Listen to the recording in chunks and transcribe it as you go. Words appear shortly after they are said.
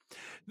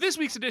This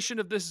week's edition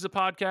of This Is a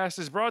Podcast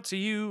is brought to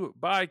you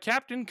by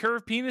Captain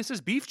Curve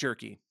Penis's Beef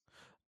Jerky.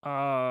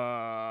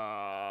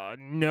 No,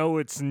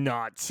 it's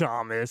not,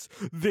 Thomas.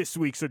 This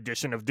week's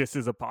edition of This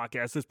Is a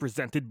Podcast is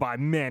presented by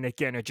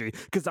Manic Energy,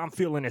 because I'm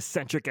feeling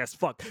eccentric as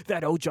fuck.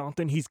 That old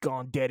Jonathan, he's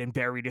gone dead and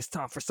buried. It's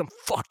time for some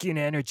fucking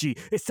energy.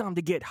 It's time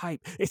to get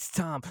hype. It's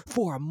time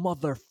for a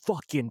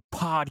motherfucking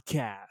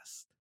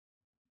podcast.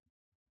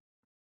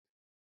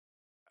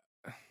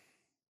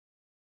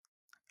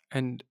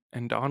 And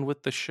on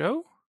with the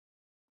show?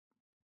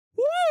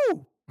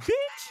 Woo!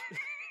 Bitch!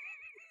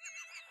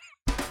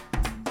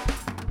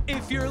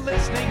 If you're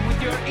listening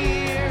with your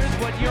ears,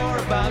 what you're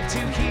about to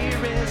hear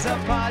is a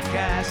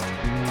podcast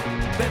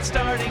that's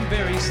starting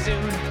very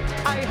soon.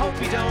 I hope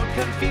you don't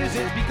confuse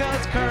it,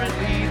 because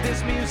currently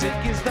this music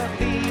is the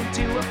theme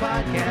to a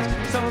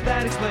podcast. So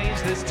that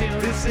explains this tune.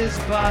 This is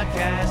a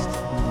podcast,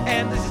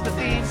 and this is the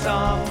theme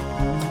song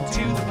to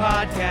the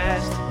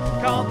podcast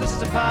called This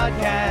Is a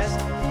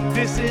Podcast.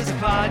 This is a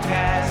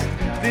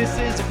podcast. This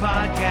is a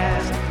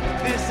podcast.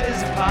 This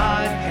is a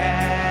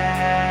podcast.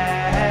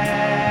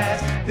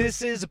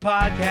 This is a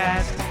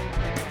podcast.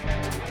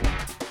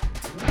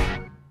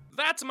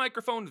 That's a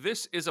microphone.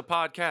 This is a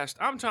podcast.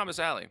 I'm Thomas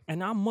Alley.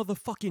 And I'm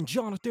motherfucking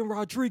Jonathan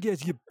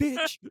Rodriguez, you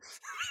bitch.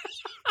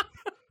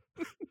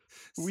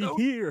 We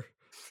here.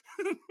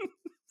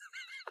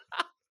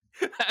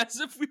 As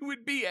if we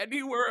would be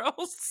anywhere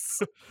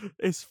else.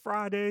 It's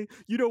Friday.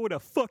 You know where the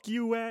fuck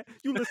you at?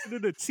 You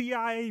listening to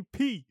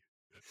TIAP.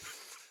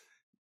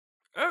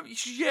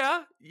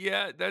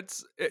 Yeah,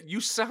 that's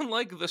you sound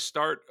like the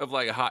start of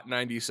like Hot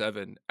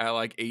 97 at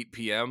like 8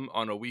 p.m.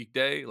 on a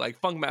weekday. Like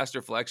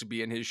Funkmaster Flex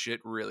being his shit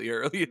really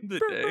early in the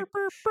day.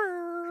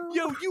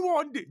 Yo, you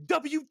on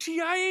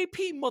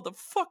WTIAP,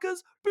 motherfuckers?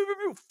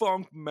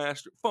 Funk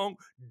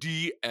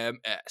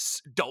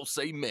DMS,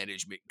 Dulce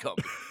Management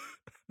Company.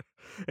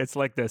 It's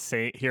like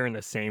hearing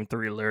the same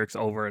three lyrics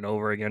over and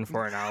over again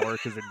for an hour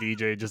because the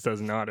DJ just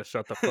doesn't know how to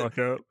shut the fuck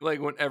up.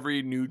 Like when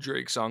every new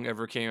Drake song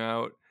ever came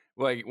out.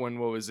 Like what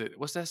was it?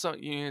 What's that song?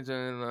 You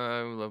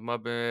love my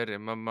bed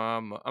and my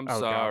mama. I'm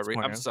sorry.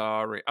 That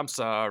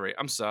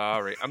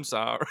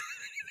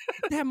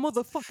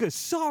motherfucker's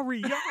sorry,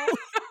 y'all.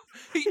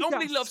 He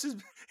only loves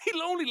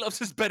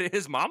his bed and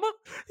his mama.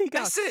 He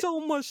got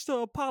so much to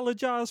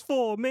apologize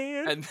for,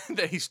 man. And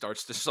then he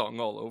starts the song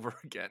all over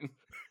again.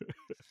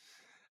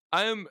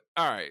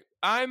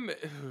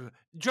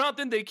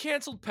 Jonathan, they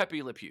canceled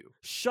Pepe Le Pew.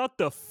 Shut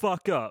the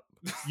fuck up.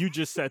 You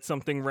just said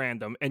something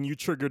random and you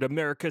triggered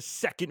America's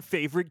second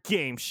favorite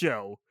game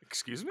show.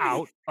 Excuse me?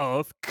 Out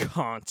of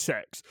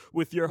context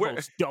with your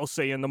host, Dulce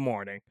in the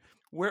Morning.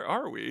 Where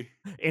are we?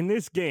 In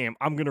this game,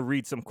 I'm going to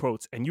read some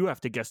quotes and you have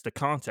to guess the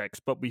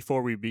context. But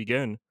before we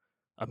begin,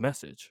 a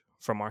message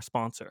from our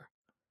sponsor.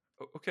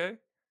 Okay.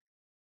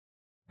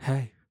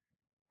 Hey,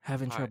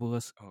 having trouble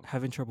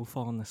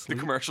falling asleep? The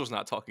commercial's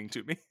not talking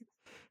to me.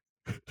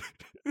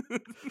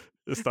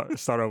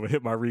 Start over.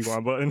 Hit my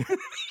rewind button.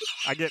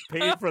 I get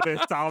paid for this,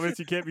 Thomas.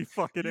 You can't be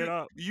fucking it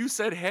up. You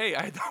said, hey,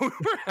 I thought we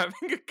were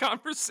having a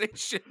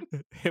conversation.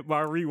 Hit my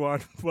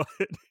rewind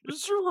button.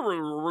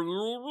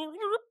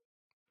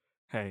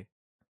 Hey,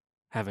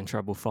 having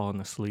trouble falling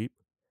asleep?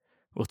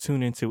 Well,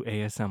 tune into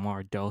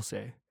ASMR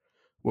Dulce,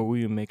 where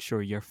we will make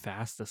sure you're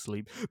fast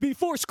asleep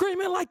before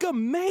screaming like a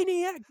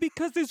maniac,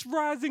 because it's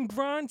rise and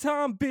grind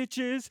time,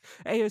 bitches.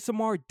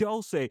 ASMR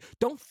Dulce.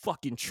 Don't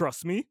fucking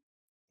trust me.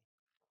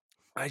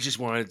 I just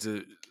wanted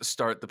to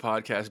start the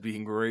podcast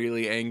being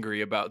really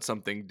angry about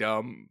something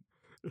dumb.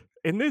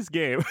 In this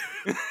game.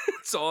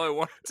 That's all I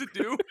wanted to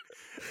do.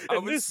 I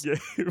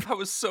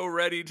was so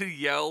ready to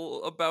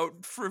yell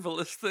about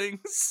frivolous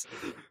things.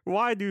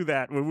 Why do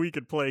that when we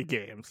could play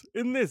games?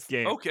 In this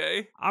game.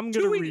 Okay. I'm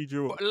going to read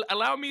you.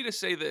 Allow me to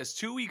say this.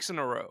 2 weeks in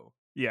a row.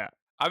 Yeah.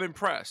 I'm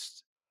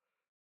impressed.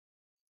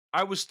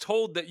 I was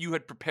told that you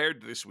had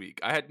prepared this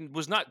week.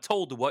 Was not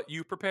told what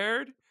you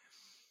prepared.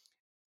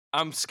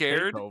 I'm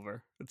scared.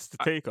 Takeover. It's the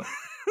takeover.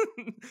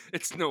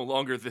 It's no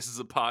longer This Is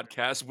a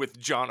Podcast with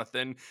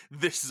Jonathan.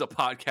 This is a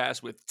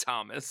podcast with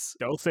Thomas.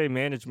 Dulce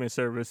Management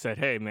Service said,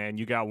 hey, man,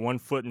 you got one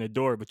foot in the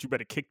door, but you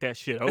better kick that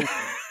shit open.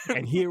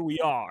 And here we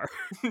are.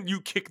 You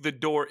kick the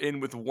door in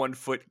with one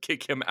foot,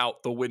 kick him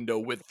out the window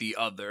with the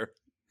other.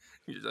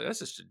 He's like, that's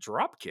just a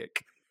drop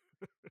kick.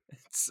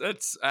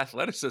 That's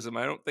athleticism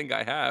I don't think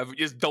I have.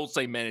 Just Dulce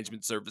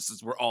Management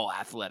Services. We're all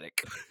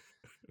athletic.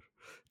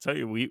 Tell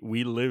you,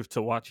 we live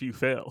to watch you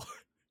fail.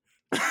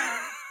 All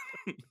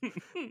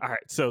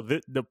right, so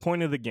the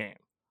point of the game,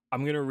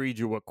 I'm going to read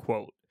you a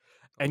quote,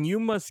 and you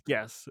must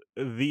guess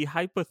the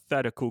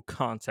hypothetical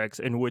context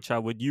in which I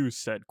would use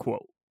said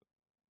quote.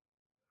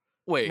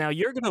 Wait. Now,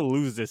 you're going to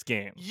lose this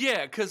game.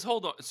 Yeah, because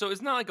hold on. So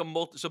it's not like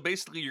so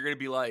basically you're going to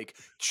be like,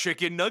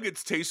 chicken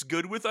nuggets taste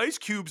good with ice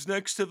cubes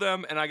next to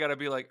them, and I got to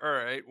be like, all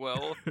right,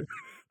 well...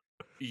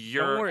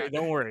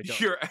 Don't worry.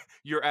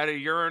 You're at a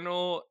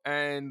urinal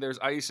and there's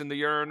ice in the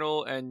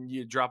urinal and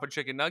you drop a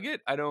chicken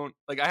nugget.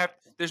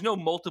 There's no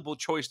multiple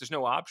choice. There's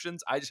no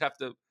options. I just have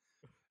to.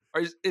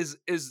 Is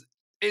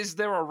is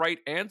there a right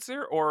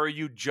answer, or are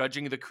you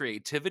judging the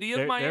creativity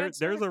of my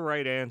answer? There's a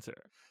right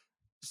answer.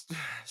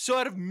 So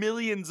out of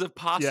millions of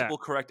possible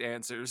correct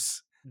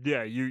answers,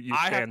 Yeah, you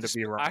I have stand to to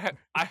be wrong.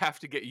 I have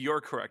to get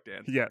your correct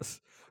answer. Yes.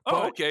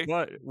 Oh, okay.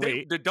 But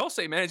wait. The Dulce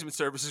management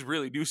services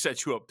really do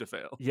set you up to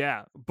fail.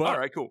 Yeah, but All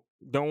right, cool.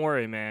 don't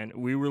worry, man.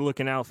 We were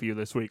looking out for you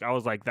this week. I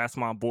was like, that's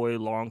my boy,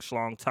 long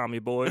schlong Tommy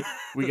boy.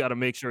 We got to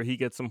make sure he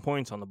gets some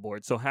points on the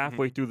board. So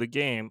halfway through the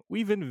game,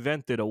 we've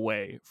invented a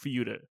way for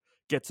you to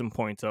get some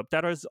points up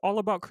that is all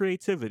about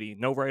creativity.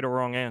 No right or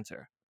wrong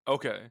answer.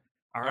 Okay.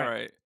 All All right.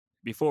 right.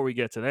 Before we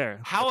get to there,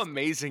 How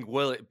amazing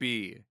will it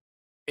be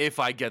if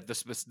I get the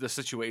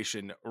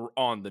situation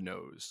on the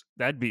nose?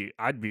 I'd be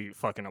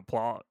fucking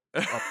appalled.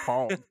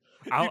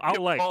 You'd I'll be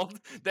like appalled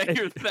that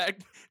you're that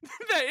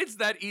it's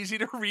that easy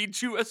to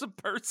read you as a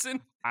person.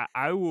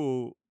 I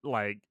will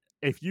like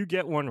if you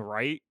get one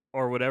right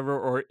or whatever,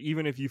 or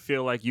even if you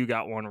feel like you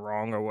got one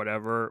wrong or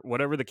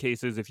whatever the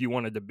case is, if you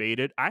want to debate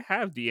it, I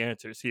have the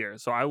answers here,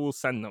 so I will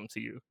send them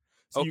to you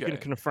so you can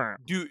Okay. confirm.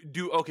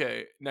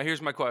 Okay. Now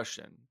here's my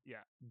question.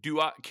 Yeah.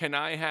 Can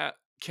I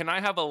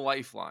have a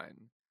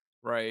lifeline?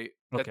 Right.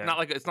 That's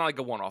Okay. it's not like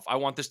a one-off. I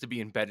want this to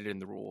be embedded in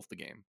the rule of the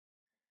game.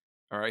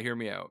 All right, hear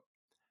me out.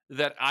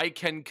 That I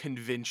can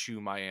convince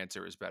you my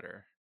answer is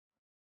better.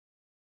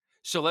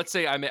 So let's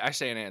say I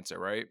say an answer,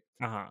 right?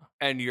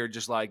 And you're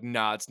just like,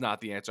 nah, it's not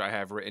the answer I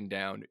have written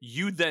down.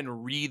 You then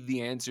read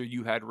the answer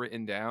you had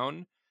written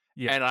down,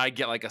 and I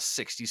get like a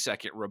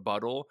 60-second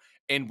rebuttal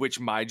in which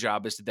my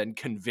job is to then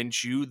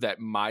convince you that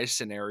my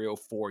scenario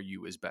for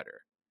you is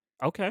better.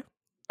 Okay.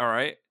 All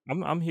right.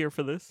 I'm here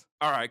for this.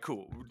 All right,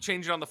 cool.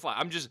 Change it on the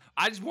fly.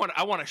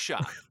 I want a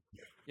shot.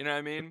 You know what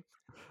I mean?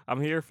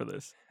 I'm here for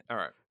this. All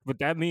right. But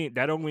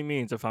that only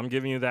means if I'm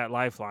giving you that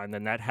lifeline,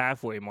 then that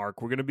halfway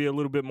mark, we're gonna be a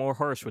little bit more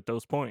harsh with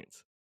those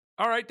points.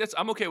 All right,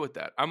 I'm okay with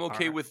that. I'm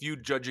okay right. with you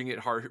judging it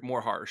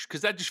more harsh,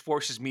 because that just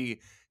forces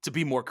me to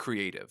be more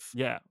creative.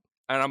 Yeah.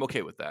 And I'm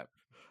okay with that.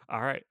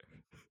 All right.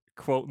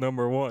 Quote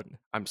number 1.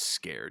 I'm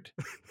scared.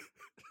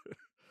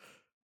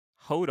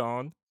 Hold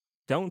on.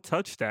 Don't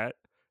touch that.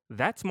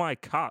 That's my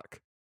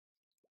cock.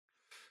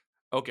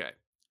 Okay.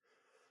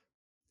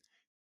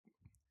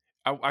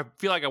 I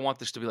feel like I want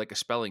this to be like a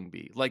spelling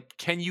bee. Like,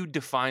 can you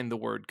define the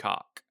word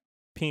cock?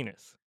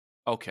 Penis.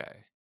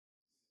 Okay.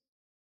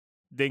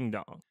 Ding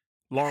dong.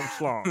 Long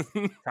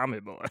schlong. Tommy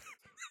boy.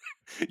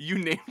 You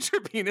named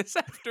your penis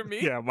after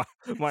me? Yeah,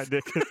 my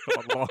dick is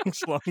called long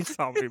schlong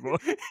Tommy boy.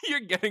 You're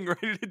getting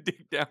ready to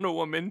dig down a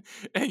woman,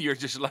 and you're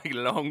just like,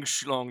 long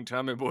schlong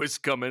Tommy boy's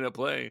coming to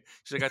play.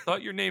 She's like, I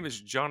thought your name is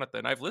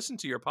Jonathan. I've listened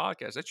to your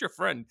podcast. That's your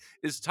friend.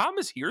 Is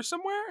Thomas here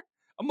somewhere?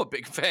 I'm a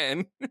big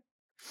fan.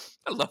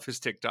 I love his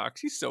TikToks.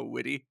 He's so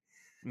witty.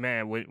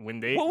 Man, when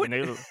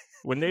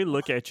they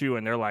look at you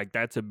and they're like,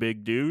 "That's a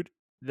big dude,"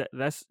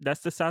 that's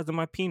the size of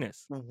my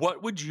penis.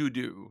 What would you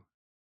do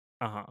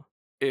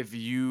if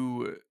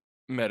you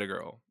met a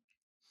girl?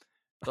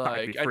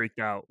 I'd be freaked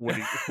out. What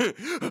do you...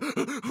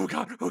 oh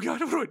god, what do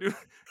I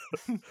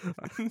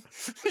do?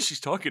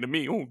 She's talking to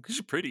me. Oh, she's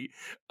pretty.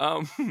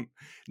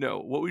 No,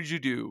 what would you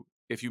do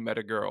if you met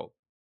a girl?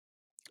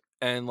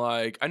 And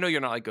like, I know you're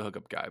not like a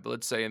hookup guy, but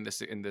let's say in this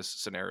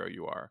scenario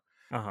you are,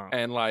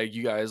 and like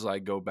you guys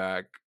like go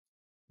back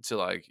to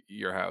like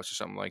your house or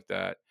something like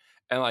that,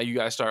 and like you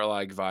guys start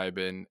like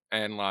vibing,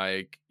 and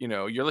like, you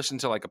know, you're listening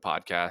to like a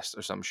podcast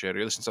or some shit, or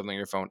you're listening to something on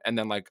your phone, and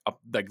then like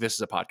this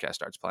is a podcast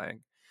starts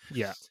playing.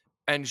 Yeah.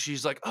 And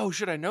she's like, oh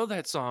shit, I know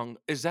that song.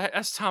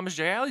 That's Thomas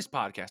J. Alley's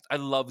podcast. I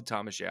love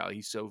Thomas J. Alley.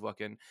 He's so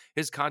fucking,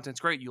 his content's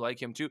great. You like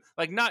him too.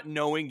 Like, not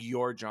knowing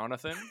you're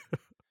Jonathan.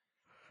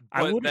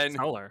 I wouldn't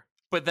tell her.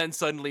 But then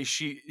suddenly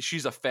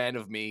she's a fan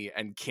of me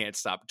and can't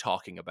stop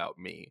talking about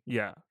me.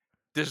 Yeah.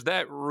 Does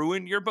that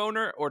ruin your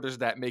boner, or does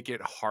that make it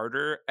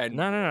harder? And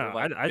no.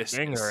 I'd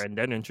bang her and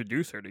then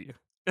introduce her to you.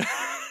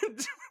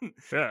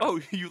 Yeah.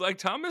 Oh, you like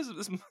Thomas?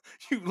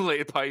 You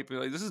lay a pipe and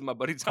like, this is my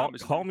buddy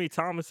Thomas. Call me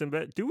Thomas in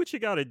bed. Do what you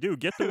got to do.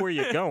 Get to where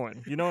you're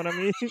going. You know what I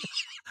mean?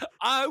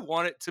 I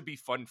want it to be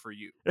fun for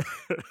you,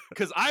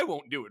 because I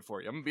won't do it for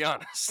you. I'm gonna be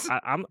honest.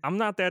 I'm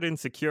not that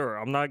insecure.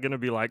 I'm not gonna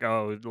be like,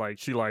 oh, like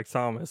she likes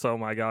Thomas. Oh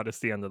my god, it's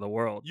the end of the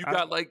world. You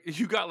got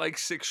like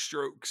 6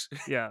 strokes.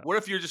 Yeah. What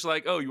if you're just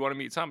like, oh, you want to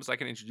meet Thomas? I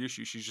can introduce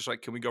you. She's just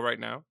like, can we go right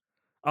now?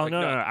 Oh like,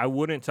 no, I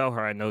wouldn't tell her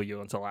I know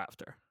you until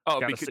after. Oh,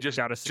 because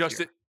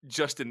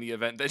just in the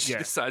event that she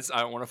decides I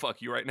don't want to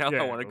fuck you right now,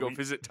 I want to go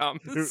visit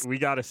Thomas. We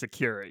gotta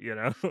secure it, you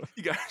know.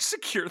 You gotta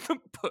secure the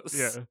puss.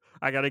 Yeah,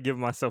 I gotta give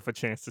myself a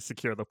chance to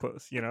secure the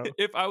puss, you know.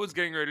 If I was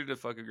getting ready to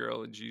fuck a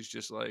girl and she's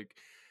just like,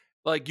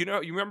 you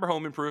know, you remember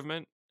Home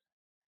Improvement,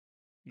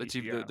 the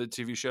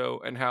TV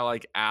show, and how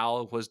like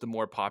Al was the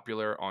more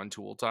popular on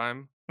Tool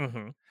Time.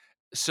 Mm-hmm.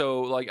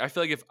 So like, I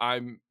feel like if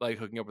I'm like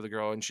hooking up with a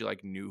girl and she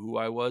like knew who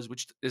I was,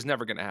 which is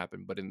never gonna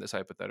happen, but in this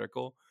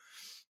hypothetical.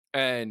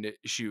 And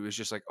she was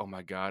just like, oh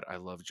my god, I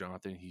love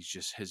Jonathan. He's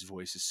just, his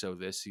voice is so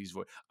this.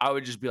 I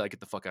would just be like, get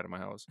the fuck out of my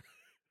house.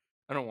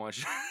 I don't want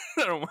you.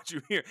 I don't want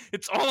you here.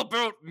 It's all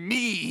about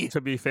me. To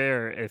be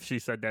fair, if she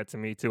said that to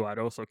me too, I'd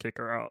also kick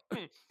her out.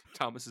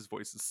 Thomas's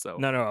voice is so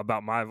No,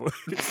 about my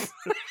voice.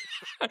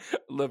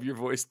 love your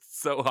voice. It's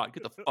so hot.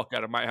 Get the fuck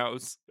out of my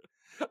house.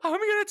 I'm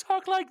gonna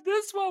talk like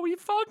this while we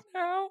fuck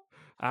now.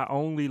 I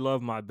only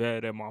love my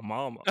bed and my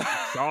mama.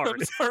 I'm sorry.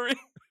 I'm sorry.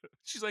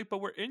 She's like, but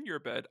we're in your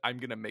bed. I'm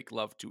gonna make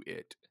love to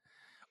it.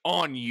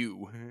 On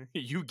you.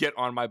 You get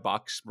on my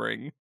box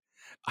spring.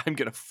 I'm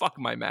gonna fuck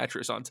my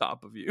mattress on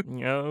top of you.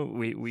 You know,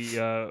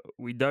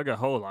 we dug a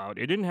hole out.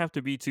 It didn't have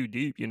to be too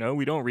deep, you know.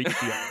 We don't reach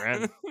the other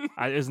end.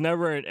 There's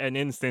never an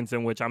instance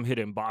in which I'm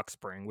hitting box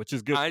spring, which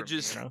is good. I for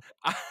just, me, you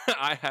know?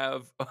 I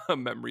have a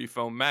memory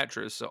foam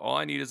mattress, so all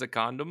I need is a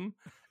condom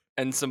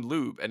and some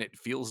lube, and it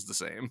feels the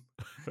same.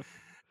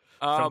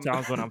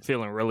 Sometimes when I'm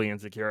feeling really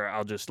insecure,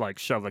 I'll just like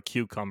shove a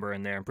cucumber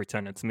in there and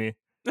pretend it's me.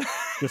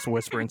 Just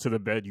whisper into the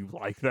bed, "You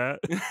like that?"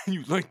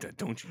 You like that,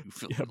 don't you? You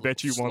feel Yeah, I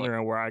bet you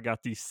wondering where I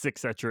got these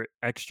 6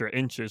 extra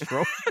inches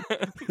from.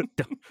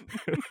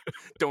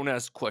 Don't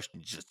ask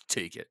questions, just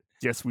take it.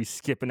 Guess we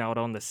skipping out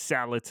on the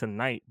salad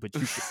tonight, but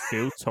you can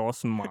still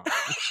toss mine.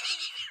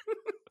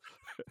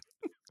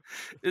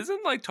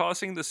 Isn't like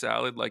tossing the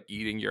salad like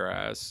eating your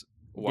ass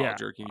while Yeah,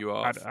 jerking you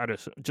off I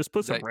just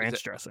put some Is ranch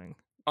that- dressing.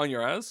 on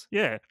your ass?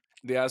 Yeah,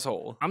 The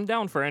asshole. I'm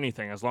down for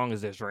anything as long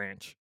as there's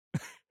ranch.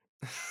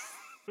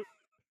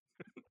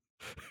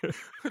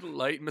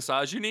 Light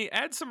misogyny,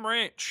 add some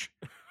ranch.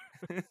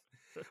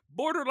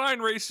 Borderline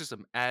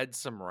racism, add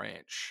some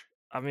ranch.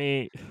 I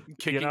mean,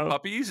 Kicking know-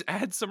 puppies,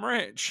 add some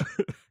ranch.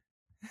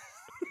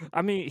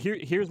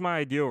 here's my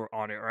idea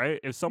on it, right?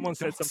 If someone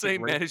said Don't say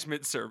something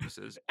management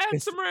services, add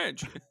It's- some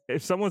ranch.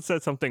 if someone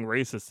said something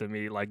racist to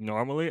me, like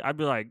normally, I'd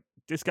be like,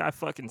 "This guy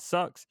fucking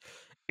sucks."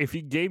 If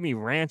he gave me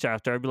ranch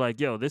after, I'd be like,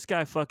 "Yo, this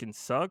guy fucking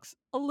sucks."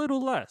 A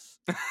little less,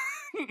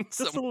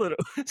 just a little.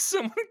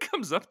 Someone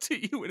comes up to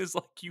you and is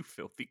like, "You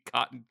filthy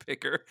cotton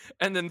picker,"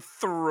 and then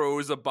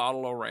throws a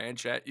bottle of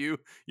ranch at you.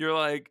 You're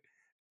like,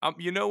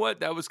 you know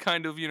what? That was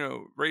kind of,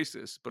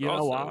 racist. But You know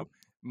also, why?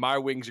 my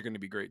wings are going to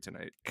be great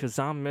tonight. Cause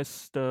I'm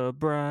Mr.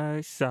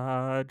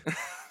 Brightside.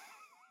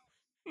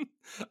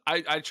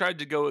 I tried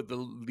to go with the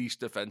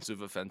least offensive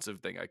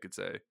thing I could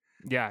say.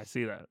 Yeah, I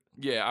see that.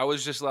 Yeah, I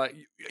was just like,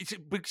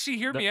 but see,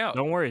 hear me out.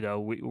 Don't worry though,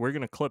 we're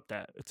gonna clip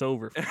that. It's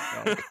over. For you,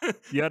 dog.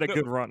 You had a No,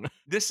 good run.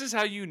 This is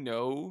how you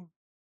know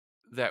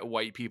that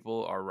white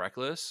people are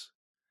reckless,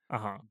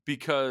 Uh-huh.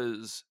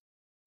 because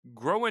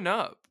growing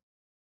up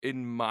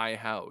in my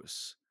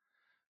house,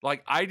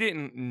 like I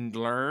didn't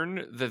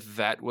learn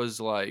that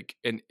was like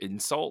an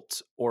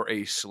insult or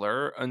a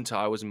slur until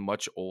I was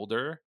much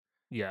older,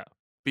 Yeah.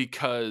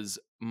 because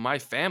my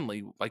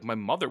family, like my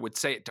mother would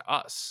say it to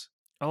us.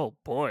 Oh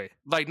boy.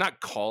 Like not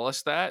call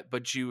us that,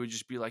 but she would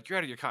just be like, "You're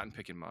out of your cotton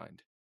picking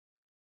mind."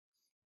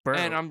 Bro,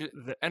 And I'm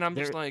there-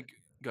 just like,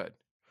 good.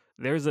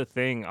 there's a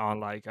thing on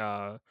like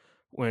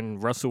when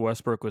Russell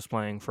Westbrook was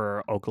playing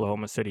for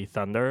Oklahoma City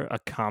Thunder, a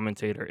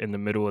commentator in the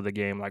middle of the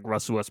game, like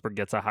Russell Westbrook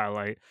gets a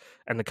highlight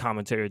and the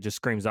commentator just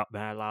screams out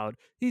mad loud,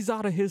 "He's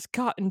out of his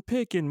cotton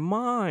picking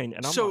mind."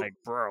 And I'm So, like,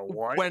 bro,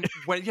 what?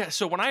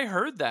 So when I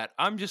heard that,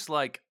 I'm just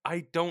like,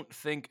 I don't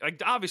think,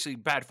 like, obviously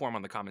bad form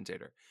on the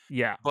commentator,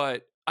 Yeah.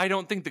 but I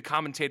don't think the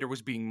commentator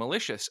was being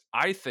malicious.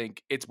 I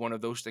think it's one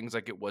of those things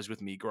like it was with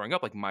me growing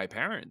up, like my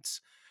parents,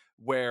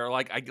 where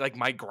like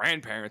my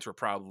grandparents were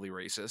probably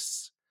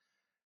racists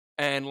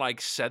and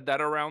like said that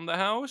around the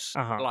house,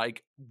 Uh-huh.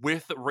 like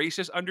with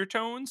racist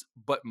undertones,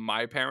 but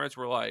my parents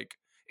were like,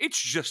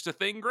 "It's just a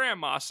thing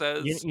grandma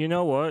says." You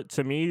know what?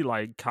 To me,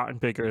 like cotton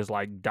picker is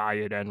like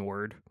diet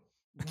N-word.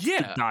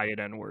 Yeah. Diet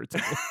N-word.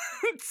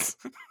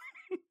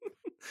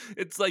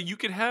 It's like you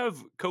could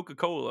have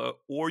Coca-Cola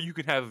or you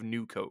could have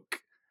New Coke.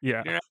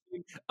 Yeah. You know what I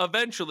mean?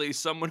 Eventually,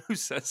 someone who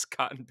says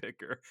cotton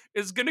picker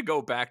is going to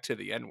go back to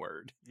the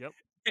N-word. Yep.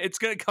 It's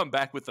going to come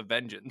back with a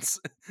vengeance.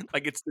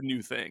 Like it's the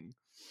new thing.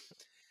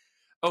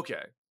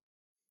 Okay.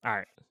 All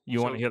right.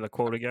 You want So- to hear the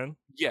quote again?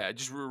 Yeah,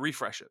 just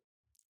refresh it.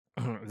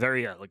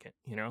 Very elegant,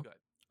 you know? Good.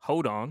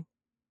 Hold on.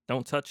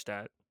 Don't touch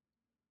that.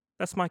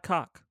 That's my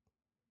cock.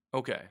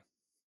 Okay.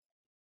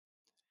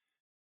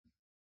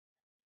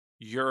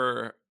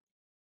 You're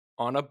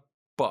on a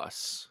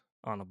bus.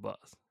 On a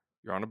bus.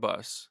 You're on a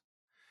bus.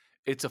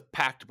 It's a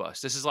packed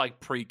bus. This is like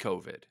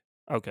pre-COVID.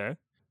 Okay.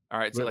 All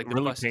right. So like the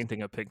really bus is-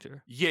 painting a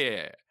picture.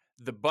 Yeah,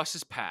 the bus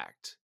is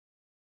packed,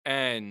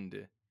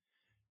 and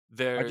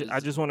there's I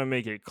just want to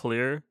make it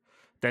clear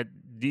that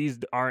these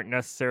aren't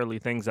necessarily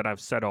things that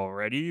I've said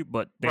already,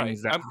 but Right,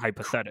 things that I'm are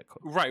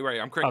hypothetical. right.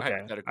 I'm creating Okay,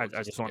 hypothetical.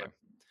 I just wanna-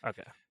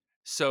 Okay.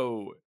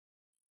 So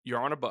you're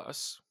on a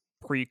bus,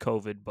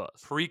 Pre-COVID bus.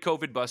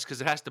 pre-COVID bus,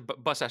 because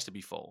bus has to be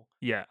full,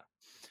 Yeah.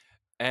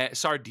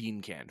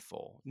 sardine can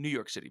full, New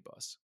York City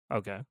bus,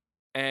 Okay.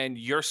 and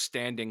you're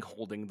standing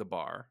holding the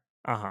bar,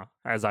 Uh-huh.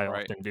 As I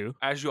Right. often do.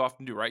 as you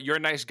often do. Right, you're a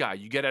nice guy.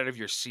 You get out of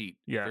your seat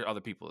Yeah. for other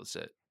people to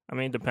sit. I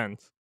mean, it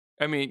depends.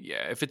 I mean,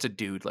 yeah, if it's a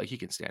dude, like he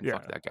can stand.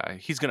 Fuck Yeah. that guy.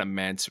 He's gonna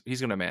man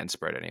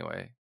spread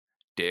anyway,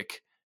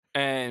 dick.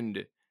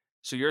 And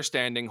so you're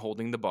standing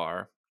holding the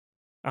bar,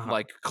 Uh-huh.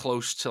 like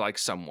close to like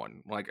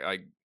someone, like you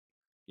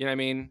know what I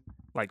mean?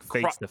 Like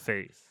cro- face to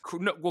face.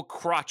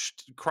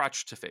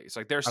 Crotch to face,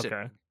 like they're sitting.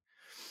 Okay.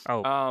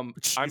 Oh, I'm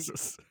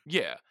Jesus.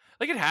 yeah,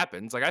 like it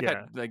happens. Like I've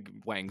Yeah. had like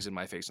wangs in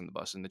my face on the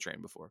bus and the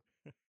train before,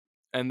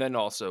 and then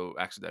also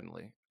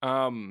accidentally.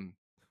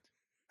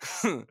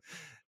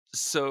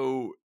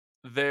 So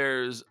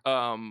there's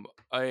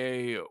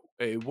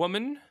a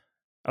woman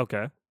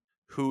Okay.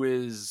 who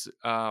is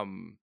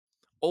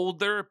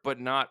older but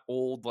not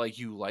old like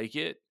you like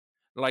it,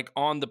 like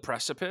on the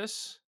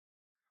precipice,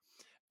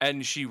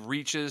 and she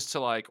reaches to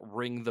like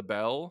ring the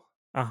bell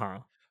Uh-huh.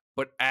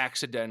 but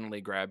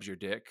accidentally grabs your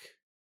dick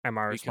And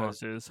my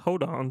because response is,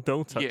 hold on,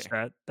 don't yeah. touch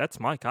that. That's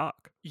my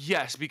cock.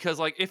 Yes, because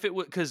like if it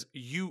would, because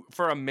you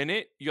for a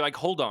minute you're like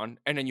hold on,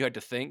 and then you had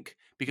to think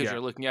because Yeah.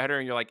 you're looking at her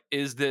and you're like,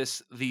 is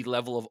this the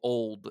level of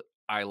old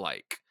I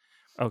like?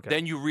 Okay.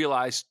 Then you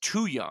realize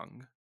too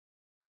young,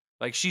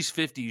 like she's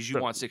 50s, you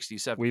So want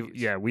 60s,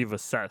 70s. we've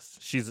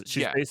assessed. She's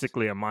Yes,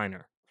 basically a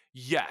minor.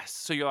 yes.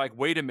 So you're like,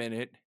 wait a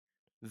minute,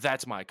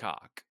 that's my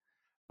cock,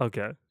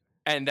 Okay.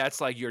 and that's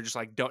like you're just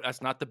like, don't.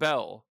 That's not the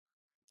bell.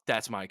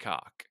 That's my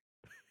cock.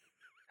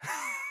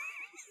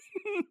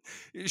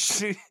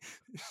 she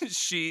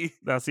she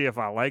Now see if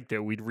I liked it,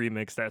 we'd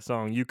remix that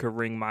song. You could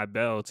ring my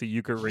bell to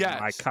you could ring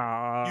my yes. You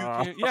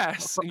cock. can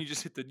yes, and you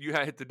just hit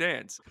the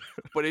dance,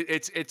 but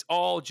it's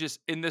all just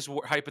in this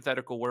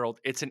hypothetical world.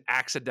 It's an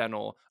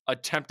accidental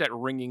attempt at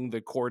ringing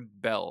the cord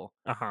bell,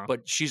 Uh-huh.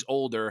 but she's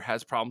older,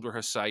 has problems with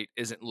her sight,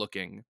 isn't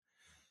looking,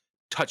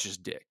 touches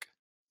dick.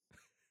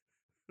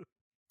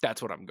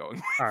 That's what I'm going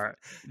with. All right.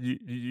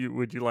 You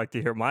would you like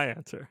to hear my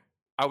answer?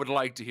 I would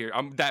like to hear.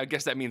 I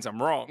guess that means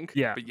I'm wrong.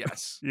 Yeah. But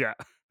yes. Yeah.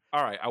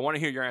 All right. I want to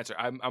hear your answer.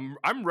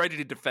 I'm ready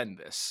to defend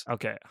this.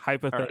 Okay.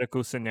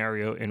 Hypothetical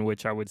scenario in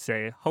which I would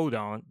say, hold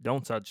on,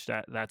 don't touch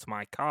that. That's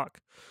my cock.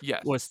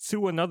 Yes. Was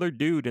to another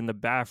dude in the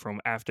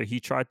bathroom after he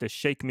tried to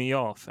shake me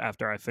off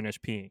after I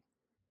finished peeing.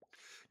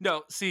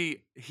 No. See,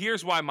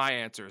 here's why my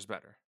answer is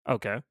better.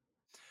 Okay.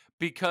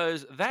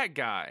 Because that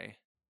guy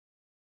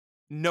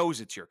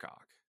knows it's your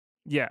cock.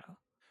 Yeah.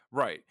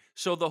 Right.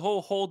 So the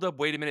whole hold up,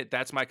 wait a minute,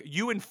 that's my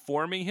you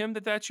informing him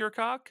that that's your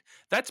cock,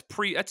 that's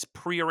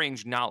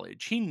prearranged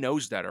knowledge. He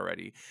knows that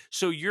already.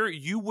 So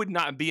you would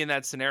not be in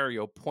that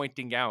scenario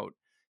pointing out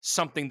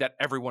something that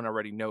everyone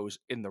already knows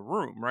in the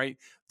room, right?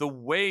 The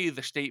way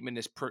the statement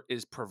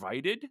is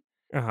provided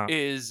Uh-huh.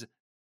 is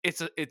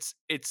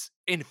it's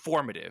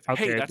informative. Hey,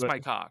 Okay, that's my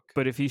cock.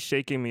 but if he's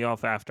shaking me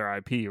off after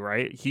I pee,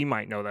 right? He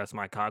might know that's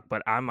my cock,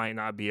 but I might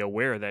not be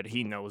aware that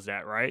he knows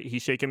that, right?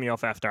 He's shaking me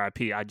off after I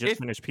pee. I just If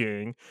finished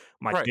peeing.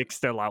 My right, dick's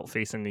still out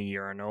facing the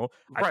urinal.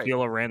 I right.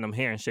 feel a random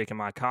hand shaking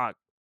my cock.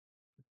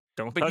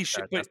 Don't But he touch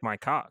should that. That's my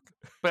cock.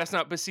 but that's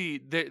not but see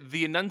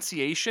the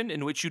enunciation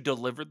in which you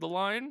delivered the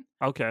line,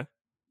 Okay.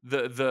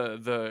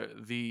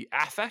 the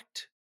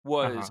affect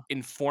was Uh-huh.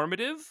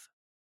 informative,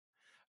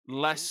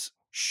 less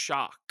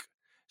shock.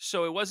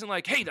 So it wasn't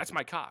like, "Hey, that's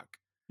my cock."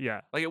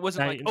 Yeah. Like it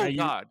wasn't Now, like, now "Oh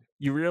God."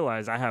 you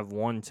realize I have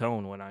one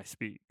tone when I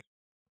speak.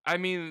 I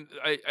mean,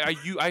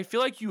 I feel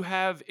like you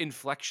have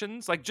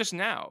inflections. Like just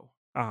now,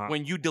 Uh-huh.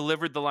 when you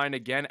delivered the line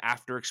again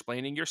after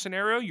explaining your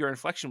scenario, your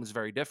inflection was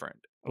very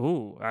different.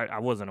 Ooh, I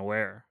wasn't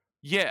aware.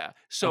 Yeah.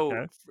 So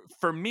Okay.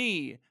 for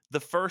me, the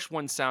first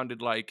one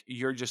sounded like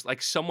you're just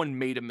like someone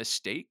made a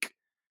mistake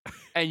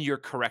and you're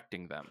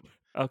correcting them.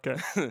 Okay.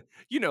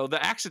 The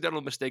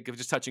accidental mistake of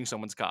just touching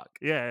someone's cock.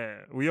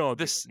 Yeah, we all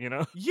do This, it, you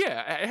know?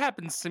 yeah, it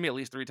happens to me at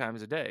least 3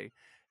 times a day.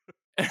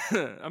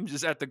 I'm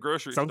just at the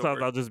grocery Sometimes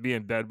store. I'll just be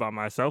in bed by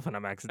myself and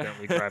I'm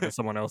accidentally grabbing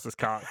someone else's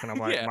cock, and I'm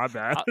like, Yeah, my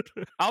bad.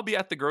 I'll be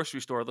at the grocery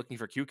store looking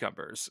for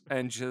cucumbers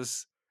and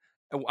just.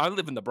 I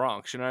live in the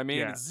Bronx, you know what I mean?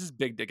 Yeah. It's just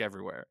big dick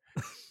everywhere,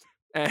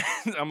 and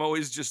I'm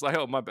always just like,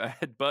 "Oh, my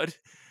bad, bud.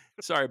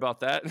 Sorry about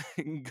that."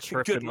 Good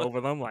Tripping luck.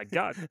 over them, like,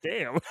 God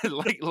damn.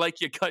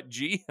 like you cut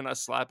G and I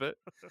slap it.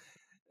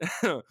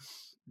 Doing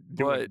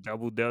But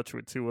double dutch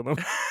with two of them.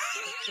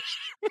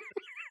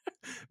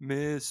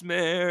 Miss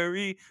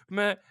Mary,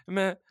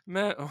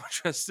 oh,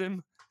 trust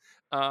him.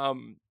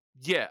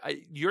 Yeah,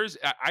 yours.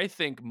 I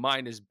think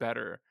mine is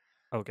better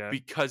Okay.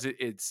 because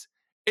it's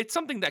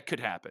something that could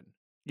happen.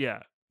 Yeah.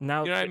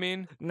 Now, You know what I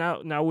mean?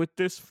 now with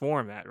this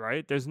format,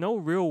 right? There's no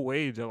real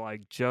way to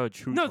like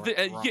judge who's No, right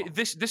or yeah, wrong.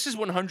 this is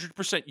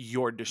 100%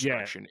 your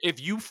discretion. If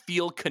you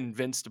feel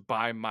convinced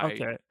by my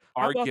Okay.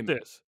 How about argument,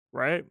 this,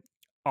 right?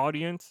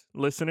 Audience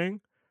listening,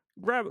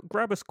 grab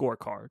a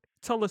scorecard.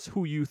 Tell us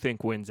who you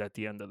think wins at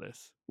the end of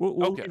this.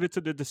 We'll Okay. leave it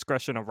to the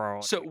discretion of our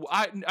audience. so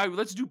I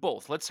let's do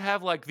both. Let's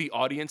have like the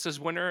audience as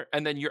winner,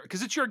 and then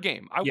because it's your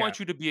game. I Yeah. want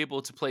you to be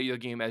able to play your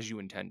game as you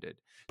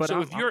intended. But So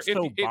I'm, if you're I'm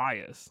still if,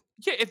 biased.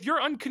 yeah, if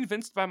you're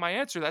unconvinced by my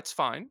answer, that's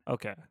fine.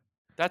 Okay.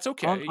 That's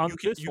okay. On you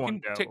can this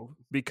one take. though,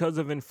 because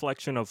of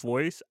inflection of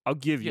voice, I'll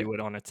give Yeah. you it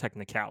on a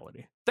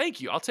technicality.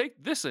 Thank you. I'll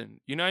take this in.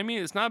 You know what I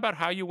mean? It's not about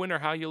how you win or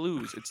how you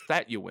lose. It's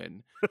that you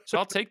win. So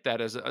I'll take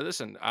that as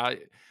listen.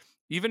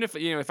 Even if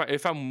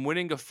if I'm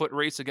winning a foot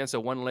race against a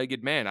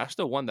one-legged man, I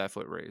still won that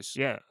foot race.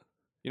 Yeah.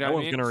 You know No what I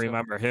one's mean? gonna So,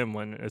 remember him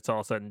when it's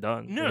all said and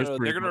done. no, The no, no, history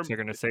they're gonna books are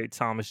gonna say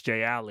Thomas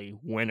J. Alley,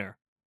 winner.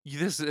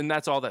 and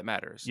that's all that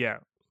matters. Yeah.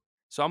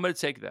 So I'm going to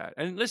take that.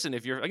 And listen,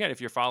 if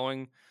you're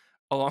following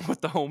along with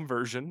the home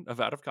version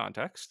of Out of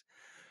Context,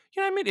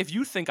 You know what I mean? If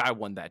you think I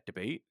won that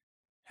debate,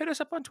 hit us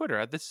up on Twitter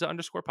at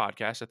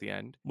 @this_podcast at the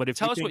end. But if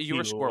Tell you us what think your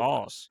he score was.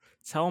 lost,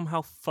 tell him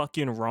how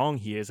fucking wrong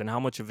he is and how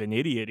much of an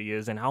idiot he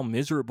is and how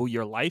miserable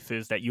your life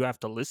is that you have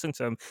to listen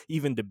to him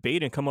even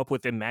debate and come up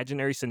with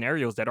imaginary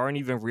scenarios that aren't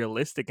even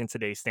realistic in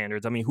today's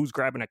standards. I mean, who's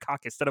grabbing a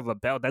cock instead of a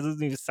belt? That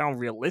doesn't even sound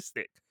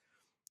realistic.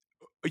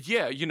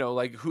 Yeah,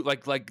 like who,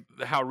 like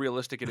how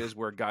realistic it is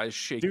where guys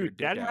shake their Dude,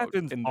 dick that out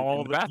happens in all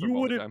the the bathroom you all the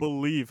wouldn't time.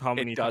 believe how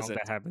many It times doesn't.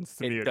 that happens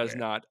to me. It does okay?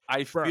 not.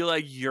 I Bro. feel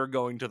like you're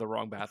going to the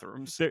wrong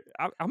bathrooms. Dude,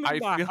 I'm in I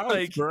my feel house,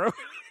 like- bro.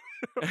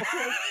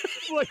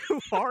 like,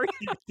 who are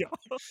you,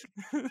 dog?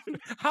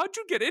 How'd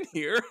you get in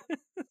here?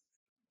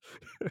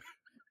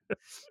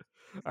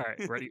 All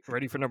right,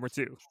 ready for number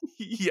 2.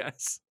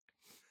 Yes.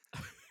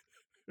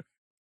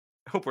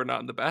 Hope we're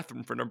not in the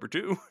bathroom for number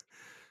 2.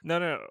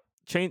 No.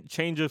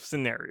 Change of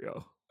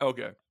scenario.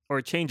 Okay.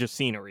 Or change of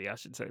scenery, I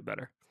should say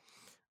better.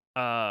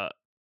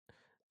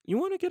 You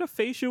want to get a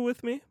facial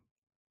with me?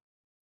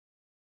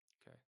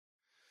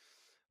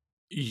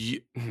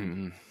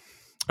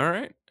 All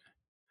right.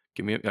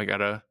 I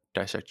gotta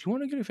dissect. You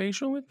want to get a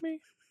facial with me?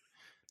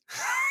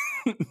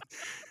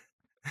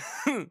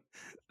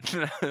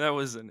 That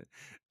was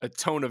a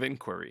tone of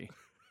inquiry.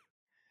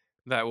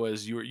 That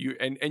was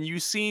you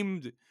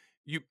seemed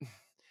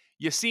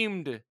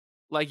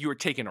like you were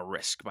taking a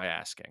risk by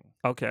asking.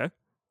 Okay.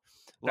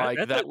 Like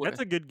that's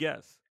a good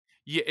guess.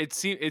 Yeah, it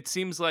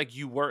seems like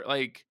you were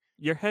like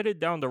You're headed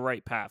down the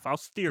right path. I'll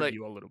steer Like-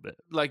 you a little bit.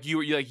 like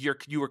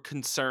you were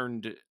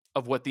concerned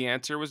of what the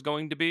answer was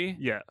going to be,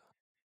 Yeah.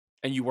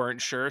 and you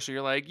weren't sure, so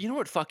you're like, you know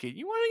what, fuck it.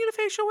 You want to get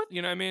a facial with?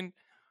 You know what I mean?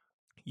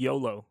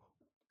 YOLO.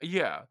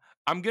 Yeah.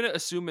 I'm gonna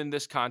assume in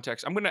this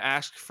context, I'm gonna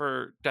ask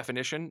for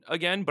definition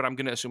again, but I'm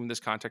gonna assume in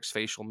this context,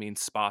 facial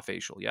means spa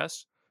facial.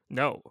 Yes.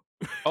 No.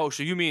 Oh,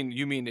 so you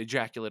mean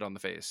ejaculate on the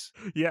face?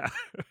 Yeah.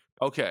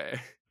 Okay.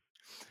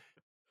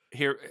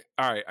 Here,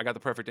 all right. I got the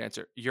perfect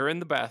answer. You're in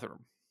the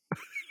bathroom.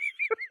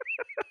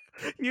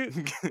 You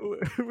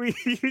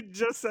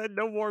just said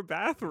no more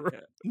bathroom.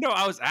 No,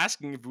 I was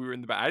asking if we were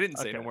in the bathroom. I didn't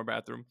say no Okay. more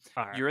bathroom.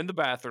 All right. You're in the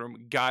bathroom.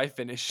 Guy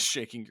finished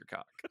shaking your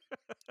cock.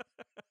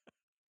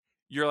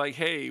 You're like,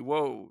 hey,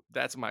 whoa,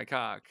 that's my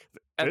cock.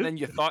 And then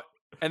you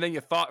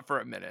thought for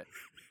a minute.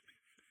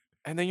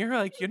 And then you're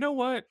like, you know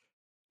what?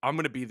 I'm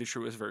gonna be the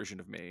truest version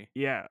of me.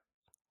 Yeah.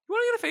 You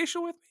want to get a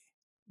facial with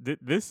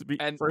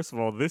And- First of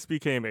all, this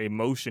became a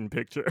motion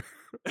picture.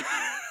 me?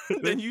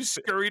 Then you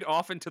scurried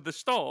off into the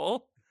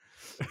stall,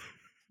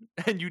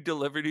 and you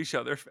delivered each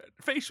other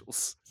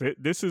facials.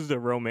 This is the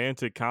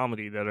romantic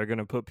comedy that are going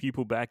to put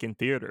people back in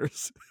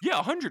theaters.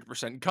 Yeah,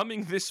 100%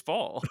 coming this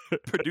fall.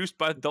 Produced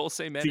by Dulce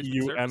Management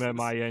Services.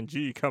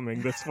 TUMMING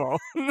coming this fall.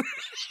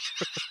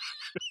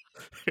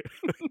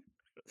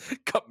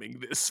 Coming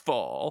this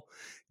fall,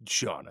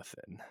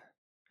 Jonathan.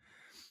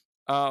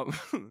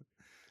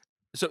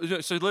 So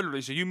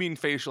literally, so you mean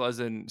facial as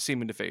in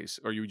semen to face,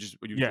 or you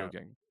Yeah.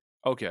 joking?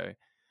 Okay,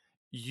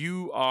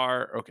 you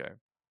are okay.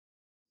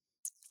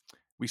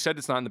 We said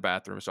it's not in the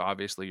bathroom, so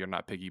obviously you're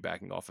not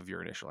piggybacking off of your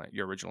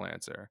original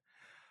answer.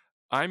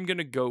 I'm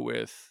gonna go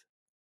with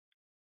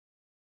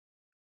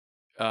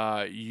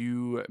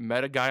you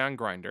met a guy on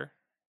Grindr.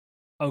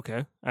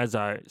 Okay. As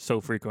I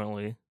so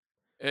frequently.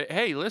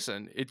 Hey,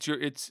 listen,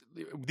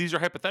 these are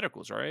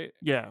hypotheticals, right?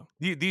 Yeah.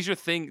 These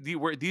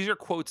are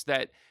quotes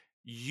that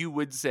you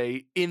would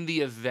say in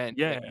the event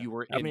that Yeah. you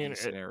were I in mean, these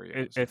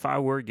scenarios. if I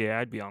were gay,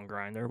 I'd be on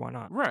Grindr. Why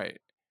not? Right.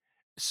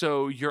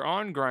 So you're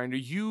on Grindr.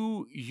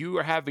 You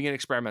are having an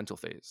experimental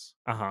phase.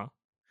 Uh-huh.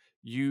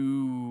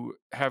 You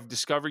have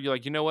discovered you're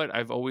like, you know what?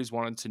 I've always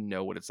wanted to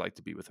know what it's like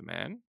to be with a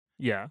man.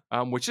 Yeah.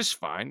 Which is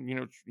fine.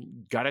 You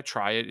gotta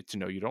try it to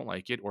know you don't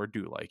like it or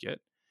do like it.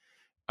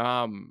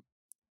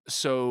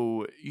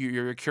 So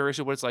you're curious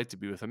of what it's like to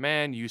be with a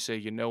man. You say,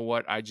 you know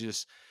what?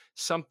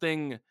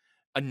 Something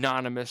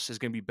anonymous is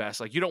gonna be best.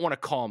 Like, you don't want to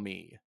call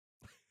me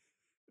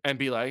and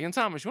be like, and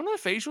Thomas, you want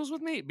to have facials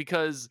with me?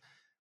 Because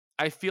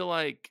I feel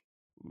like,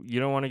 You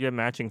don't want to get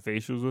matching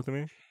facials with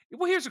me?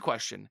 well, here's a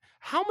question.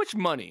 How much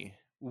money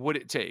would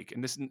it take?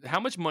 And how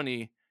much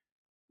money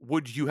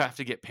would you have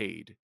to get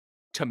paid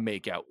to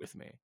make out with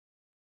me?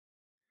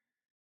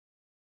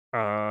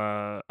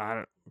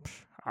 I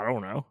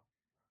don't know.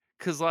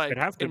 Because like, It'd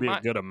have to be a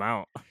good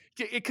amount.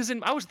 because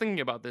I was thinking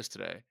about this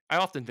today. I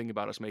often think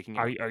about us making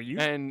out. Are you?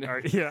 And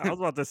Yeah, I was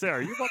about to say,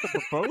 are you about to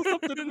propose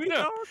something to me? No,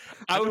 dog?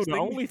 I know was the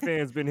thinking-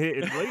 OnlyFans been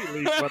hitting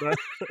lately, but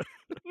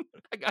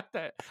I got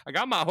that. I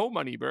got my whole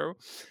money, bro.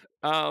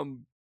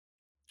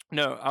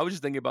 No, I was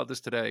just thinking about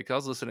this today because I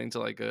was listening to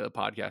like a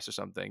podcast or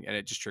something, and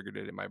it just triggered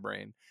it in my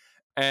brain.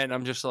 And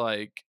I'm just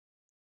like,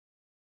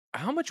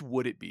 how much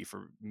would it be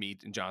for me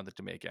and Jonathan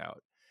to make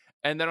out?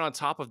 And then on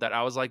top of that,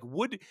 I was like,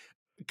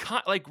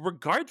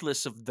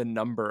 regardless of the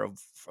number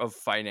of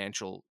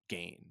financial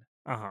gain,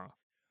 uh-huh.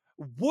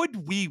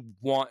 would we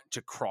want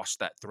to cross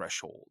that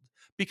threshold?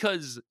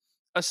 Because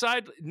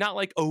aside, not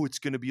like, oh, it's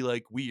going to be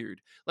like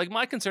weird. Like,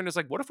 my concern is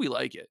like, what if we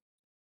like it?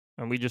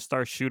 And we just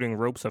start shooting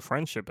ropes of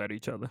friendship at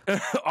each other.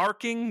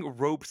 Arcing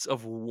ropes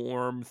of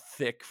warm,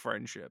 thick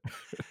friendship.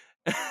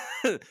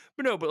 but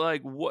no, but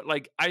like what,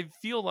 like I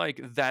feel like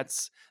that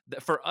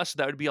for us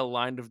that would be a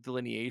line of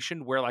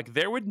delineation where like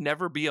there would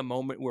never be a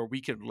moment where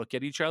we could look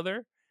at each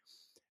other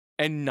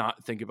and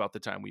not think about the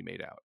time we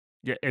made out.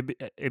 Yeah,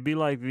 it'd be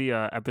like the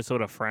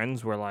episode of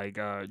Friends where like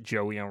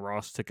Joey and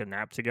Ross took a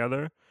nap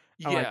together,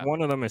 and like Yeah.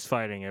 one of them is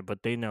fighting it,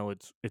 but they know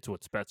it's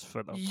what's best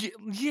for them.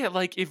 Yeah,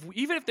 like if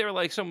even if they were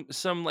like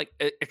some like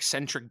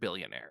eccentric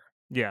billionaire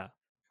Yeah,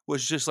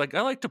 was just like, I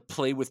like to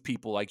play with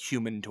people like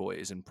human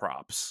toys and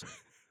props.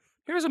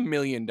 Here's $1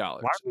 million. why are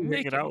we Make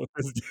hanging it. out with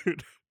this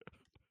dude?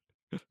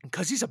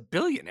 Because he's a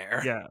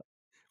billionaire. Yeah,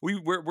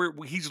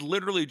 He's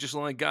literally just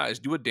like, guys,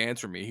 do a dance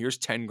for me. Here's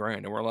 10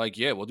 grand. And we're like,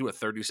 yeah, we'll do a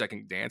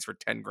 30-second dance for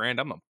 10 grand.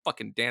 I'm a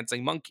fucking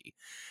dancing monkey.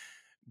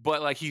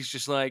 But like, he's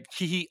just like,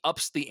 he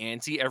ups the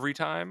ante every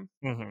time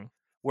hmm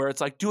where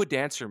it's like, do a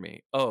dance for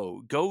me.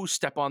 Oh, go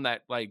step on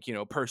that, like,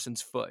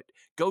 person's foot.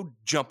 Go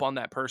jump on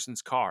that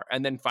person's car.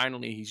 And then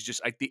finally, he's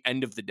just like, the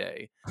end of the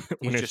day,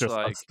 when he's it's just just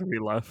like, us three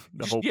left,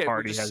 the whole yeah, we're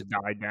party has just,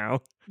 died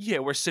now. yeah,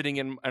 we're sitting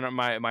in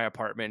my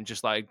apartment,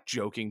 just like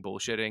joking,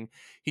 bullshitting.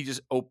 He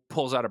just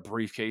pulls out a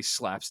briefcase,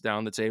 slaps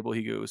down the table.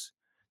 He goes,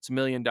 "It's $1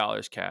 million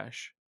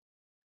cash.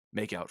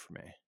 Make out for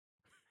me."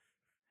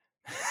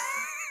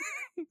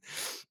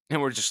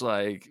 And we're just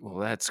like, well,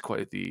 that's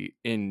quite the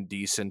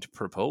indecent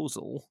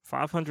proposal.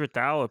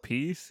 $500 a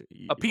piece,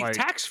 A piece, like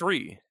tax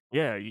free.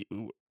 yeah,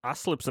 I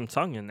slipped some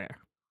tongue in there.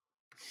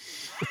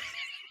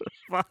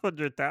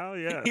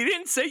 $500, yeah. He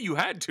didn't say you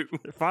had to.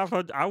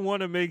 500. I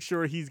want to make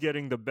sure he's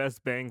getting the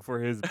best bang for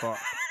his buck,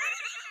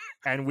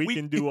 and we We-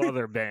 can do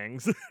other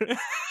bangs.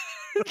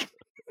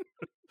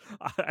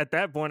 At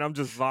that point, I'm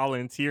just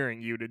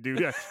volunteering you to do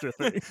extra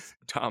things.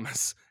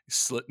 Thomas,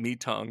 slip me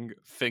tongue,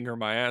 finger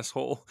my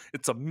asshole.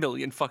 It's $1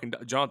 million fucking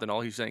Jonathan,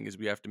 all he's saying is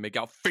we have to make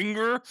out.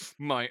 Finger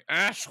my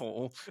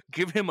asshole.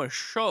 Give him a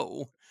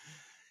show.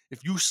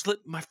 If you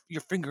slip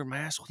your finger in my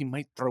asshole, he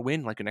might throw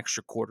in like an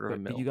extra quarter of a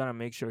But mil. you gotta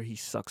make sure he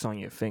sucks on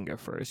your finger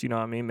first. You know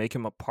what I mean? Make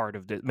him a part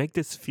of this. Make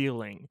this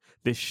feeling,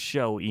 this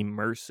show,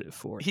 immersive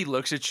for him. He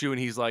looks at you and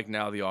he's like,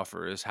 now the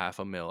offer is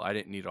 $500,000. I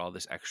didn't need all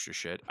this extra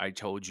shit. I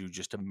told you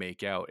just to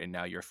make out, and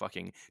now you're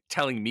fucking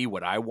telling me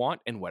what I want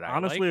and what I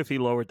Honestly, like. if he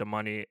lowered the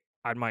money,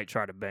 I might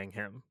try to bang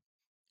him.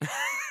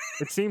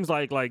 It seems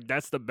like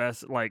that's the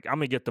best. Like I'm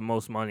gonna get the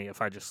most money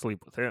if I just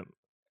sleep with him.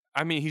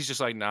 I mean, he's just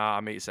like, nah,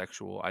 I'm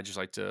asexual. I just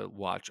like to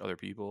watch other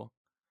people.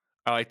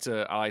 I like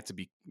to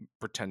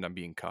pretend I'm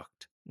being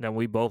cucked. Then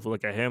we both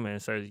look at him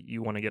and says,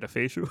 "You want to get a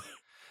facial?"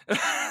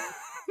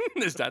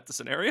 Is that the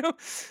scenario?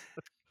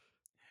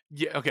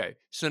 Yeah, okay.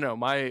 So no,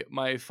 my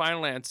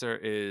final answer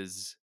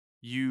is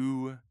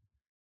you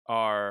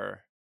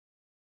are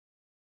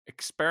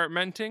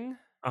experimenting,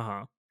 Uh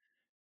huh.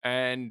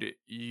 and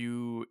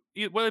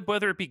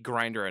whether it be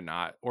Grinder or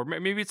not, or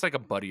maybe it's like a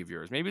buddy of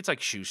yours, maybe it's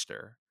like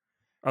Schuster,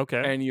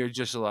 Okay. and you're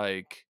just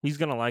like, He's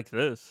gonna like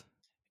this.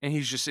 and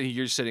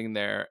you're sitting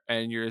there,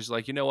 and you're just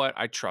like, you know what?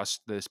 I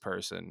trust this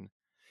person.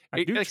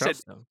 I do Like I said,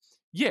 trust him.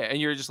 yeah, and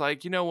you're just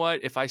like, you know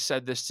what? If I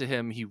said this to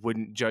him, he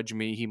wouldn't judge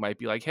me. He might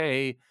be like,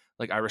 hey,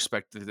 like I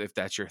respect it if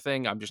that's your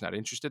thing. I'm just not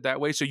interested that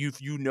way. So you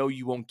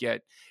won't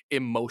get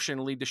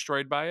emotionally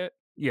destroyed by it,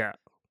 Yeah.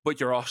 but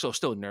you're also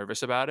still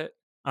nervous about it.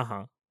 Uh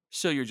huh.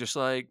 So you're just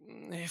like,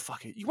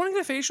 fuck it. You want to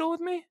get a facial with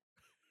me?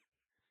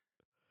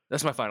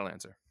 That's my final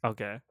answer.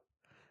 Okay.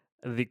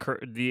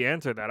 The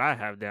answer that I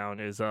have down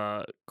is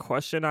a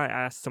question I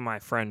asked to my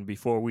friend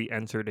before we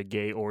entered a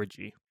gay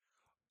orgy.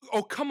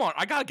 Oh, come on.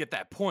 I got to get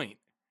that point.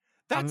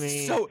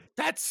 That's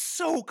that's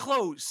so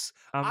close.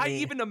 I mean,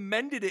 even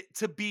amended it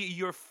to be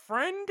your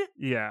friend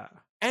yeah.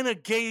 and a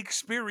gay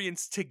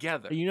experience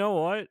together. You know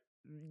what?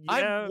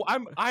 Yeah.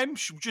 I'm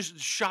just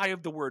shy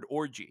of the word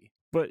orgy.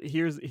 But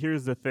here's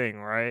the thing,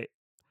 right?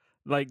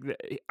 Like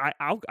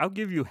I'll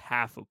give you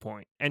half a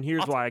point, and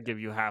here's why I give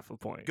you half a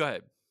point. Go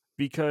ahead.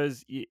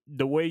 Because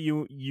the way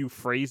you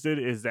phrased it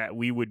is that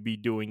we would be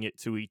doing it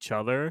to each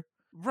other,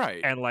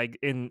 Right. and like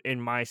in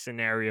my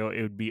scenario,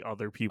 it would be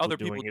other people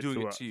doing it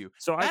to us. to you.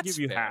 So I That's give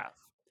you fair. half.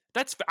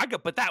 That's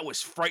but that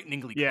was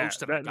frighteningly Yeah, close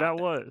to that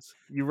was.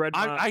 You read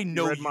my I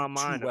know you read you my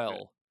mind too a bit.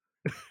 well.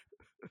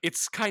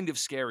 It's kind of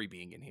scary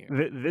being in here.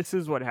 This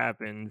is what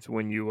happens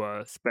when you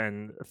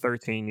spend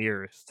 13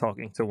 years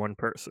talking to one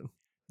person.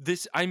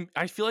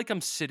 I feel like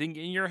I'm sitting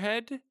in your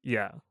head,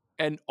 Yeah.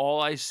 and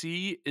all I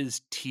see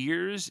is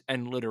tears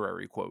and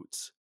literary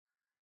quotes.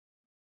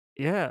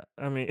 Yeah,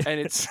 I mean, And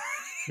it's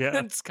yeah.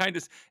 it's kind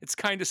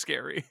of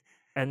scary.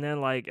 And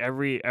then like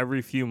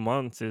every few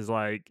months is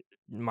like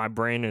my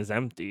brain is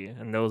empty,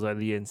 and those are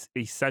the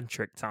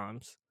eccentric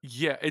times.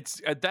 Yeah,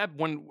 it's at that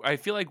one. I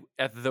feel like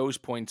at those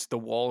points the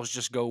walls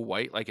just go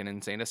white like an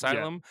insane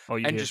asylum. Oh,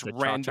 you And hit just the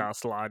random- cha-cha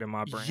slide in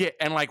my brain. Yeah,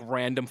 and like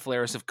random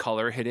flares of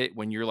color hit it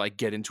when you're like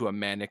get into a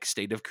manic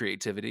state of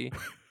creativity.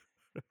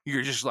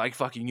 You're just like,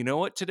 fucking, you know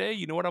what today?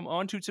 You know what I'm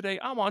on to today?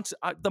 I'm on to,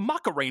 the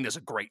Macarena's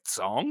a great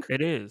song.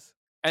 It is.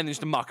 And there's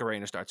the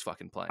Macarena starts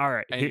fucking playing. All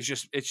right. And it's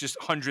just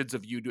hundreds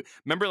of you do.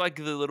 Remember like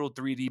the little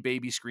 3D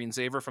baby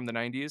screensaver from the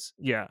 90s?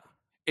 Yeah.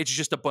 It's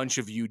just a bunch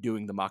of you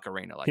doing the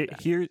Macarena like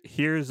that.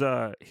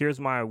 Here's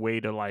my way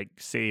to like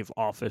save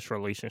office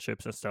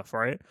relationships and stuff,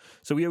 right?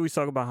 So we always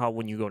talk about how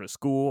when you go to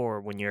school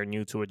or when you're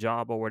new to a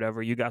job or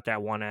whatever, you got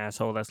that one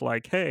asshole that's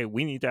like, hey,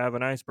 we need to have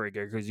an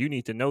icebreaker because you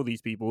need to know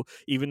these people,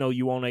 even though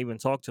you won't even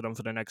talk to them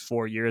for the next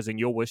 4 years, and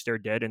you'll wish they're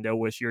dead and they'll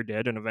wish you're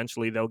dead, and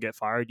eventually they'll get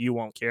fired. You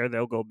won't care.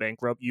 They'll go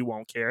bankrupt. You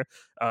won't care.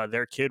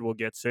 Their kid will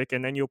get sick,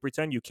 and then you'll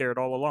pretend you cared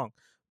all along.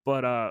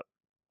 But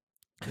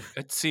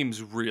It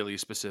seems really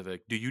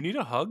specific. Do you need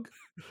a hug?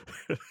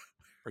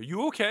 Are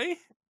you okay?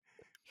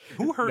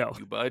 Who hurt No.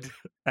 you, bud?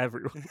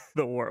 everyone,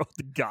 the world,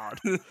 God.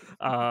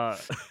 Uh,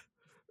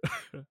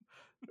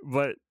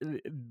 but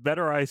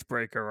better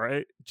icebreaker,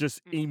 right?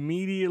 Just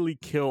immediately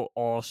kill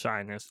all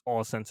shyness,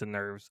 all sense of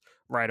nerves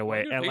right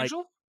away, and like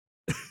Facial?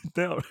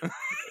 no,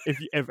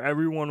 if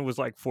everyone was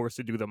like forced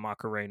to do the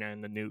Macarena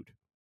and the nude,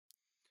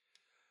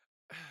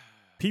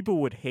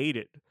 people would hate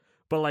it.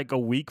 But like a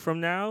week from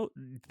now,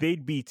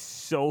 they'd be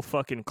so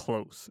fucking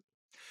close.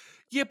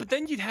 Yeah, but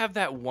then you'd have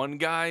that one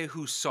guy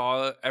who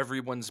saw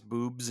everyone's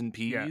boobs and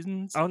Yeah.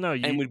 peens Oh no,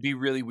 and would be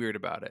really weird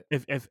about it.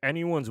 if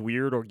anyone's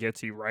weird or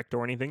gets erect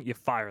or anything, you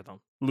fire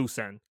them. Loose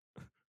end.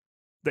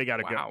 They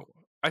gotta Wow. go.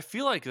 I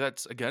feel like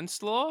that's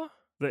against law.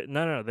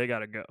 No, they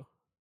gotta go.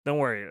 Don't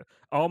worry.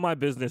 All my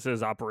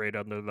businesses operate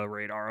under the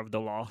radar of the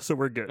law, so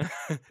we're good.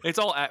 It's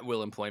all at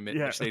will employment in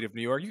Yeah. the state of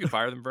New York. You can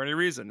fire them for any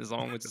reason as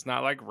long as it's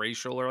not like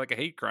racial or like a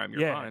hate crime.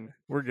 You're Yeah, fine.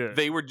 we're good.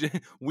 They were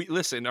we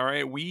listen, all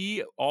right.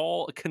 We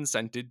all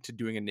consented to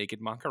doing a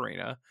naked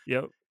Macarena,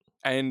 Yep.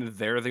 and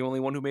they're the only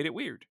one who made it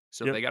weird.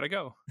 So Yep. they gotta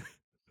go.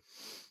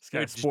 This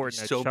guy's just be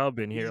sporting so- a chub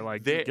in here.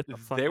 Like, dude, get the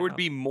fuck there would out.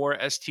 be more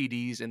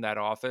STDs in that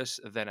office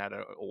than at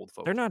an old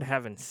folks. They're not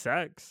having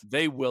sex.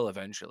 They will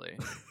eventually.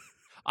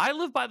 I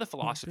live by the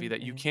philosophy that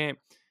you can't,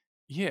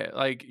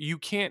 like you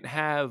can't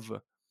have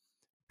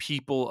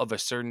people of a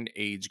certain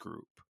age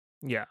group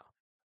Yeah.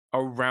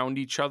 around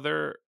each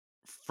other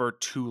for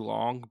too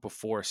long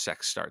before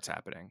sex starts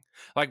happening.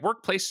 Like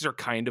workplaces are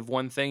kind of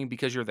one thing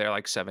because you're there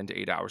like 7 to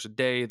 8 hours a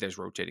day. There's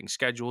rotating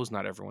schedules.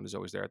 Not everyone is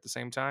always there at the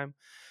same time.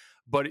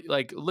 But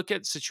like look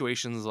at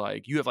situations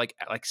like you have like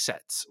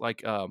sets,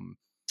 like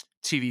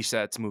TV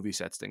sets, movie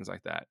sets, things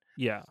like that.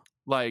 Yeah.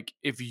 Like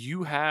if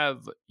you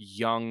have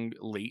young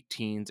late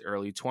teens,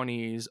 early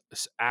 20s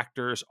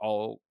actors,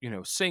 all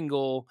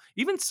single,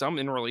 even some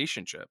in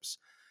relationships,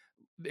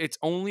 it's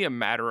only a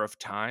matter of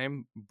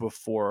time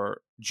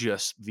before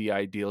just the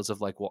ideals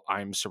of like, well,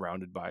 I'm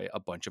surrounded by a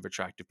bunch of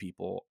attractive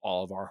people,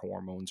 all of our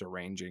hormones are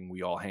ranging,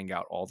 we all hang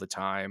out all the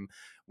time,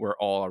 we're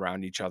all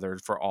around each other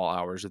for all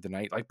hours of the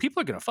night, like people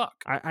are gonna fuck.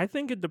 I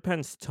think it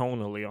depends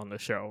tonally on the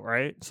show,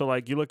 right? So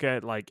like you look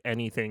at like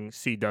anything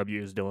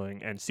CW is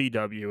doing, and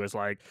CW is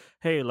like,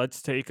 hey,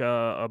 let's take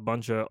a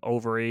bunch of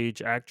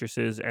overage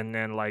actresses and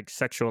then like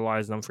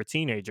sexualize them for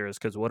teenagers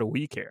because what do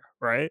we care,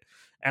 right?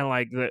 And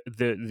like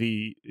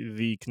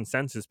the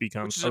consensus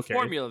becomes Which is a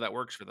formula that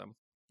works for them.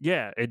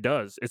 Yeah, it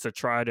does. It's a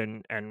tried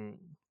and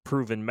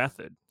proven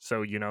method.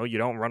 So you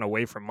don't run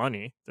away from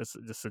money. This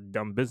is a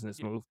dumb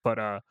business move,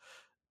 but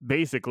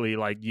basically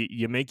like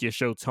you make your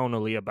show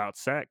tonally about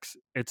sex.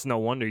 It's no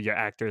wonder your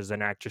actors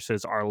and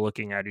actresses are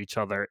looking at each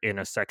other in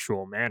a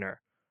sexual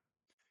manner.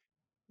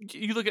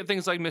 You look at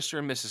things like Mr.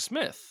 and Mrs.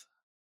 Smith.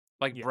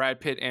 Like Yeah. Brad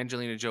Pitt,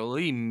 Angelina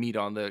Jolie meet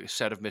on the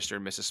set of Mr.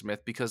 and Mrs.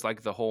 Smith because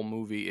like the whole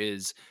movie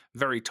is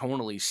very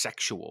tonally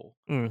sexual.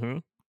 Mm-hmm.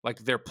 Like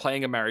they're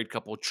playing a married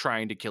couple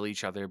trying to kill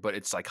each other, but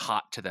it's like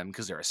hot to them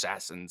because they're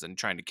assassins and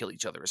trying to kill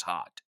each other is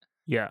hot.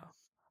 Yeah.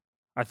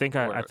 I think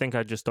I Or- think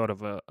I just thought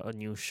of a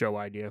new show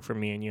idea for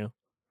me and you.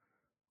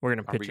 We're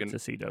gonna Are we pitch gonna- it to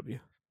CW.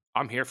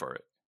 I'm here for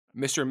it.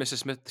 Mr. and Mrs.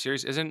 Smith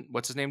series isn't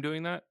what's his name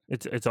doing that?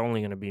 It's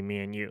only gonna be me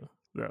and you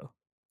though.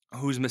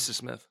 Who's Mrs.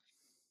 Smith?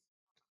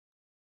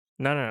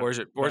 No. Or is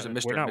it Mr. We're and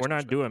not Mr.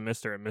 not Smith? doing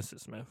Mr. and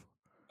Mrs. Smith.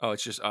 Oh,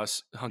 it's just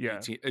us hunky Yeah.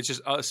 it's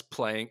just us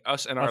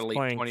in our Us late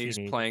playing 20s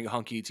teenagers. playing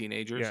hunky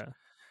teenagers. Yeah.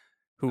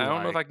 Who I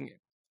don't know if I can.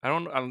 I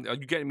don't. Are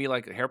you getting me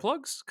like hair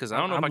plugs? Because I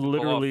don't know if I can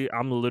pull off.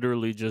 I'm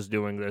literally just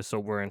doing this so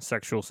we're in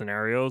sexual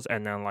scenarios,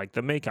 and then like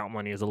the makeout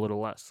money is a little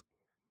less.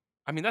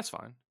 I mean, that's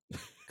fine.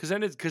 Because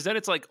then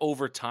it's like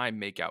over time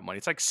makeout money.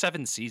 It's like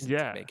 7 seasons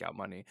Yeah. of makeout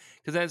money.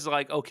 Because then it's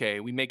like, okay,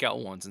 we make out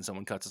once and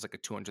someone cuts us like a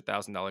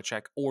 $200,000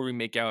 check, or we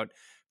make out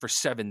for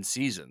 7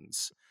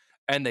 seasons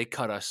and they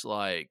cut us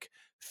like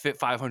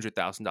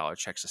 $500,000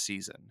 checks a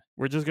season.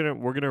 We're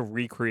gonna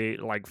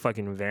recreate like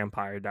fucking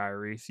Vampire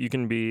Diaries. You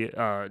can be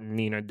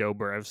Nina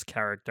Dobrev's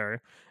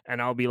character,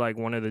 and I'll be like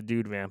one of the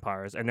dude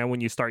vampires. And then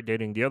when you start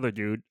dating the other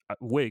dude,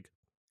 wig.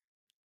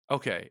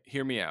 Okay,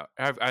 hear me out.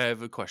 I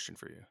have a question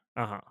for you.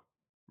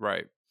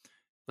 Right.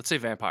 Let's say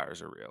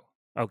vampires are real.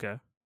 Okay.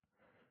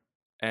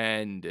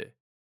 And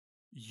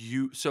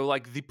so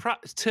like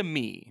to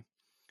me,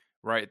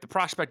 right, the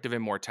prospect of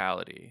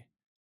immortality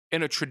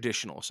in a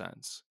traditional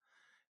sense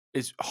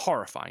is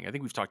horrifying. I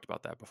think we've talked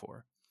about that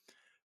before.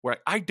 Where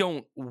I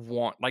don't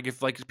want, like,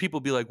 if like people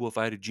be like, well, if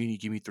I had a genie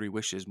give me 3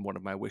 wishes, and one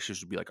of my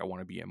wishes would be like, I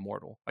want to be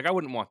immortal. Like, I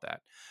wouldn't want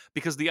that,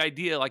 because the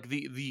idea, like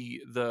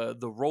the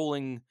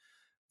rolling,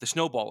 the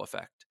snowball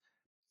effect,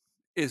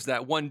 is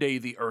that one day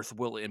the Earth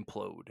will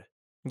implode.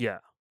 Yeah.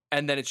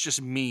 And then it's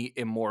just me,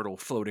 immortal,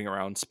 floating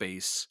around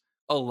space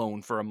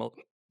alone for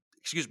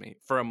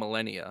a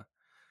millennia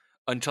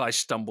until I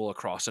stumble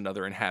across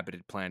another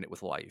inhabited planet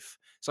with life.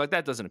 So like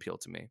that doesn't appeal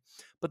to me.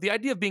 But the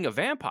idea of being a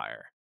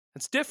vampire,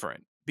 it's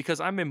different because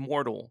I'm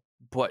immortal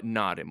but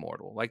not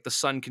immortal. Like the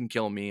sun can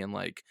kill me and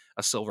like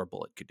a silver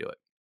bullet could do it.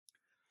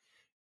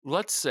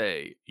 Let's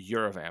say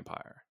you're a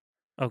vampire,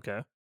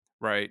 Okay.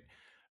 right?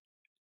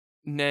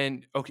 And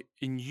then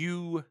and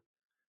you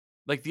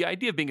like the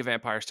idea of being a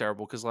vampire is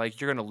terrible because like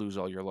you're gonna lose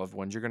all your loved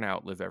ones, you're gonna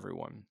outlive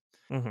everyone.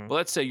 Mm-hmm. But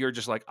let's say you're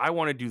just like, I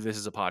want to do this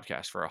as a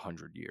podcast for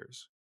 100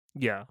 years.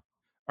 Yeah.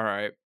 All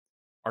right.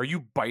 Are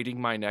you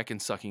biting my neck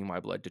and sucking my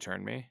blood to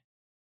turn me?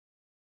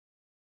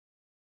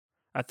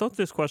 I thought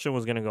this question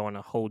was gonna go in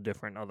a whole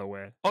different other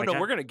way. Oh Like, no,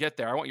 we're gonna get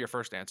there. I want your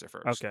first answer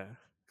first. okay.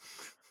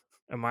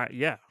 Am I?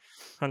 Yeah.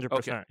 100%.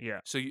 Okay.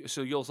 Yeah. So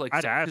you'll like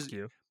I'd 'cause ask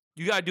you.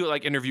 you gotta do it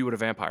like Interview with a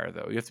Vampire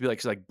though. You have to be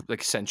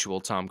like sensual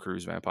Tom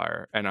Cruise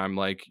vampire, and I'm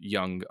like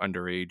young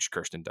underage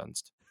Kirsten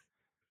Dunst.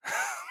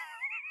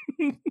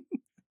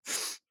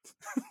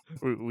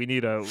 We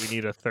need a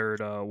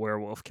third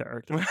werewolf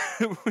character.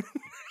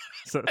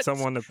 So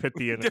someone to pit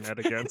the internet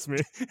against me.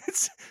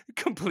 It's a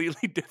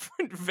completely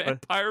different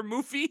vampire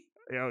movie.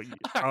 You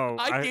know,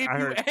 I gave you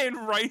heard Anne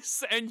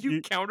Rice, and you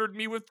You- countered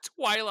me with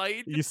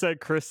Twilight. you said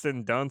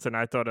Kristen Dunst, and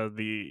I thought of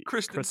the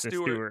Kristen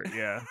Stewart.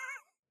 Yeah,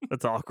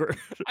 that's awkward.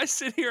 I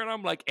sit here and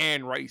I'm like,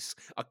 Anne Rice,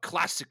 a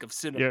classic of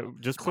cinema. Yeah,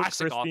 just put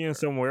Classic Christy in author.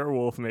 some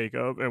werewolf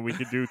makeup, and we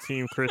could do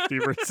Team Christy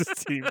versus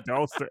Team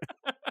Dulster.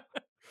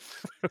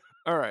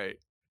 All right.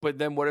 But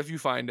then what if you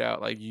find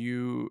out like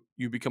you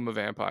become a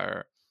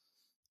vampire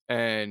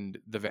and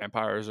the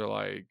vampires are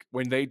like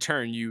when they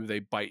turn you, they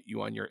bite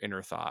you on your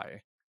inner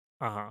thigh.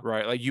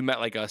 Right? Like you met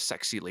like a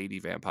sexy lady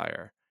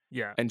vampire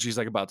Yeah. and she's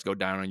like about to go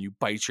down on you,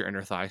 bites your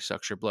inner thigh,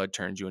 sucks your blood,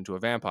 turns you into a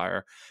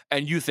vampire.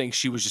 And you think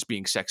she was just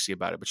being sexy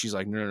about it, but she's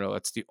like, no,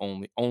 that's the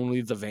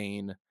only the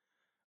vein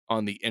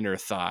on the inner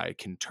thigh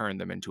can turn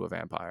them into a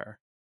vampire.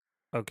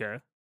 Okay.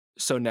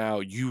 So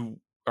now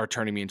you are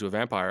turning me into a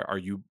vampire. Are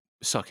you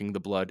sucking the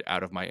blood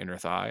out of my inner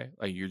thigh?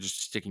 Like you're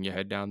just sticking your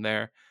head down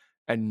there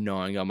and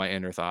gnawing on my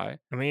inner thigh?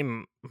 I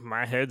mean,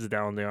 my head's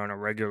down there on a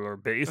regular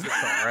basis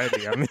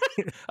already. I mean,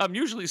 I'm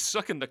usually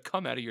sucking the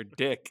cum out of your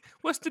dick.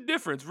 What's the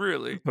difference,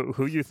 really?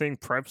 who you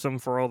think preps them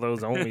for all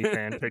those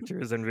OnlyFans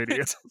pictures and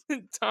videos?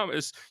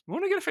 Thomas, you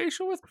want to get a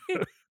facial with me?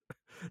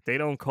 They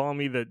don't call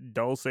me the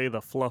Dulce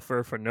the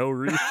Fluffer for no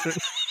reason.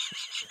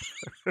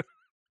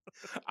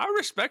 I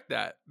respect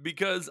that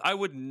because I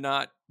would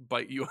not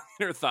bite you on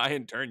your thigh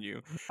and turn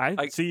you.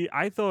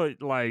 I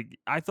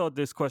thought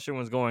this question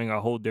was going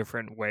a whole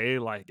different way.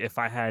 Like if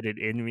I had it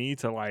in me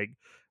to like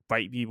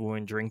bite people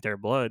and drink their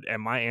blood,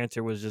 and my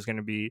answer was just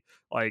gonna be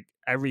like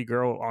every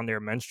girl on their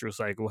menstrual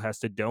cycle has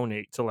to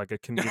donate to like a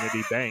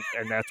community bank,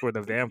 and that's where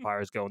the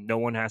vampires go. No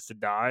one has to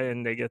die,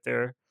 and they get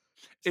their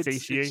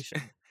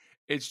satiation.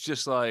 It's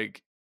just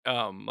like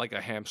a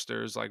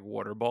hamster's like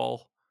water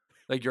ball.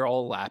 Like you're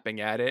all lapping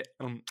at it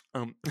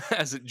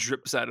as it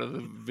drips out of the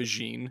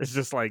vagine. It's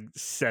just like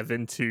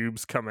 7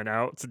 tubes coming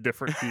out to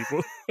different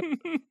people.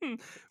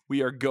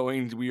 We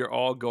are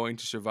all going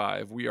to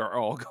survive. We are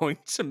all going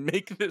to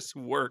make this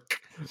work.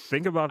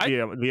 Think about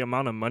the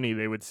amount of money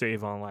they would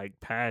save on like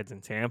pads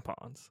and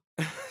tampons.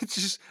 It's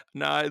just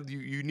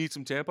you need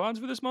some tampons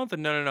for this month?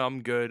 And no,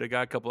 I'm good. I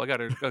got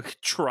a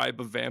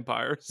tribe of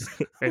vampires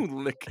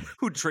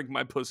who drink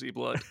my pussy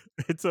blood.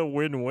 It's a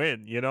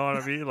win-win, you know what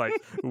I mean? Like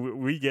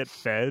we get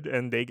fed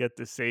and they get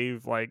to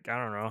save like I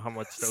don't know how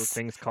much those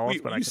things cost,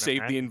 but you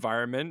save the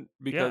environment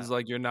because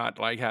like you're not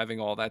like having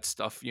all that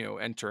stuff,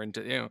 enter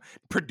into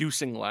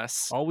producing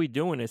less. All we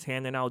doing is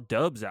handing out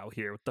dubs out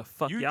here. What the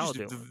fuck You're y'all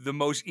just doing? the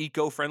most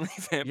eco-friendly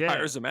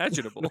vampires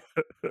imaginable.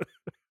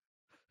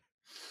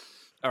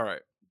 All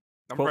right.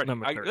 I'm Quote ready.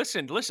 number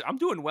 30. Listen, I'm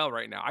doing well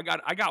right now. I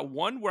got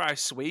one where I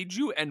swayed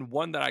you and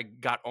one that I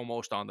got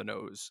almost on the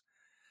nose.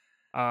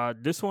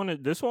 This one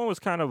was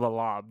kind of a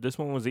lob. This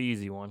one was the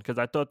easy one because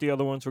I thought the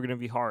other ones were gonna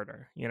be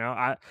harder. You know,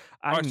 All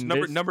right, so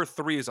number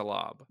 3 is a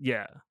lob.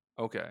 Yeah.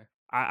 Okay.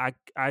 I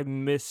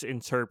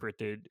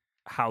misinterpreted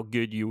how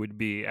good you would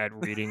be at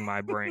reading my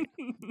brain.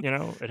 You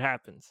know, it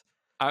happens.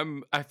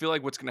 I feel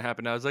like what's gonna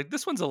happen now is like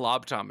this one's a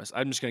lob, Thomas.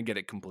 I'm just gonna get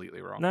it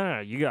completely wrong.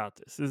 No, you got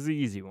this. This is the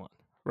easy one.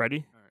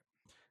 Ready? All right.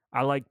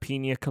 I like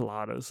pina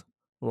coladas,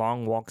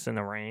 long walks in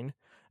the rain,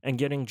 and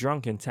getting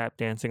drunk and tap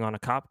dancing on a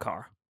cop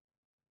car.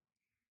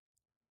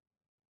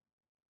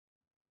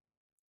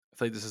 I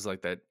feel like this is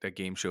like that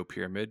game show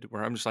Pyramid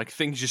where I'm just like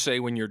things you say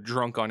when you're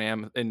drunk on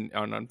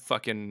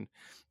fucking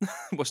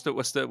what's the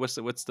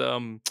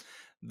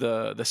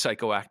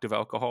psychoactive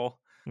alcohol?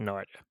 No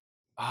idea.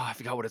 Oh, I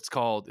forgot what it's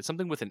called. It's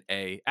something with an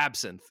A.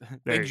 Absinthe.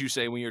 Things you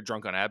say when you're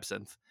drunk on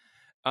absinthe.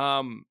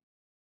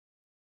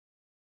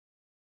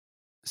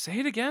 Say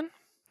it again.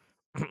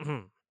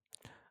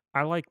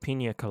 I like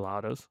pina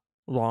coladas,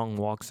 long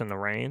walks in the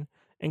rain,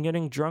 and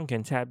getting drunk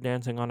and tap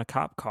dancing on a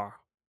cop car.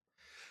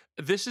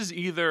 This is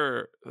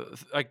either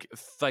like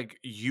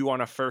you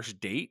on a first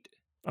date,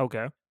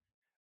 Okay.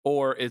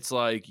 or it's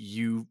like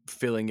you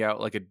filling out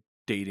like a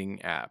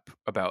dating app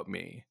about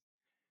me.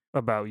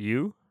 About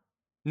you?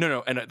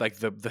 No, and like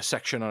the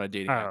section on a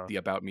dating app, Oh. the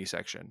about me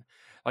section.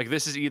 Like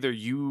this is either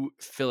you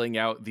filling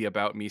out the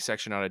about me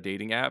section on a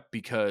dating app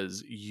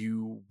because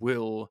you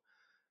will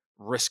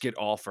risk it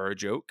all for a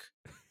joke.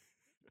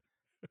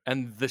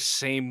 And the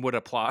same would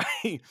apply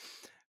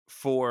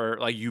for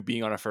like you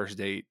being on a first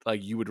date.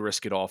 Like you would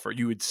risk it all for,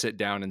 you would sit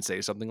down and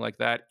say something like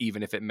that,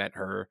 even if it meant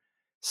her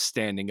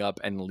standing up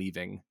and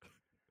leaving,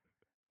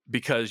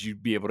 because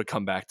you'd be able to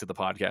come back to the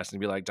podcast and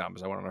be like,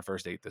 Thomas, I went on a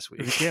first date this If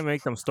you week. can't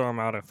make them storm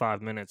out in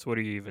 5 minutes, what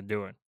are you even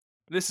doing?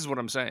 This is what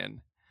I'm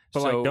saying.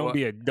 But So,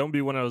 like, don't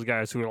be one of those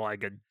guys who are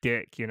like a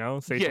dick, you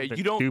know? Say yeah, something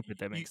you don't stupid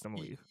that makes them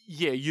leave.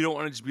 Yeah, you don't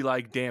want to just be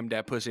like, damn,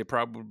 that pussy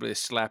probably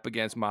slap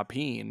against my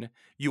peen.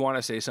 You want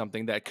to say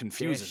something that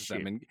confuses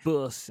them, and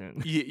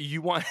bussin'.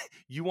 you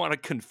want to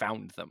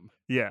confound them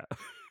Yeah.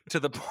 to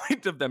the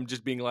point of them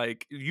just being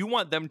like, you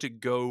want them to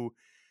go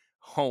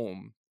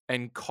home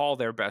and call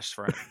their best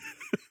friend.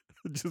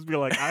 Just be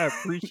like, I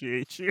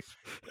appreciate you.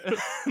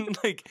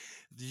 Like,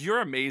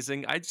 you're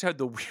amazing. I just had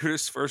the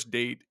weirdest first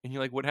date. And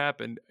you're like, what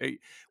happened?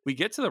 We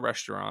get to the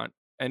restaurant,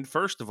 and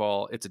first of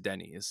all, it's a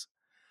Denny's.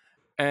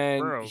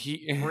 And Bro,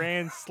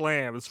 grand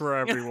slams for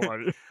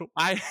everyone.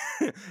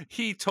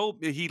 he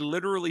told me, he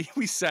literally,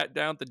 we sat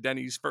down at the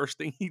Denny's. First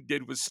thing he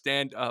did was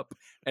stand up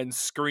and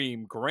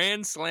scream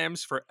grand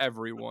slams for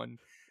everyone,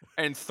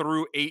 and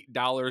threw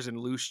 $8 in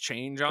loose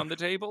change on the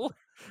table.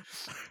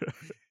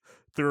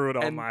 Threw it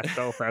on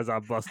myself as I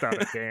bust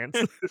out a dance.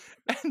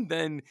 And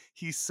then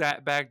he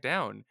sat back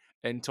down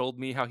and told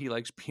me how he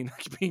likes pina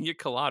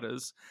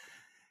coladas,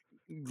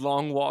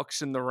 long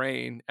walks in the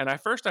rain. And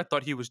at first I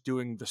thought he was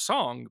doing the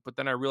song, but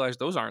then I realized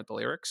those aren't the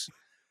lyrics.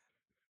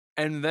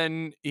 And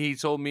then he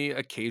told me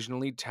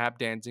occasionally tap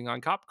dancing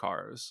on cop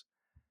cars.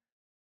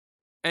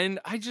 And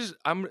Janet,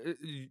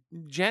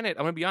 I'm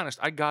gonna be honest,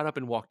 I got up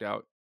and walked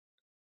out.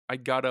 I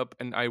grabbed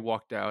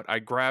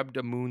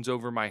a Moons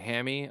Over my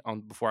hammy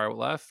before I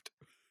left.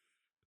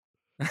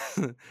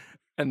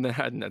 and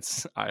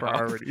that's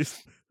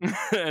priorities.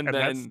 and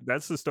then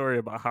that's the story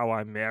about how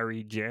I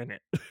married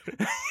Janet.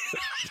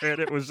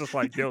 Janet was just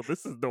like, yo,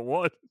 this is the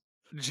one.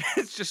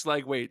 It's just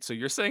like, wait, so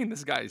you're saying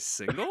this guy's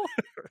single?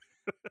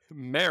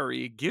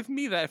 Mary, give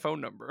me that phone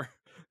number.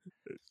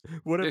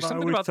 What if I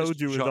always told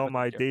you is on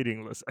my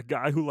dating list? A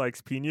guy who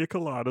likes pina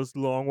coladas,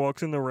 long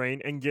walks in the rain,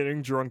 and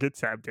getting drunk at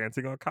tap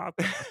dancing on cop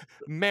cars.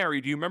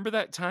 Mary, do you remember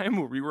that time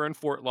where we were in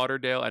Fort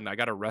Lauderdale and I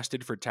got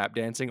arrested for tap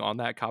dancing on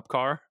that cop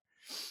car?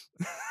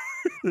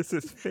 This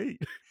is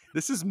fate.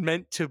 This is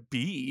meant to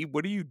be.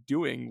 What are you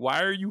doing?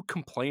 Why are you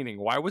complaining?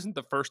 Why wasn't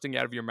the first thing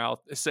out of your mouth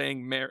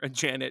saying,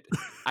 Janet,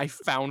 I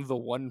found the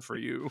one for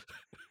you?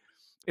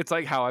 It's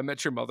like How I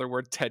Met Your Mother,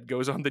 where Ted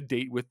goes on the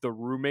date with the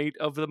roommate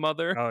of the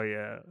mother. Oh,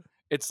 yeah.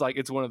 It's like,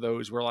 it's one of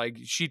those where like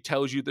she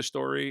tells you the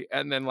story,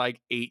 and then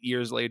like 8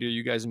 years later,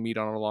 you guys meet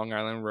on a Long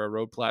Island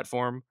Railroad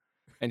platform,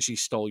 and she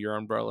stole your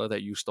umbrella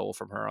that you stole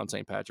from her on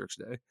St. Patrick's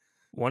Day.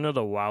 One of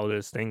the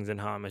wildest things in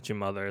How I Met Your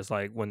Mother is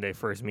like when they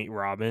first meet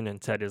Robin,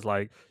 and Ted is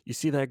like, you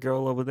see that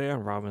girl over there?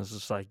 And Robin's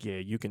just like, yeah,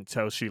 you can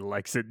tell she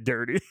likes it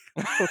dirty.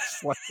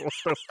 It's like, what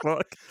the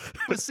fuck?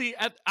 But see,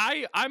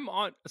 I'm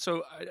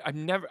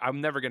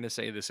never gonna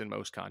say this in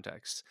most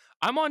contexts.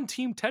 I'm on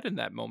Team Ted in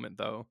that moment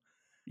though.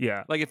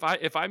 Yeah. Like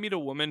if I meet a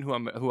woman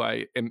who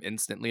I am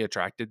instantly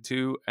attracted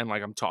to, and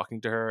like I'm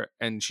talking to her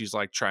and she's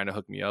like trying to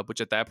hook me up,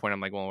 which at that point I'm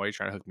like, well, why are you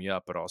trying to hook me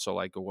up? But also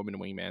like a woman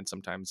wingman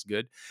sometimes is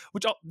good.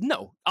 Which I'll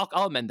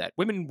amend that.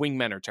 Women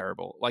wingmen are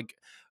terrible. Like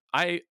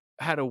I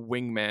had a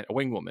wing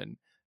woman,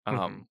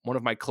 one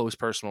of my close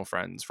personal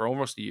friends for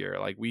almost a year.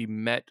 Like we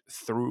met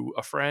through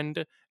a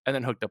friend and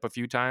then hooked up a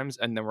few times,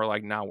 and then we're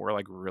like, now we're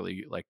like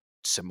really like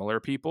similar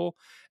people,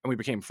 and we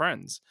became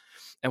friends,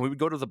 and we would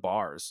go to the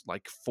bars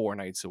like 4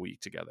 nights a week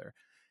together.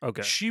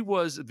 Okay. She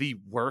was the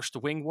worst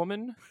wing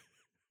woman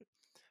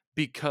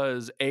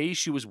because A,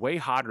 she was way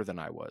hotter than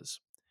I was.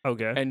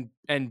 Okay.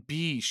 And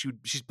B,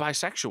 she's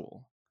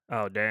bisexual.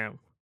 Oh, damn.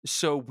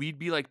 So we'd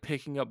be like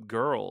picking up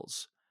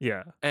girls.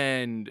 Yeah.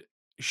 And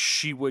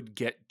she would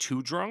get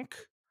too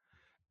drunk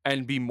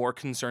and be more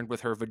concerned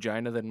with her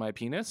vagina than my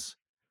penis,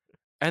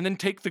 and then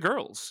take the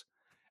girls.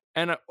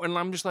 And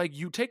I'm just like,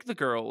 you take the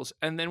girls,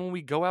 and then when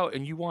we go out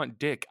and you want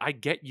dick, I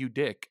get you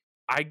dick.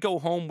 I go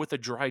home with a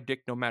dry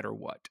dick no matter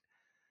what.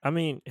 I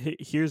mean,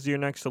 here's your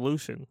next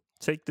solution.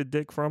 Take the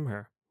dick from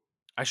her.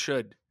 I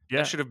should.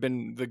 Yeah. That should have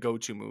been the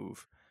go-to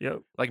move.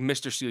 Yep. Like,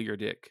 Mr. Steal Your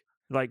Dick.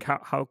 Like,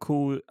 how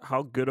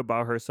good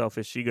about herself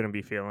is she going to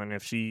be feeling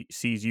if she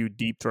sees you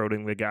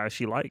deep-throating the guy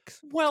she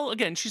likes? Well,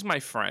 again, she's my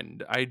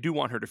friend. I do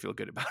want her to feel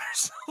good about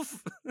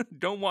herself.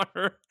 Don't want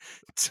her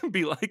to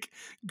be, like,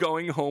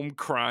 going home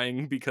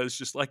crying because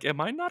just like,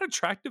 am I not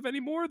attractive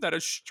anymore that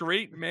a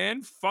straight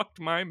man fucked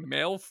my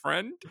male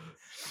friend?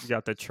 You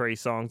got the Trey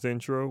Songz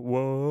intro.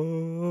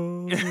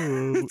 Whoa,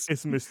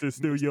 it's Mr.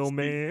 Steal Your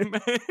Man.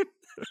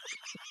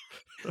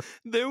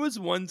 There was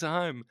one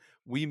time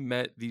we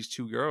met these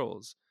two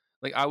girls.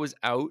 Like I was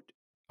out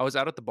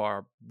at the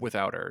bar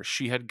without her.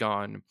 She had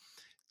gone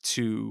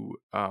to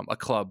a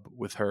club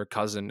with her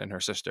cousin and her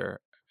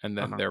sister, and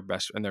then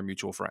their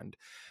mutual friend.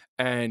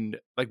 And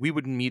like we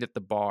would meet at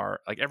the bar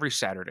like every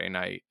Saturday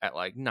night at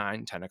like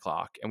 9-10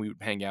 o'clock, and we would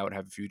hang out,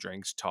 have a few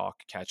drinks,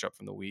 talk, catch up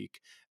from the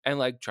week, and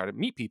like try to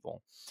meet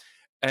people.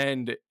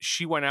 And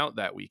she went out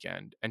that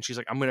weekend, and she's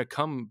like, I'm gonna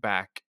come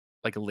back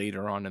like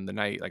later on in the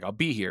night. Like I'll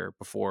be here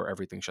before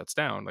everything shuts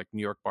down. Like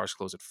New York bars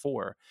close at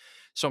 4.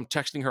 So I'm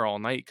texting her all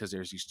night because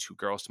there's these two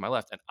girls to my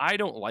left. And I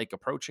don't like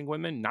approaching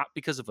women, not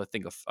because of a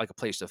thing of like a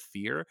place of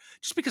fear,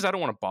 just because I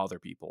don't want to bother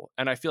people.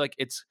 And I feel like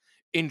it's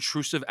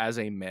intrusive as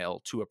a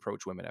male to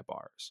approach women at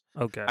bars.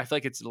 Okay. I feel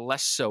like it's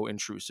less so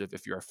intrusive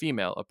if you're a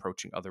female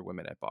approaching other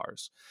women at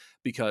bars,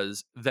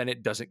 because then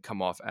it doesn't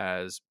come off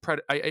as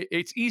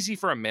it's easy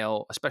for a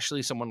male,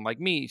 especially someone like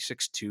me,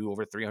 6'2",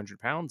 over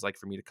 300 pounds, like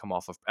for me to come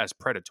off of as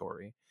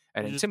predatory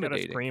and You just gotta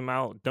intimidating. scream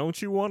out,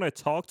 "Don't you want to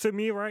talk to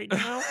me right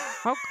now?"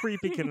 How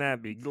creepy can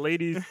that be,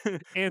 ladies?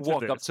 Answer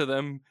Walk up this. to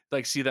them,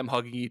 like see them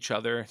hugging each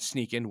other,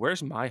 sneak in.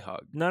 Where's my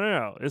hug?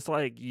 No. It's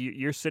like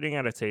you're sitting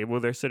at a table.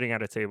 They're sitting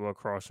at a table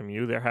across from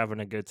you. They're having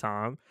a good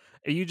time.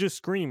 And you just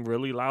scream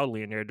really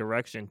loudly in their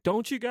direction.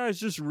 Don't you guys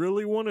just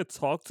really want to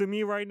talk to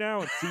me right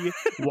now and see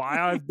why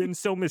I've been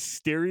so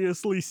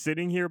mysteriously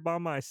sitting here by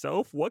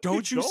myself? What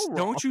could go wrong?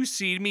 Don't you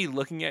see me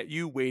looking at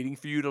you, waiting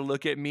for you to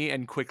look at me,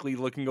 and quickly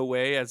looking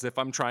away as if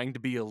I'm trying to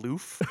be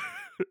aloof?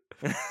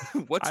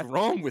 What's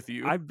wrong with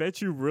you? I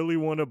bet you really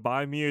want to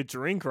buy me a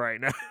drink right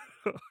now.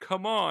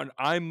 Come on,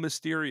 I'm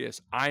mysterious.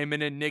 I'm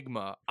an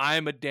enigma.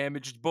 I'm a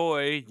damaged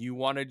boy. You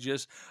want to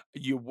just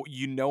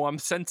you know I'm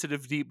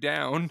sensitive deep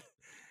down.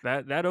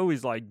 That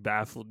always like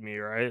baffled me,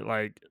 right?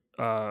 Like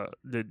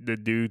the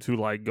dudes who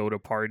like go to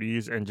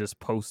parties and just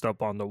post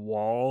up on the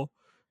wall,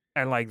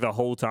 and like the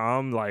whole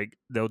time like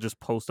they'll just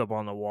post up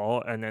on the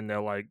wall and then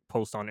they'll like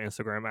post on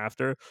Instagram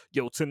after,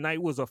 "Yo,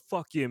 tonight was a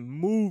fucking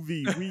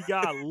movie. We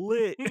got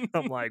lit."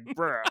 I'm like,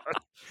 bruh.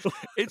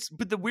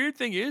 But the weird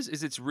thing is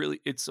it's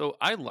so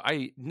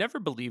I never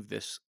believed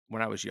this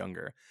when I was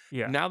younger.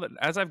 Yeah. Now that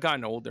as I've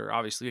gotten older,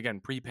 obviously again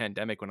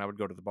pre-pandemic when I would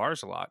go to the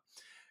bars a lot,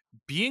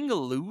 being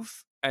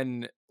aloof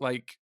and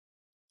like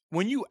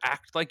when you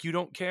act like you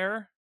don't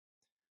care,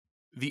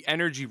 the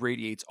energy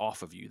radiates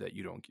off of you that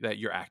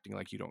you're acting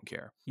like you don't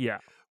care. Yeah.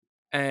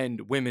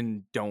 And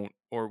women don't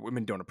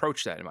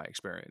approach that in my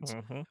experience.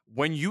 Mhm.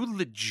 When you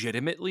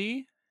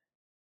legitimately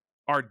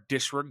are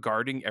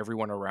disregarding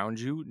everyone around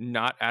you,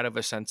 not out of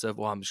a sense of,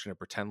 well, I'm just going to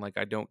pretend like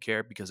I don't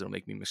care because it'll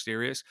make me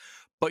mysterious,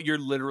 but you're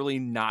literally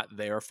not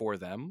there for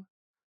them,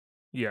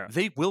 Yeah.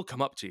 they will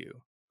come up to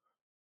you.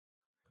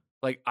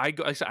 Like I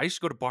used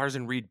to go to bars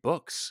and read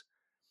books,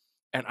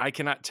 and I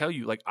cannot tell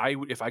you, like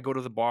if I go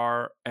to the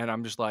bar and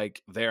I'm just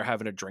like there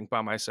having a drink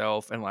by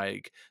myself and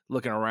like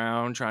looking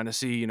around trying to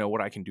see, what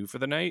I can do for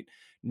the night,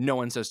 no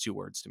one says 2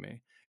 words to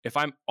me. If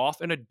I'm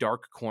off in a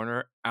dark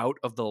corner out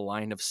of the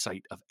line of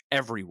sight of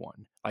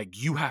everyone,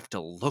 like you have to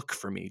look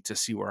for me to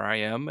see where I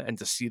am and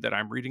to see that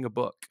I'm reading a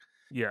book.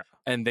 Yeah.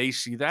 And they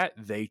see that,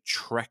 they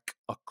trek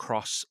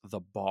across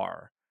the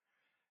bar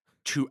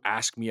to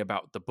ask me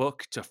about the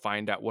book, to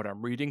find out what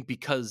I'm reading,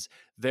 because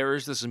there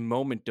is this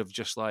moment of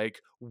just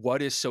like,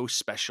 what is so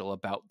special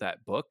about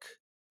that book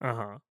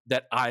Uh-huh.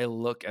 that I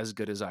look as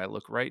good as I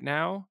look right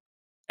now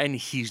and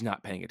he's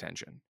not paying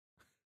attention?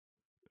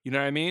 You know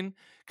what I mean?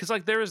 Because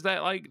like there is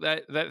that like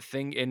that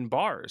thing in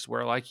bars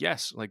where like,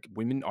 yes, like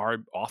women are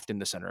often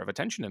the center of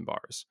attention in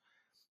bars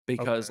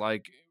because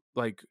Okay.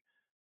 like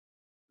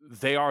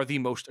they are the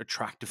most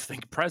attractive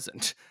thing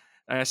present.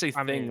 And I say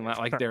I thing, mean, not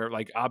like they're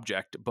like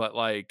object, but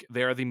like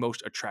they're the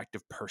most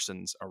attractive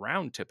persons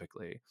around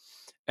typically.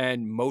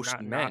 And most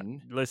not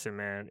men, listen,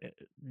 man.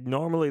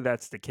 Normally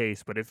that's the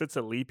case, but if it's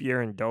a leap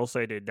year and Dulce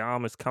de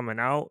Dom is coming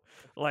out,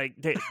 like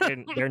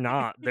they're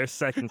not. They're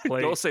second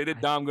place. they'll say to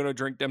Dom, I'm gonna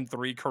drink them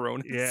 3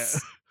 Coronas.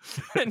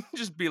 Yeah. And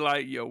just be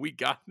like, yo, we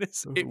got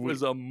this. It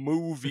was a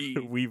movie.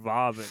 We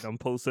vibing. I'm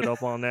posted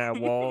up on that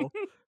wall.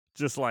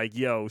 Just like,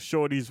 yo,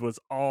 shorties was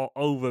all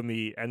over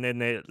me. And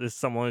then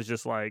someone's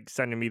just like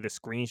sending me the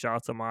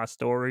screenshots of my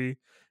story.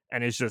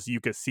 And it's just, you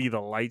could see the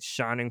lights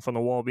shining from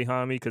the wall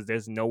behind me because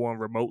there's no one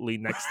remotely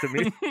next to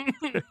me.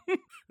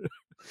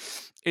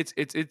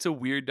 It's a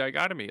weird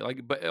dichotomy.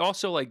 Like, but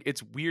also like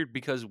it's weird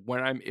because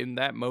when I'm in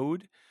that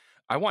mode,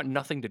 I want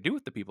nothing to do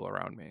with the people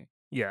around me.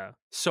 Yeah.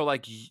 So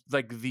like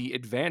the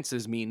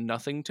advances mean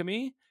nothing to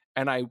me,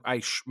 and I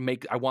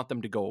want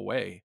them to go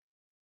away.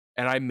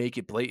 And I make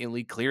it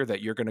blatantly clear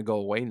that you're going to go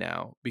away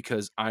now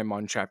because I'm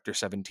on chapter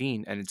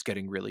 17 and it's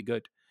getting really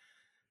good.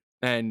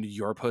 And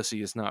your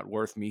pussy is not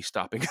worth me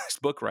stopping this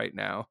book right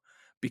now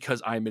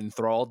because I'm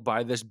enthralled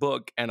by this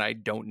book and I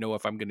don't know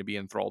if I'm going to be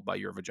enthralled by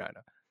your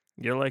vagina.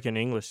 You're like an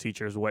English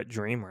teacher's wet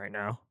dream right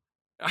now.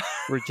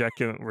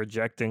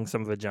 Rejecting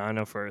some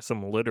vagina for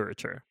some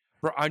literature.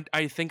 Bro,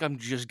 I think I'm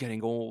just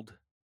getting old.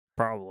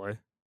 Probably.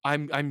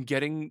 I'm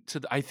getting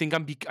to I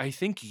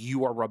think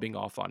you are rubbing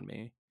off on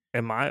me.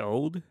 Am I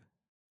old?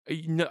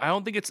 No, I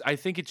don't think I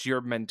think it's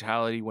your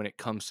mentality when it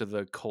comes to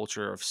the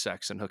culture of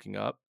sex and hooking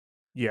up.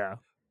 Yeah.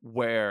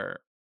 Where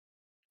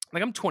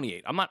like I'm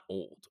 28. I'm not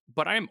old,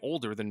 but I am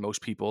older than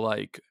most people,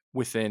 like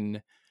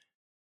within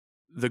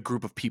the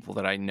group of people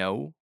that I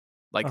know,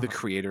 like the Uh-huh.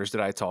 creators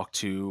that I talk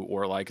to,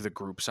 or like the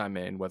groups I'm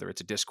in, whether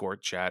it's a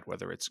Discord chat,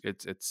 whether it's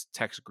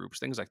text groups,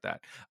 things like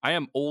that. I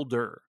am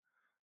older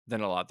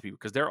than a lot of the people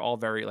because they're all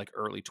very like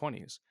early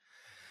 20s,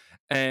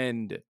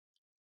 and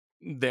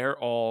they're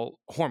all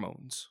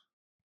hormones.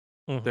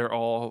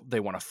 Mhm. They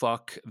want to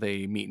fuck,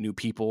 they meet new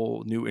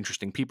people, new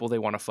interesting people they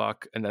want to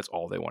fuck, and that's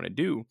all they want to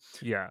do.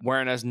 Yeah.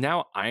 Whereas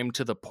now I'm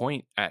to the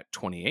point at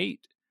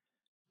 28,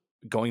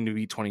 going to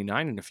be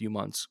 29 in a few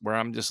months, where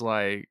I'm just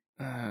like,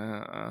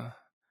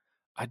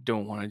 I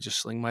don't want to just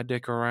sling my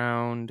dick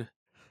around.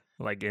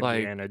 Like Like,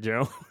 Indiana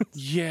Jones.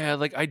 yeah,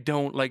 like I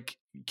don't like,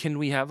 can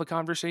we have a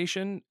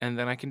conversation and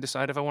then I can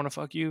decide if I want to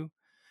fuck you?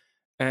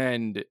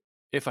 And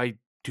if I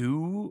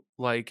do,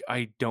 like,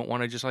 I don't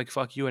want to just like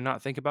fuck you and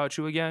not think about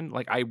you again.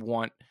 Like,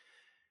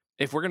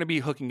 if we're going to be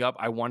hooking up,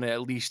 I want to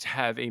at least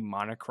have a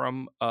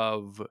monochrome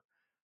of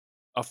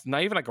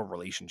not even like a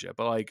relationship,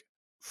 but like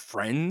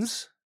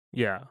friends.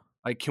 Yeah.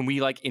 Like, can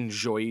we like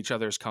enjoy each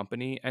other's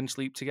company and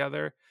sleep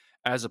together,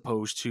 as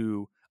opposed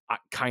to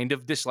kind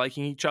of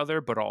disliking each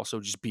other, but also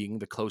just being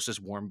the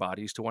closest warm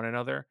bodies to one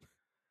another?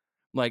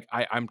 Like,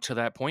 I'm to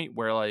that point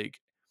where, like,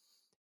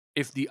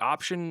 if the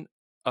option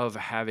of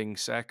having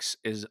sex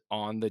is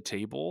on the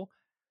table,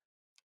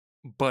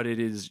 but it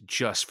is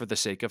just for the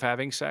sake of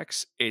having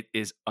sex, it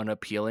is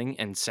unappealing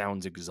and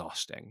sounds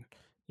exhausting.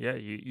 Yeah,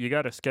 you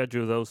got to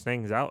schedule those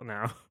things out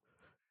now.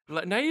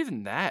 Not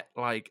even that.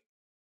 Like,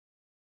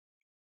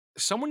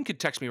 someone could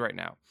text me right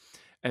now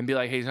and be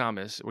like, "Hey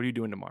Thomas, what are you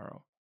doing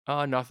tomorrow?"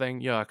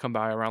 Nothing. Yeah, come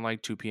by around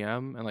like 2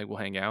 p.m. and like we'll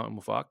hang out and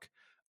we'll fuck.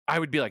 I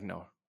would be like,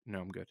 no,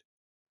 I'm good.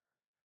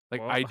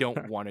 Like, Well, I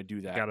don't want to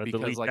do that got to because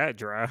delete like that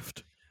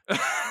draft.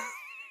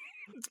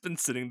 it's been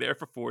sitting there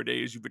for 4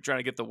 days. You've been trying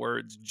to get the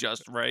words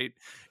just right.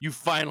 You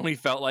finally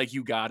felt like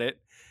you got it.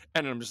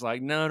 And I'm just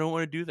like, no, I don't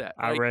want to do that.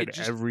 I Like, read it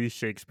just every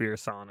Shakespeare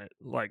sonnet,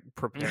 like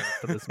preparing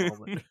for this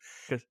moment.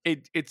 'Cause-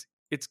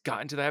 it's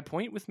gotten to that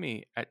point with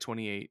me at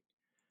 28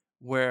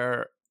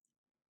 where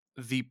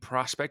the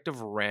prospect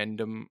of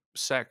random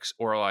sex,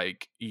 or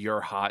like,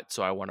 you're hot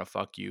so I want to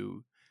fuck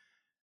you,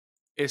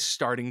 is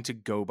starting to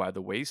go by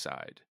the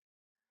wayside.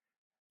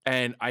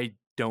 And I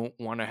don't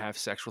want to have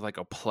sex with like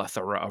a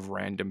plethora of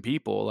random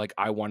people. Like,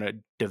 I want to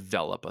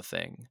develop a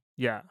thing.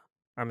 yeah,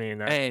 I mean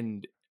that.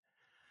 And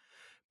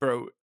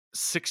bro,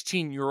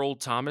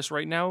 16-year-old Thomas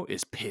right now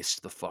is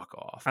pissed the fuck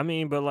off. I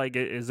mean, but like,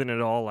 isn't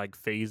it all like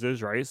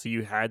phases, right? So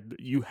you had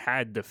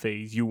the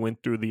phase, you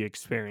went through the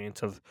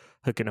experience of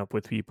hooking up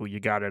with people, you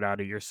got it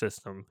out of your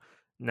system.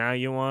 Now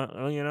you want,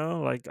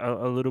 like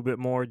a little bit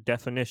more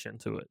definition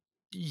to it.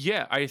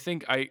 Yeah, I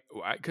think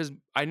because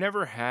I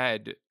never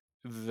had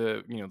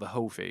the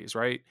hoe phase,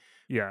 right?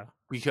 Yeah.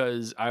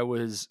 Because I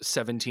was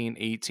 17,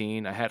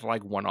 18. I had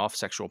like one-off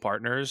sexual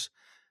partners,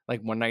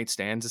 like one night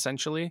stands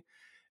essentially.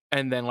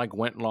 And then like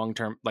went long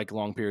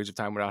periods of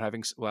time without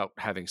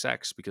having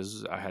sex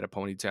because I had a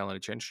ponytail and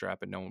a chin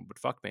strap and no one would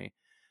fuck me.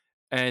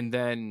 And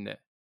then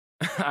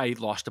I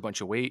lost a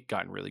bunch of weight,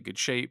 got in really good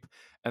shape,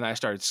 and I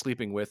started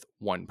sleeping with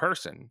one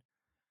person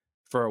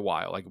for a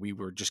while. Like, we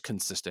were just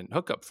consistent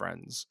hookup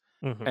friends.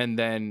 Hmm. And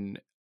then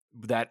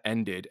that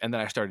ended, and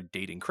then I started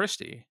dating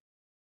Christy.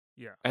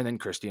 Yeah. And then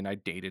Christy and I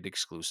dated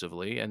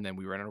exclusively, and then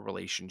we were in a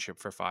relationship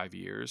for 5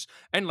 years.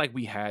 And like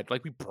we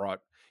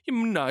brought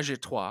menage a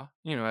trois,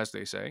 as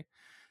they say.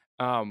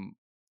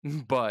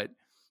 But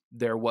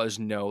there was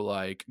no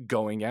like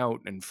going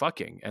out and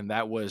fucking, and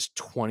that was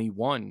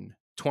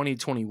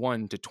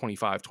 2021 to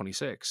 25,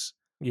 26.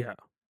 Yeah.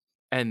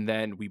 And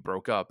then we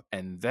broke up,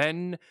 and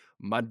then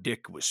my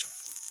dick was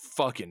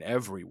fucking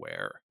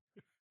everywhere.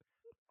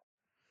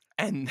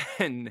 And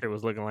then It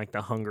was looking like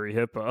the hungry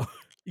hippo.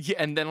 yeah,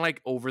 and then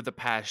like over the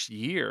past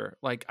year,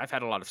 like I've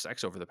had a lot of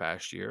sex over the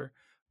past year,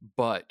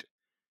 but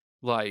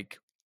like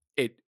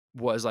it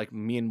was like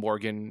me and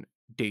Morgan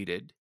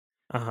dated,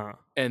 Uh-huh.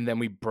 and then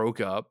we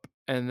broke up,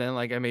 and then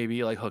like I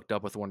maybe like hooked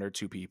up with one or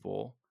two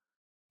people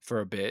for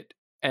a bit,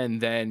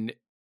 and then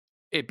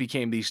it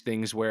became these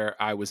things where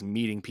I was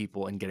meeting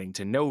people and getting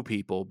to know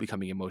people,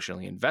 becoming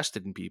emotionally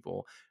invested in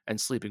people,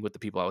 and sleeping with the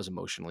people I was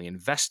emotionally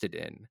invested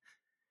in.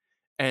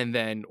 And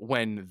then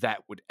when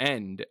that would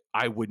end,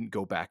 I wouldn't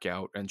go back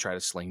out and try to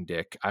sling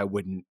dick. I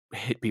wouldn't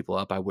hit people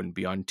up. I wouldn't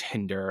be on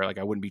Tinder. Like,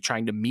 I wouldn't be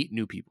trying to meet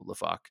new people to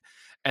fuck.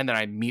 And then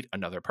I meet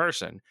another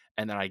person,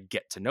 and then I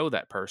get to know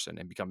that person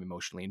and become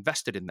emotionally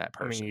invested in that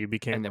I mean, person. you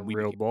became And a then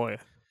real boy.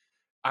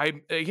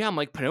 I'm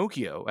like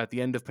Pinocchio at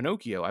the end of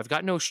Pinocchio. I've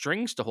got no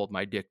strings to hold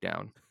my dick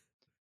down.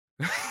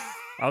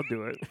 I'll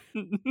do it.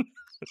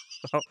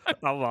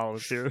 I'll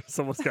volunteer.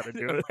 Someone's got to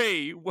do it.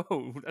 Hey,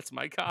 whoa, that's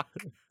my cock.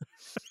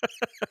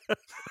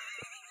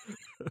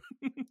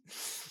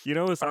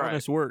 It's All right.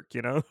 honest work,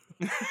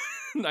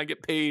 I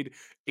get paid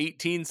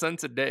 18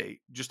 cents a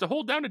day just to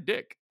hold down a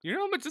dick. You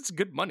know how much? That's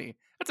good money.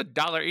 That's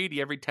 $1.80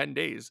 every 10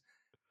 days.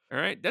 All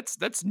right,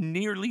 that's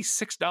nearly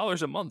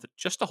 $6 a month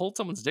just to hold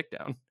someone's dick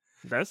down.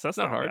 That's Not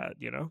not hard. bad,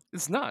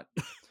 It's not.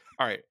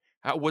 All right.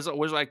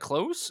 Was I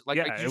close? Like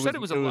Yeah, you said,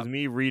 it was a lot.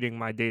 me reading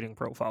my dating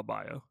profile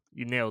bio.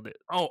 You nailed it.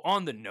 Oh,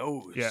 on the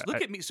nose. Yeah,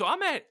 Look at me. So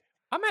I'm at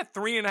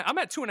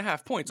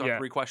 2.5 points on Yeah.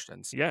 3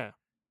 questions. Yeah,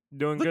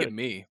 doing Look good. at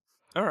me.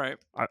 All right.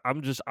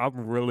 I'm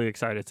really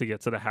excited to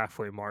get to the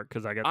halfway mark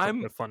because I got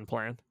something fun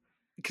planned.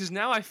 Because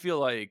now I feel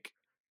like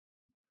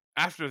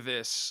after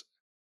this,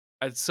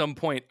 at some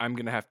point, I'm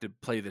gonna have to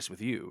play this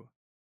with you.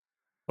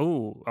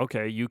 Oh,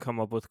 okay. You come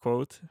up with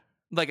quotes.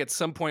 Like at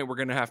some point, we're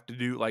gonna have to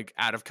do like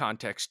out of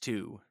context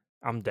too,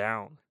 I'm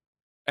down.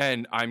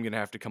 and I'm gonna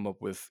have to come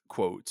up with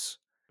quotes.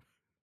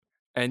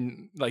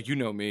 And like you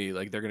know me,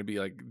 like they're gonna be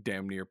like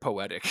damn near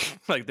poetic,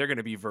 like they're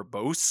gonna be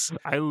verbose.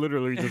 I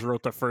literally just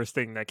wrote the first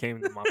thing that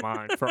came to my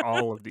mind for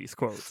all of these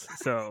quotes,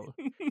 so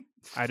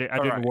I didn't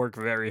right. work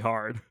very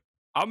hard.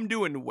 I'm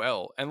doing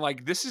well, and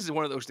like this is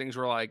one of those things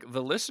where like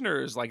the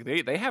listeners like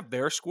they have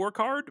their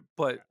scorecard,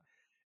 but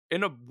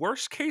in a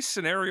worst case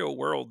scenario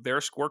world, their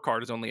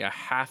scorecard is only a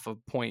half a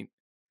point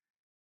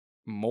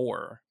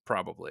more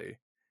probably,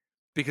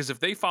 because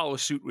if they follow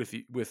suit with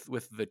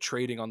the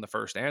trading on the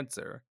first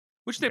answer,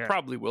 which they Yeah.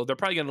 probably will, they're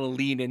probably going to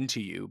lean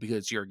into you because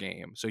it's your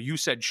game. So you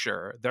said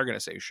sure, they're going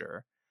to say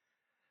sure.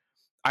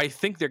 I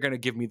think they're going to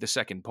give me the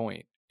second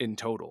point in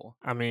total.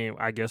 I mean,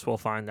 I guess we'll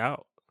find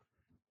out.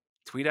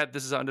 Tweet at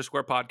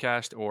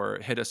 @thisisa_podcast or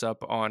hit us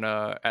up on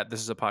at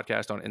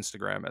 @thisisapodcast on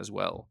Instagram as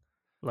well.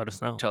 Let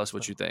us know. Tell us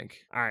what you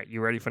think. All right, you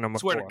ready for number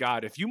Swear 4? to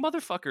God, if you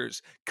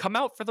motherfuckers come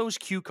out for those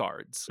cue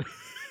cards,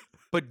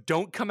 but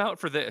don't come out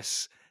for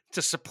this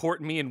to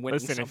support me in winning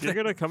Listen, something. if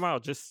you're gonna come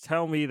out, just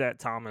tell me that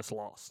Thomas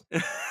lost.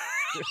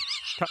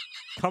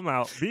 Come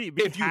out. Be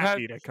If you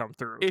happy to come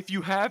through. If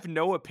you have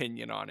no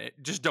opinion on it,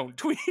 just don't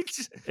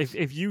tweet.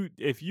 If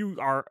you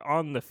are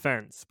on the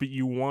fence but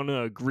you want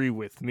to agree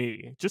with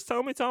me, just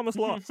tell me Thomas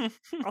lost.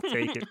 I'll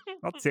take it.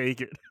 I'll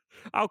take it.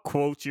 I'll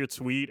quote your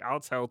tweet.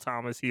 I'll tell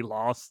Thomas he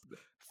lost.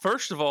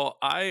 First of all,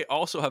 I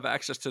also have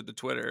access to the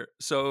Twitter,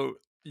 so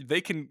they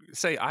can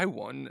say I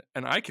won,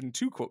 and I can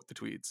too quote the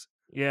tweets.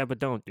 Yeah, but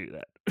don't do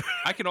that.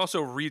 I can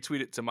also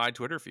retweet it to my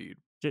Twitter feed.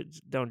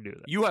 Just don't do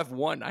that. You have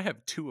one. I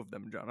have 2 of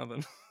them,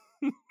 Jonathan.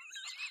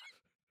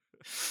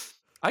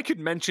 I could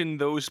mention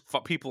those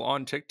people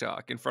on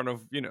TikTok in front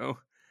of,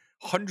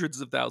 hundreds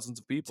of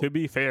thousands of people. To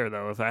be fair,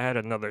 though, if I had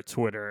another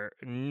Twitter,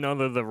 none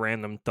of the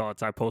random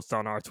thoughts I post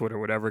on our Twitter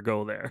would ever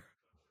go there.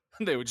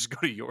 They would just go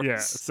to yours. Yeah,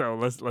 so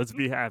let's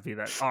be happy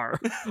that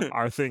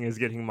our thing is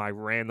getting my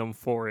random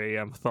 4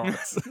 a.m.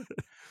 thoughts.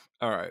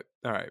 All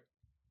right.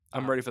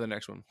 I'm ready for the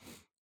next one.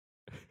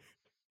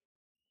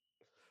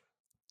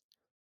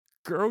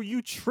 Girl,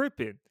 you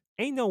tripping.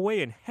 Ain't no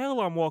way in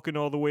hell I'm walking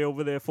all the way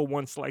over there for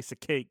one slice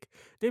of cake.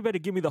 They better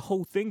give me the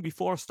whole thing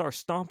before I start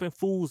stomping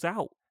fools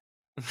out.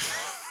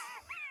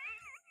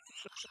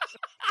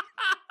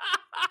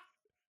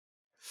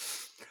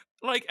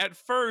 Like, at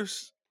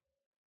first,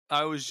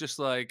 I was just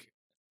like,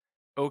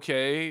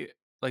 okay,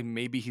 like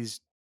maybe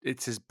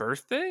it's his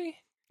birthday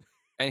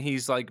and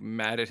he's like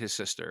mad at his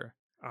sister.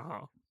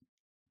 Uh-huh.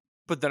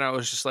 But then I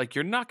was just like,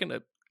 you're not going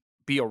to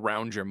be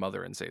around your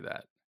mother and say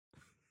that.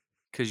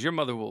 Because your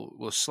mother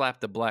will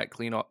slap the black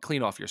clean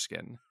off your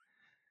skin.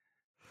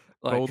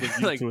 Like, Bold of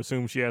you to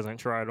assume she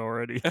hasn't tried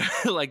already.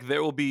 Like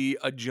there will be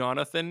a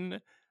Jonathan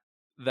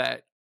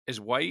that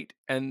is white,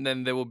 and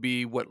then there will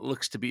be what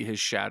looks to be his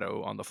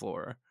shadow on the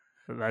floor.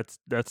 That's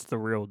the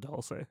real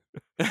Dulce.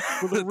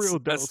 For the real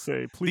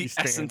Dulce, please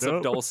the stand essence up.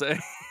 of Dulce.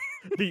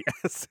 The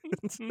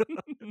essence.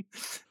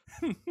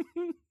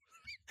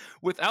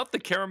 Without the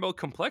caramel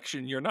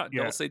complexion, you're not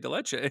Dulce de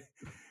leche.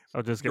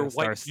 I'm just gonna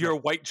you're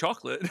white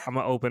chocolate. I'm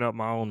gonna open up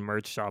my own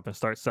merch shop and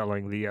start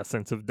selling the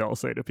essence of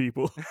Dulce to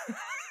people.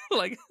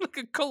 like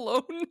a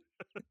cologne.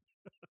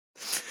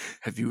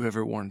 Have you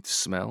ever wanted to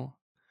smell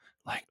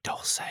like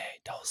Dulce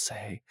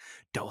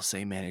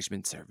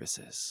Management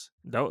Services?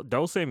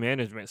 Dulce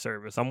Management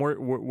Service.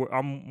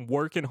 I'm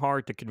working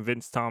hard to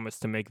convince Thomas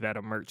to make that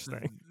a merch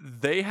thing.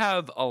 They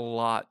have a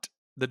lot.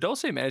 The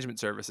Dulce Management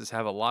Services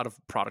have a lot of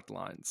product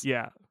lines.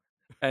 Yeah.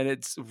 And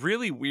it's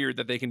really weird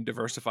that they can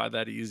diversify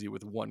that easy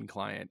with one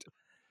client.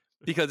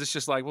 Because it's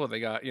just like, well, they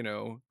got,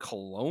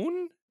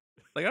 cologne?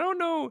 Like, I don't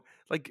know.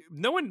 Like,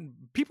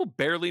 people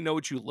barely know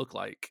what you look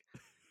like.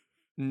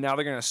 Now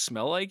they're going to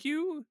smell like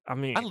you? I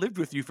mean, I lived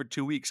with you for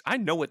 2 weeks. I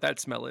know what that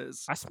smell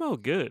is. I smell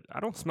good. I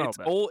don't smell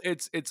bad.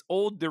 It's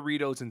old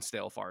Doritos and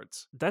stale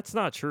farts. That's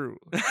not true.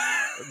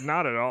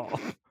 Not at all.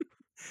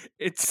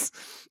 It's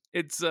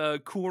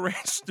Cool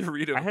Ranch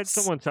Doritos. I had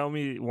someone tell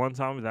me one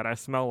time that I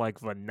smell like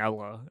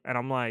vanilla, and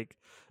I'm like,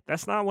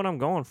 that's not what I'm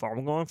going for.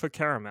 I'm going for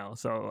caramel.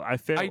 So I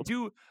failed.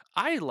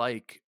 I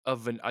like a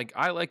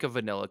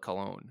vanilla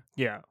cologne.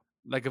 Yeah,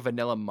 like a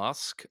vanilla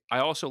musk.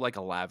 I also like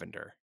a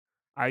lavender.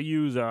 I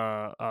use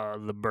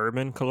the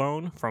bourbon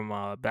cologne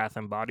from Bath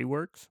and Body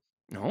Works.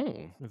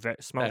 Oh,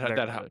 smells very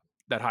good.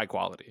 That high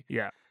quality.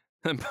 Yeah.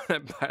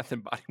 Bath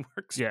and Body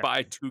Works. Yeah.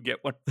 Buy 2 get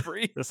 1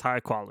 free. This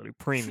high quality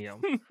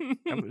premium.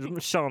 I'm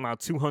shelling out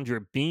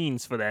 200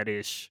 beans for that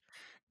ish.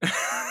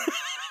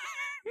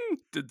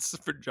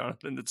 For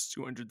Jonathan, it's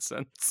 200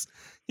 cents.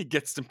 He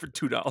gets them for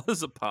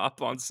 $2 a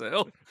pop on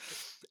sale.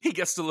 He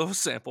gets the little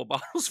sample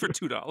bottles for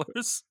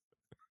 $2.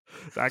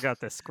 I got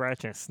the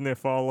scratch and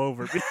sniff all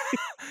over me.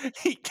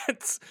 He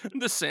gets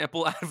the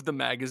sample out of the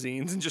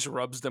magazines and just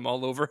rubs them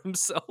all over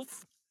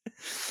himself.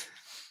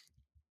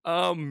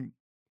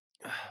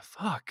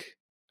 Fuck.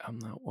 I'm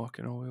not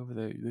walking all the way over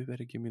there. They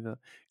better give me the.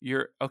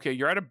 You're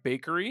at a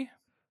bakery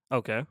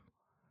Okay.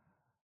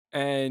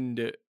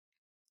 and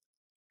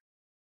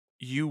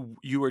you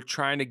were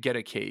trying to get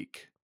a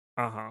cake,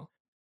 Uh-huh.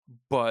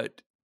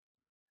 but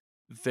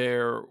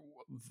there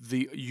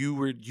you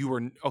were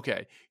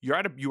okay. You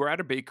were at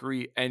a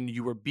bakery and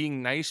you were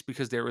being nice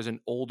because there was an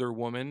older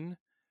woman,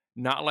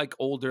 not like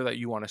older that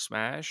you want to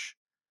smash,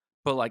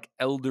 but like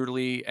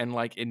elderly and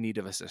like in need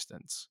of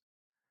assistance.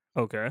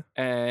 Okay.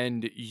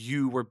 And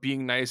you were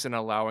being nice and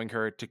allowing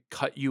her to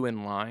cut you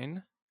in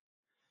line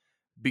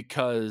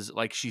because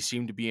like she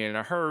seemed to be in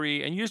a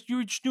hurry and you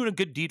were just doing a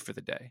good deed for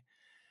the day.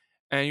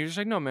 And you're just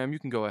like, no, ma'am, you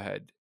can go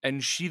ahead.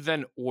 And she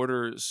then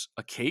orders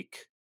a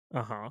cake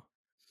Uh-huh.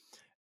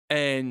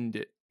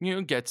 and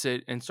gets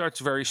it and starts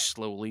very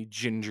slowly,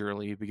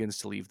 gingerly begins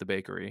to leave the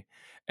bakery.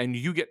 And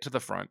you get to the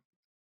front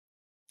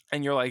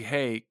and you're like,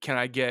 hey, can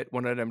I get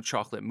one of them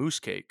chocolate mousse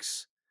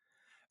cakes?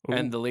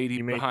 And Ooh, the lady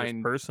you made this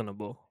behind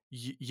personable.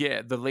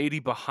 yeah, the lady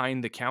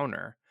behind the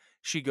counter,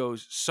 she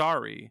goes,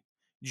 sorry,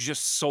 you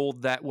just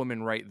sold that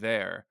woman right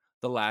there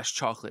the last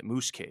chocolate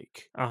mousse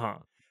cake. Uh-huh.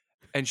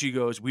 And she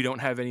goes, we don't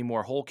have any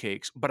more whole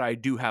cakes, but I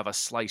do have a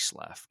slice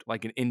left,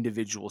 like an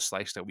individual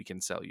slice that we can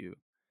sell you.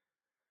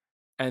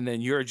 And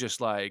then you're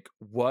just like,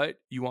 what?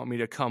 You want me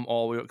to come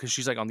all the way? Because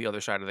she's like on the other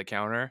side of the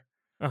counter.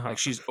 Uh-huh. Like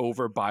she's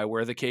over by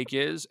where the cake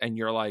is. And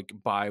you're like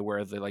by where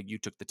you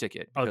took the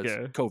ticket because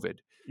Okay. COVID.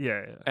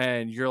 Yeah.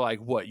 And you're like,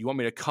 what? You want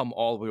me to come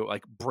all the way,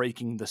 like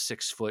breaking the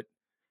 6 foot,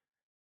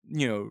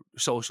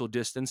 social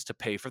distance to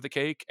pay for the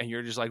cake? And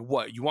you're just like,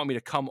 what? You want me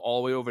to come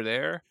all the way over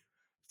there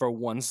for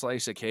one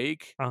slice of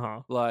cake?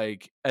 Uh-huh.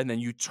 Like, and then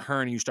you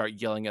turn and you start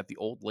yelling at the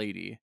old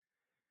lady.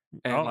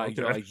 And Oh, like,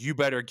 you're okay. like, you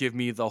better give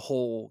me the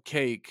whole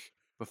cake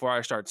before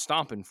I start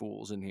stomping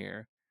fools in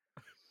here.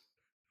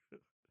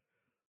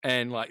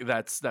 And like,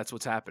 that's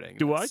what's happening.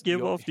 Do I That's-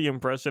 give off the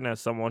impression as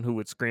someone who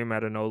would scream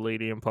at an old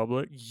lady in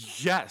public?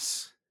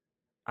 Yes.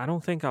 I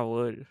don't think I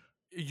would.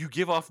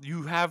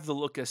 You have the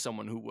look as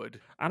someone who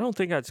would. I don't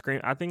think I'd scream.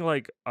 I think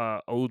like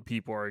old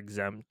people are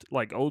exempt,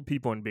 like old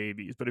people and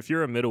babies. But if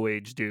you're a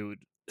middle-aged dude,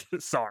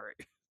 sorry,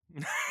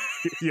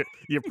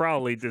 you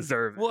probably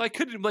deserve it. Well, I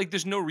couldn't like.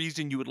 There's no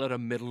reason you would let a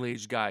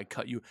middle-aged guy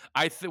cut you.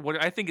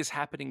 What I think is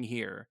happening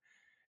here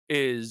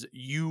is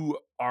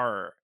you're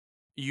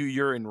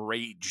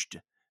enraged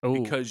Oh,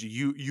 because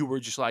you were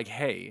just like,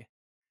 hey,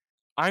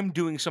 I'm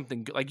doing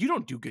something good. Like you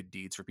don't do good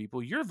deeds for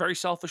people. You're a very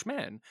selfish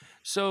man.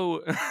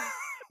 So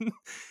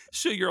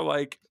so you're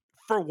like,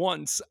 for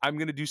once, I'm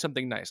gonna do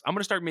something nice. I'm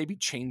gonna start maybe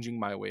changing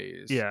my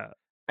ways. yeah,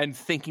 And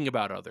thinking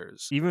about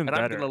others. even And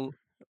better. I'm gonna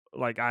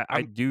Like I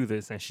I'm- do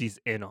this and she's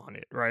in on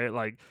it, right?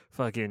 Like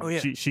fucking, Oh,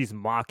 yeah. she's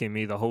mocking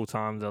me the whole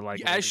time. To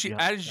like as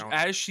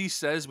she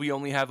says we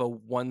only have a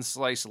one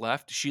slice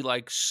left, she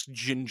like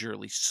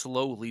gingerly,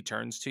 slowly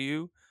turns to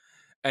you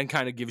and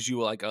kind of gives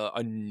you like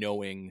a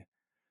knowing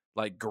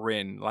like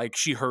grin. Like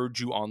she heard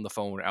you on the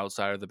phone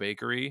outside of the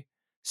bakery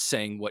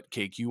saying what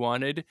cake you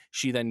wanted.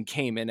 She then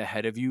came in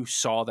ahead of you,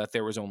 saw that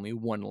there was only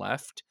one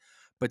left.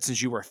 But since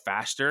you were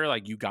faster,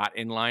 like you got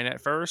in line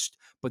at first,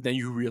 but then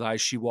you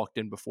realized she walked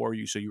in before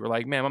you. So you were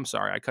like, ma'am, I'm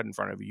sorry, I cut in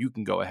front of you. You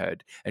can go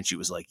ahead. And she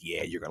was like,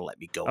 yeah, you're going to let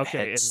me go Okay,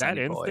 ahead, in that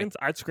sonny boy. instance,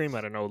 I'd scream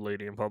at an old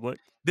lady in public.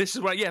 This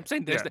is what, I'm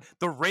saying. There's Yeah.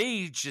 the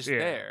rage is Yeah.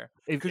 there.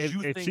 If, 'Cause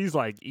you if think- she's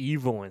like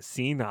evil and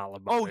senile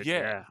about Oh, it,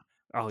 yeah.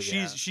 Oh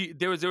yeah.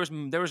 There was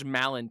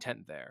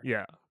malintent there.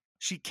 Yeah.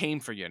 She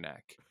came for your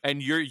neck.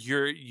 And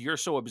you're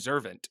so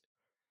observant.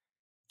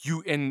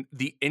 You, in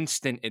the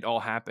instant it all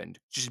happened,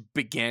 just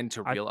began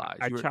to realize.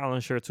 I you were-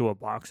 challenged her to a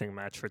boxing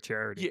match for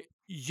charity.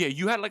 Yeah,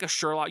 you had like a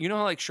Sherlock. You know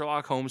how like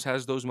Sherlock Holmes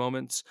has those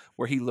moments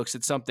where he looks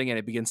at something and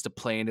it begins to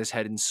play in his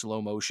head in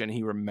slow motion.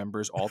 He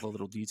remembers all the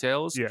little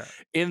details. Yeah.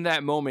 In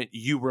that moment,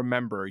 you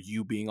remember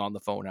you being on the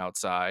phone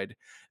outside,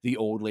 the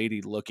old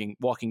lady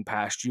walking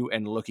past you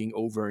and looking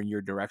over in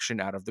your direction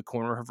out of the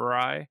corner of her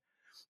eye,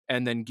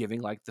 and then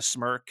giving like the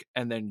smirk,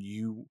 and then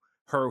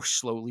her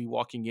slowly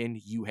walking in,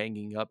 you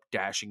hanging up,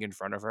 dashing in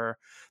front of her,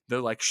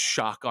 the like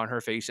shock on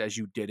her face as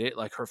you did it,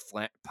 like her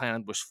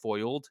plan was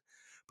foiled.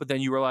 But then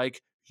you were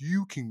like,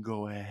 you can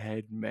go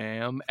ahead,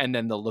 ma'am. And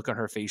then the look on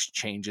her face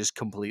changes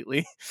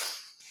completely,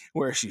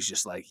 where she's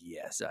just like,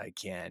 yes, I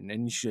can.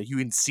 And you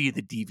can see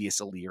the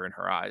devious allure in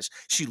her eyes.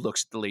 She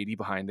looks at the lady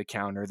behind the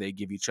counter. They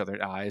give each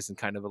other eyes and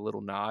kind of a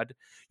little nod.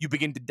 You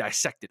begin to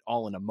dissect it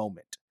all in a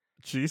moment.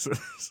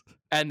 Jesus.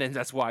 And then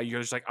that's why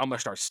you're just like, I'm going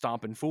to start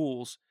stomping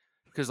fools.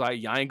 Because I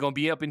ain't going to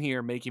be up in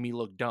here making me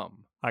look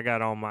dumb. I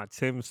got on my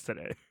Timbs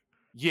today.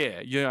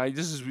 Yeah,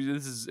 this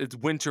is it's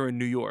winter in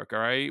New York, all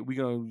right? We're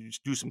going to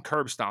do some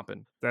curb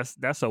stomping.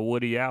 That's a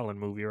Woody Allen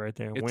movie right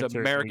there. It's Winter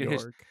in American New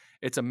his- York.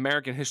 It's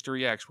American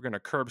History X. We're going to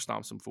curb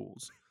stomp some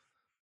fools.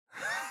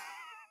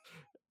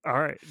 All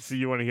right. So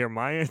you want to hear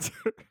my answer?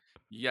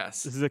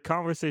 Yes. This is a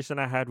conversation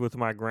I had with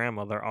my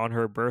grandmother on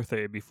her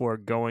birthday before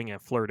going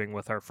and flirting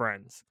with her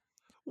friends.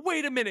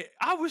 Wait a minute.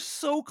 I was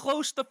so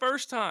close the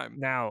first time.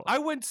 Now, I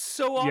went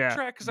so off yeah,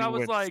 track because I you was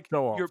went like,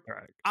 so off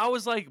track. I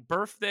was like,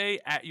 birthday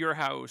at your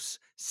house,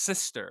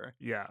 sister.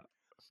 Yeah.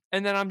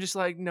 And then I'm just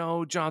like,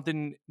 no,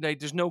 Jonathan, like,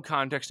 there's no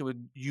context to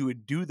you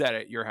would do that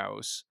at your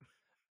house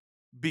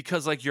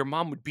because, like, your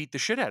mom would beat the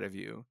shit out of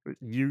you.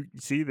 You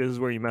see, this is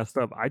where you messed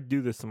up. I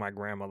do this to my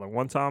grandmother.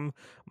 One time,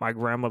 my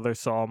grandmother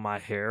saw my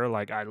hair,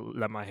 like I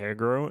let my hair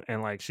grow,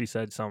 and like she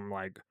said some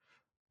like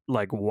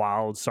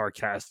wild,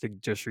 sarcastic,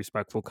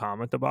 disrespectful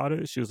comment about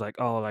it. She was like,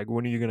 "Oh, like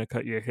when are you gonna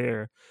cut your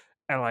hair?"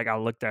 And like I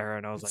looked at her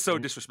and I was It's like, so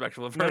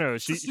disrespectful of No, her no, to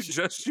she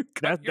suggest you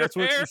cut that's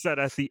your what she hair. said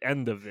at the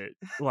end of it.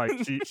 Like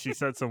she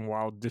said some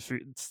wild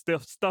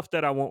stuff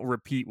that I won't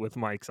repeat with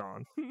mics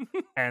on.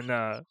 And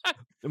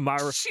my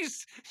re-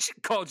 She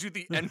called you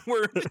the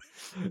N-word.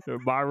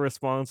 my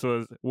response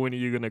was, "When are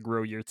you gonna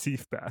grow your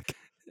teeth back?"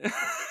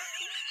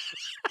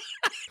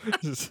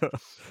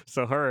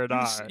 so her and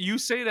I, You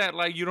say that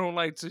like you don't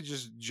like to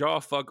just jaw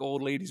fuck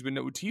old ladies with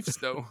no teeth,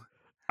 though.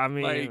 I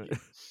mean, Like,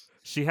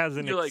 she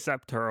hasn't you're like,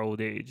 accepted her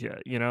old age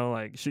yet. You know,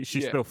 like she's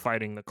yeah. still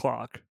fighting the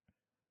clock.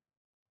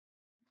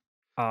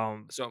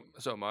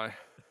 So am I.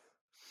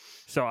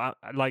 So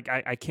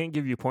I can't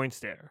give you points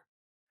there.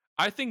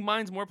 I think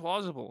mine's more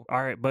plausible.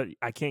 All right, but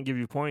I can't give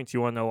you points.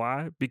 You want to know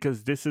why?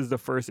 Because this is the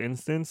first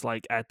instance,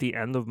 like at the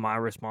end of my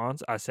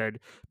response, I said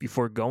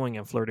before going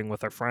and flirting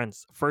with her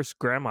friends. First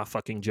grandma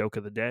fucking joke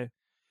of the day.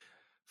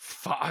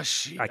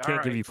 Shit. I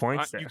can't give you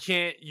points You there.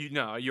 can't.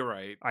 No, you're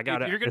right. I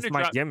got it. You're It's gonna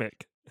my drop.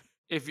 gimmick.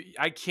 If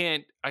I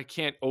can't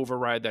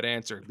override that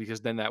answer because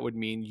then that would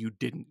mean you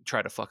didn't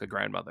try to fuck a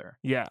grandmother,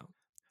 Yeah,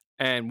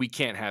 and we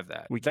can't have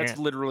that. We That's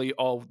can't. literally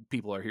all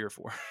people are here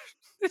for.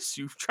 Is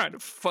you trying to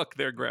fuck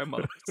their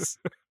grandmothers.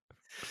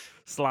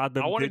 slide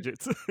them I wanna-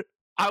 digits.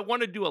 I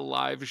want to do a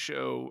live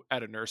show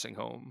at a nursing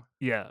home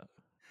Yeah.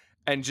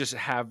 and just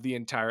have the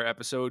entire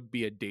episode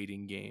be a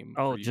dating game.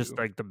 Oh, for just you.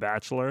 like The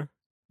Bachelor.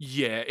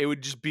 Yeah, it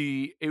would just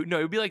be it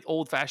would be like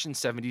old fashioned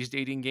 70s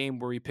dating game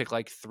where we pick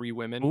like 3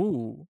 women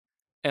Ooh,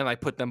 and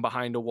like put them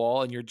behind a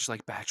wall and you're just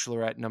like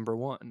bachelorette number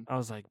 1. I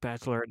was like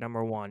Bachelor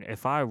number 1.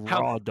 If I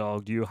How- raw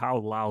dogged you, how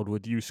loud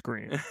would you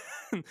scream?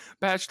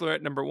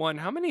 Bachelorette number 1,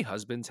 how many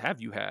husbands have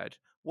you had?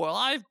 Well,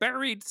 I've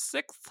buried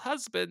 6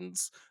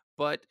 husbands,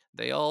 but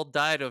they all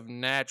died of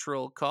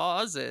natural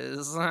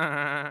causes.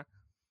 How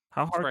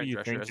hard do Brian you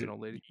Drescher think? as an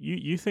old lady.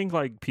 You think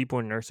like people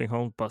in nursing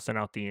homes busting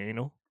out the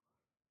anal?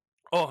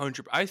 Oh,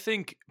 100. I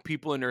think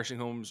people in nursing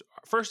homes,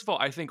 first of all,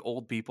 I think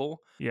older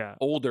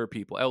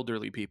people,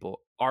 elderly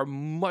people are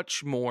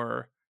much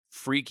more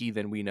freaky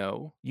than we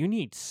know. You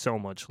need so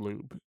much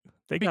lube.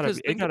 It Because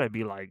gotta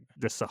be like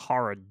the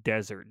Sahara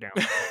Desert down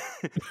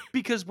there.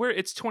 Because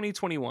it's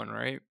 2021,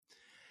 right?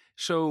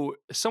 So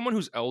someone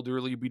who's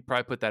elderly, we'd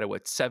probably put that at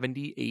what,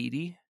 70,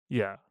 80?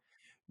 Yeah.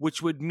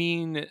 Which would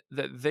mean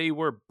that they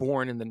were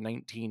born in the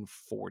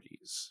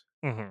 1940s,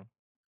 Mm-hmm.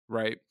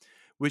 right?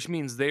 Which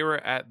means they were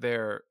at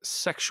their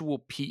sexual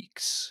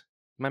peaks.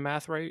 My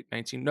math right?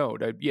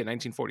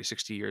 1940,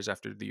 60 years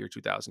after the year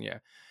 2000, yeah.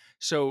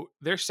 So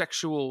their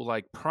sexual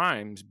like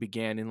primes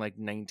began in like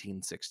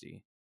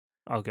 1960.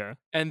 Okay.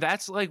 And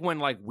that's like when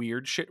like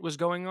weird shit was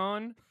going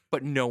on,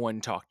 but no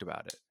one talked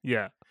about it.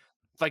 Yeah.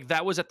 Like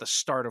that was at the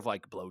start of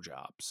like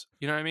blowjobs.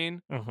 You know what I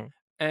mean? Mm-hmm.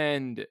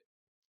 And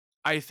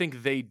I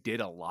think they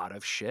did a lot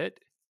of shit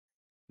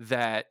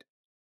that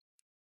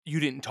you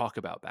didn't talk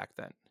about back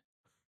then.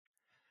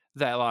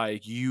 That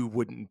like you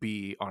wouldn't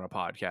be on a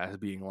podcast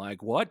being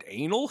like, what?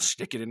 Anal?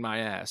 Stick it in my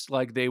ass.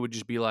 Like they would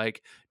just be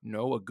like,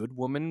 no, a good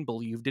woman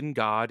believed in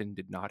God and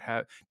did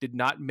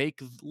not make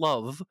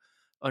love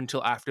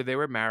until after they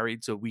were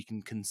married so we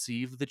can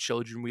conceive the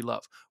children we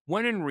love.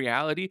 When in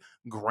reality,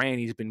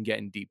 Granny's been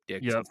getting deep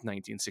dick Yep. since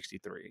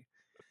 1963.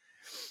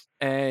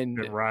 And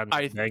Been riding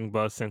I the bang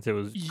bus since it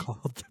was Ye-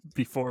 called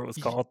before it was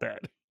called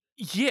that.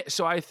 yeah,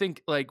 so I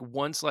think like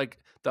once like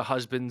the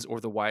husbands or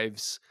the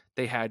wives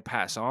they had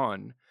pass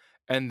on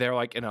and they're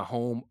like in a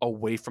home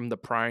away from the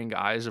prying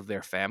eyes of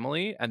their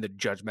family and the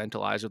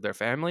judgmental eyes of their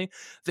family,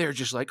 they're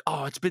just like,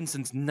 oh, it's been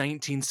since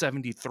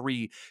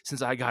 1973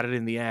 since I got it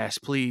in the ass.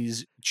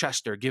 Please,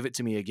 Chester, give it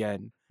to me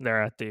again.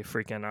 They're at the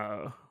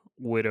freaking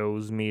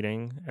widows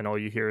meeting, and all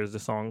you hear is the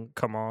song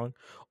 "Come On."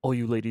 All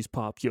you ladies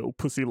pop, yo,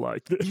 pussy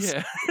like this.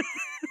 Yeah.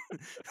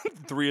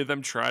 3 of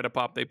them try to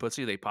pop their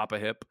pussy, they pop a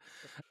hip.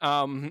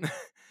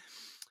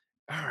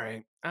 All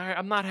right.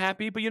 I'm not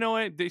happy, but you know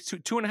what?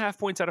 2.5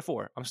 points out of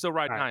 4. I'm still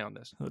riding All right. high on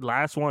this.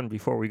 Last one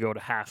before we go to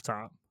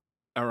halftime.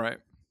 All right.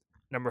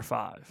 Number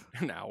 5.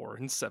 An hour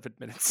and 7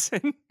 minutes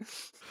in.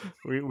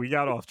 We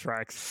got off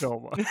track so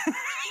much.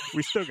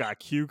 We still got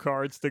cue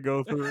cards to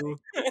go through.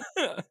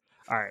 All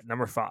right,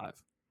 number 5.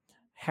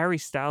 Harry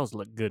Styles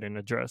looked good in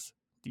a dress.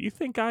 Do you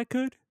think I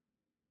could?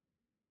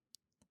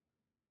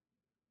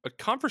 A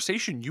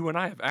conversation you and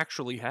I have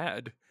actually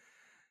had.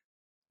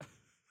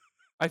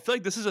 I feel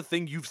like this is a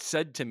thing you've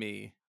said to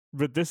me.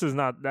 But this is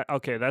not that.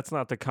 Okay, that's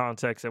not the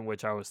context in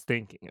which I was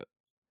thinking it.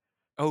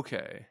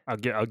 Okay.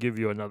 I'll give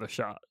you another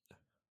shot.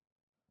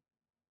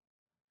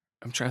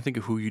 I'm trying to think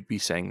of who you'd be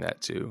saying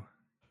that to.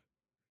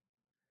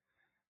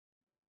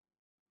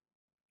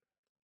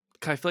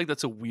 I feel like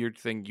that's a weird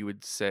thing you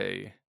would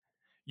say.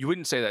 You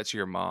wouldn't say that to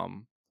your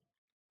mom.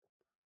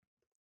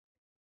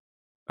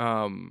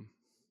 And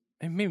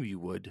maybe you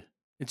would.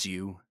 It's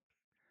you.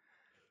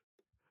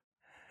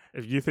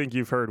 If you think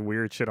you've heard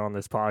weird shit on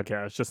this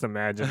podcast, just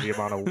imagine the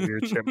amount of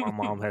weird shit my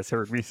mom has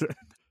heard me say.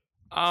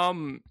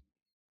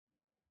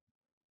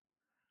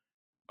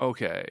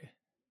 Okay.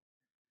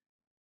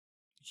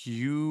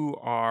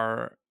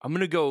 I'm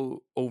gonna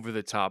go over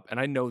the top, and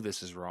I know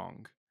this is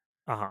wrong.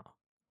 Uh-huh.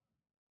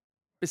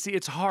 But see,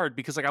 it's hard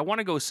because like I want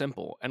to go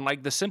simple, and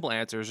like the simple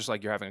answer is just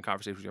like you're having a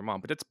conversation with your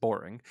mom, but it's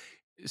boring.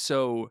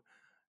 So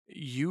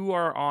you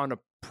are on a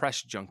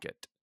press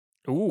junket,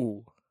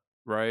 Ooh.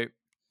 right?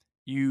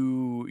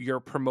 You're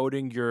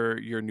promoting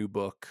your new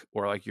book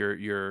or like your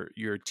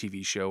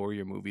TV show or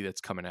your movie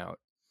that's coming out,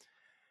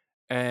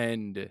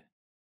 and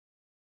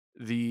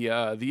the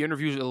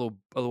interview is a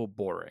little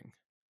boring,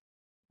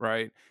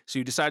 right? So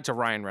you decide to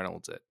Ryan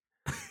Reynolds it.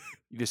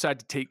 You decide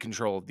to take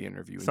control of the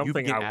interview. And you Something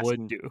begin I would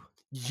asking, do.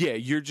 Yeah,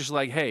 you're just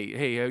like,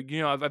 hey,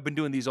 I've been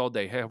doing these all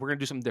day. Hey, we're gonna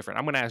do something different.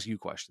 I'm gonna ask you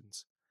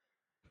questions.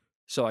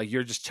 So like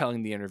you're just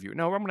telling the interview,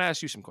 no, I'm gonna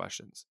ask you some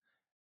questions.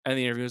 And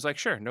the interviewer is like,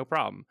 sure, no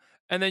problem.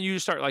 And then you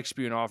just start like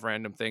spewing off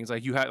random things.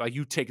 Like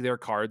you take their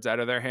cards out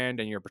of their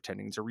hand and you're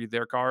pretending to read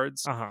their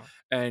cards. Uh-huh.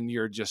 And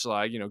you're just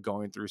like,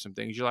 going through some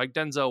things. You're like,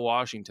 Denzel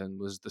Washington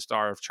was the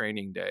star of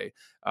Training Day.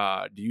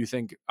 Do you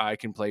think I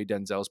can play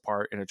Denzel's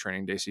part in a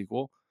Training Day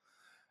sequel?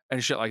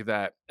 And shit like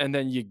that. And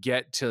then you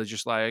get to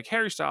just like,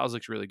 Harry Styles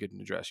looks really good in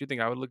a dress. You think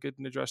I would look good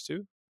in a dress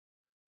too?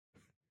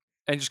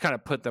 And just kind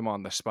of put them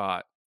on the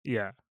spot.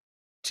 Yeah.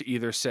 To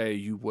either say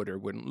you would or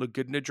wouldn't look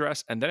good in a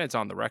dress, and then it's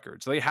on the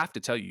record. So they have to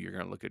tell you you're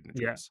going to look good in a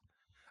dress. Yeah.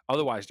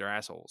 Otherwise, they're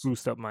assholes.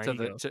 Boost up my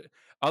ego.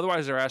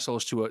 Otherwise, they're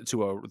assholes to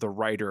the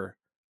writer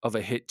of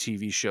a hit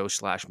TV show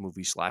 /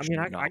 movie / I mean,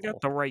 I got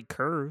the right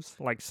curves.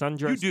 Like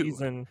sundress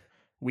season,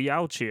 we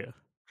out here.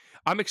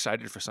 I'm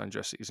excited for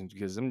sundress season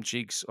because them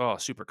cheeks,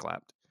 super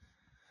clapped.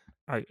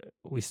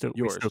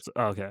 Yours.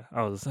 Okay,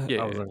 I was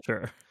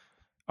unsure.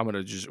 I'm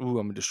gonna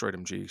destroy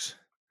them cheeks.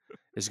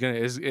 It's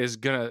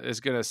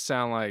gonna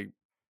sound like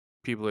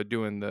people are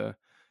doing the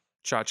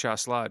cha-cha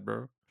slide,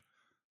 bro.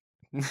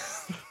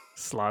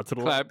 Slide to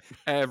the clap,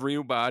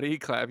 everybody,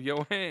 clap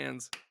your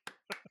hands.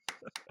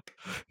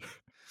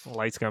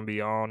 Light's gonna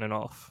be on and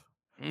off.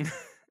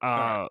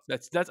 Right.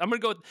 That's. I'm gonna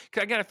go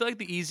again. I feel like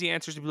the easy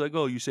answer is to be like,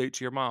 "Oh, you say it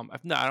to your mom."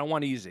 No, I don't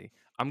want easy.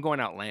 I'm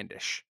going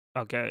outlandish.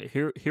 Okay,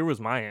 here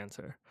was my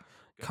answer.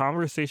 Okay.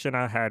 Conversation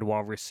I had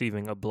while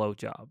receiving a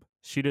blowjob.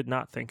 She did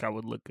not think I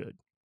would look good.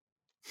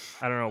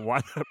 I don't know why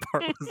that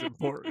part was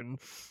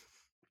important.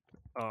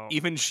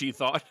 Even she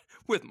thought,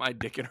 with my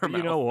dick in her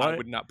mouth, I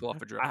would not pull off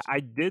a dress.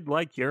 I did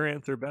like your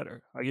answer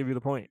better. I'll give you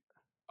the point.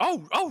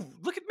 Oh,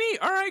 look at me.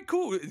 All right,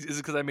 cool. Is it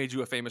because I made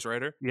you a famous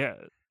writer? Yeah,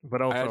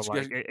 but also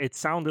it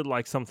sounded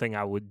like something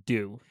I would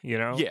do,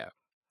 Yeah.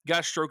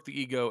 Gotta stroke the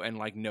ego and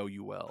like know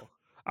you well.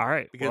 All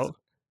right, because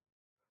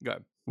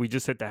we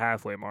just hit the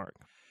halfway mark.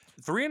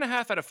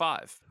 3.5 out of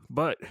 5.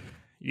 But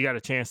you got a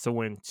chance to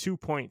win 2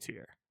 points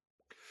here.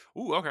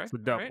 Ooh, okay. It's a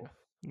double.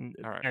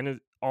 All right. And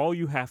all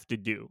you have to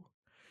do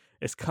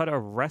is cut a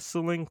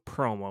wrestling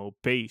promo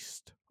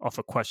based off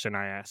a question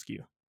I ask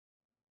you.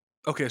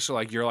 Okay, so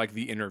like you're like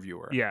the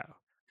interviewer. Yeah.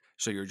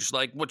 So you're just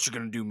like, what you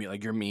gonna do me?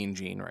 Like you're Mean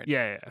Gene, right?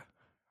 Yeah.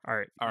 All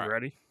right. You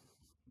ready?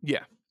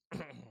 Yeah.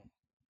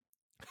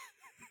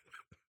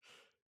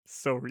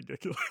 So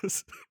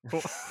ridiculous.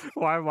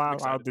 Why am I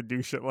allowed to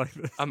do shit like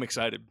this? I'm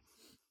excited.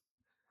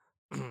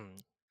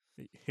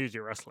 Here's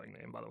your wrestling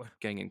name, by the way.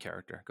 Gang in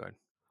character. Go ahead.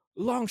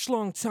 Long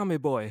Schlong Tommy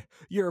Boy,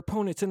 your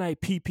opponent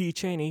tonight, P.P.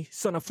 Cheney,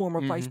 son of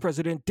former Vice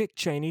President Dick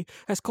Cheney,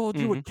 has called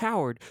you a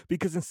coward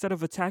because instead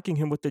of attacking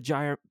him with the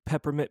giant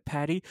peppermint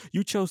patty,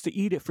 you chose to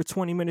eat it for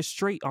 20 minutes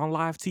straight on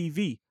live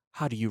TV.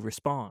 How do you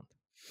respond?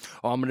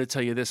 Oh, I'm going to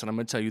tell you this, and I'm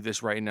going to tell you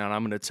this right now, and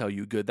I'm going to tell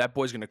you good. That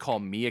boy's going to call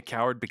me a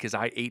coward because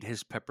I ate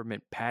his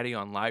peppermint patty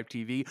on live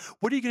TV.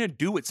 What are you going to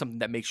do with something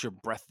that makes your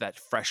breath that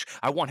fresh?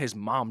 I want his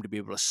mom to be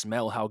able to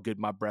smell how good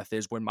my breath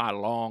is when my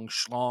long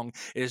schlong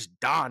is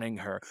donning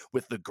her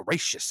with the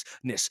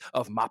graciousness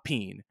of my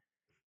peen.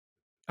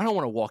 I don't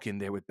want to walk in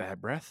there with bad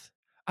breath.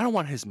 I don't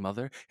want his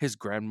mother, his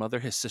grandmother,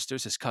 his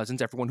sisters, his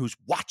cousins, everyone who's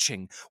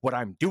watching what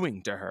I'm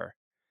doing to her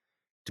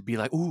to be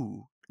like,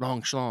 ooh,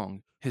 long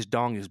schlong. His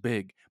dong is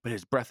big, but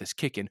his breath is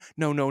kicking.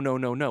 No.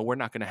 We're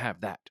not going to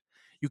have that.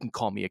 You can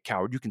call me a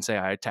coward. You can say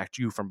I attacked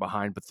you from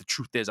behind, but the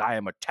truth is I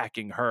am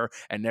attacking her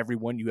and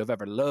everyone you have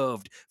ever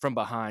loved from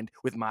behind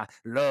with my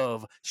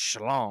love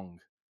schlong.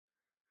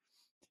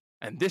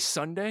 And this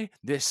Sunday,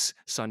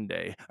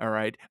 all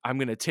right, I'm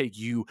going to take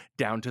you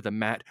down to the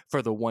mat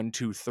for the 1,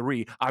 2,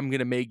 3. I'm going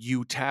to make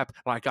you tap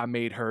like I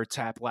made her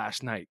tap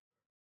last night.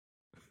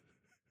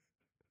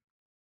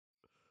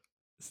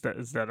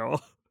 Is that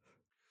all?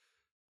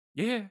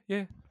 Yeah.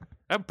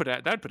 That'd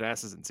put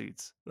asses in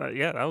seats.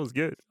 Yeah, that was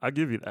good. I'll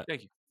give you that.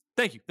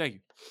 Thank you. That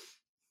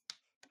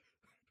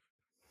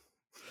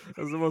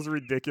was the most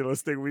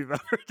ridiculous thing we've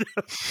ever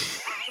done.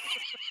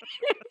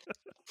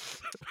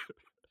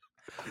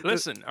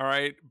 Listen, all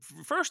right.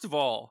 First of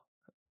all,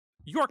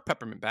 York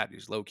peppermint patty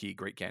is low key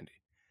great candy.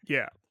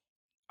 Yeah.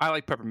 I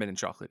like peppermint and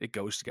chocolate. It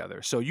goes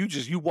together. So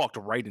you walked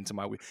right into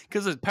my way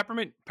because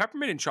peppermint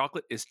and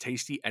chocolate is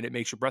tasty and it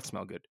makes your breath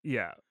smell good.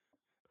 Yeah.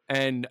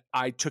 And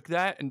I took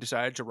that and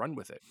decided to run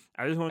with it.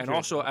 I just want And you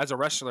also, as a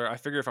wrestler, I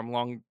figure if I'm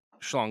long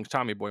schlong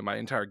Tommy Boy, my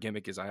entire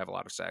gimmick is I have a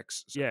lot of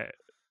sex. So. Yeah.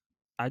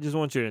 I just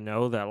want you to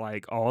know that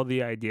like all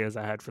the ideas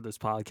I had for this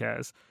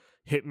podcast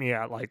hit me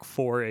at like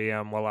 4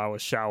 a.m. while I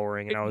was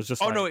showering, and I was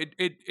just no,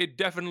 it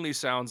definitely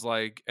sounds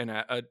like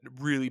a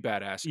really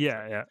badass.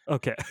 Yeah.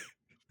 Okay.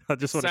 I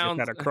just want to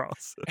get that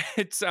across.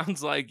 It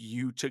sounds like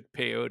you took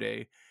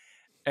peyote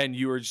and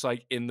you were just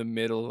like in the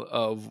middle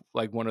of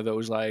like one of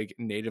those like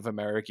Native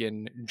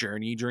American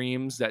journey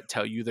dreams that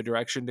tell you the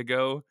direction to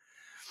go.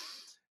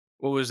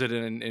 What was it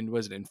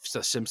was it in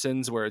The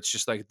Simpsons where it's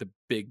just like the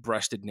big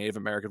breasted Native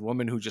American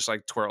woman who just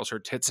like twirls her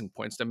tits and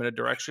points them in a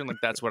direction? Like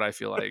that's what I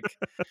feel like.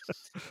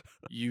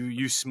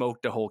 You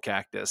smoked a whole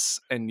cactus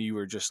and you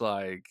were just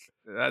like,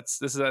 that's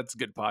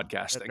good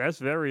podcasting. That's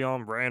very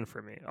on brand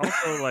for me.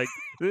 Also, like,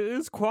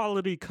 it's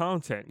quality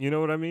content. You know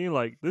what I mean?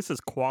 Like, this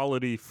is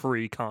quality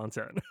free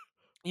content.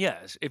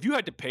 Yes, if you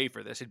had to pay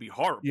for this, it'd be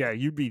horrible. Yeah,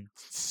 you'd be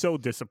so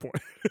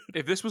disappointed.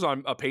 If this was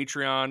on a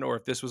Patreon or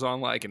if this was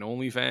on like an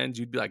OnlyFans,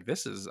 you'd be like,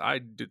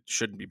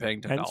 shouldn't be paying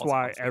 $10. Hence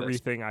why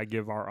everything I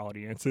give our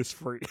audience is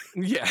free.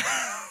 Yeah.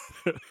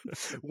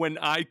 When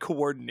I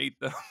coordinate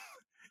them,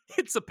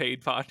 it's a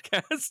paid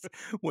podcast.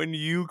 When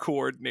you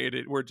coordinate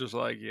it, we're just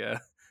like, yeah,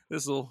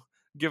 this will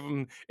give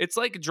them. It's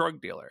like a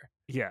drug dealer.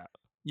 Yeah.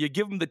 You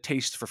give them the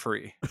taste for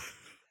free.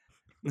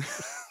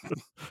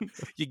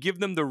 You give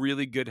them the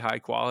really good high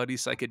quality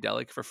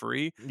psychedelic for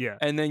free, Yeah.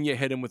 and then you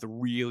hit them with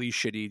really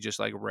shitty just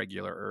like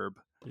regular herb.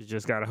 You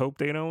just gotta hope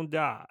they don't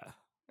die.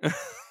 All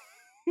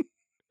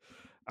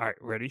right,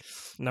 ready?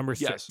 Number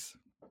 6. Yes.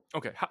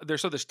 Okay,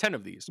 there's 10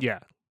 of these.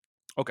 Yeah.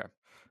 Okay.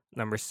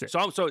 Number 6.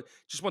 So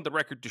just want the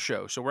record to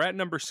show. So we're at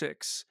number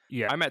 6.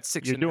 Yeah. I'm at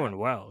 6. You're doing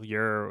well.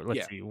 You're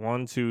let's see,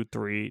 1, 2,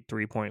 3,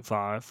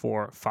 3.5,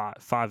 4, 5,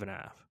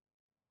 5.5.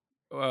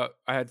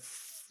 I had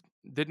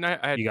didn't I?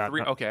 I had You got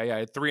 3. Okay, yeah, I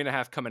had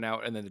 3.5 coming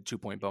out, and then the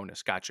 2-point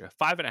bonus. Gotcha.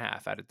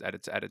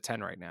 5.5 at a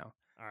 10 right now.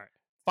 All right.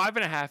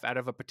 5.5 out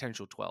of a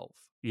potential 12.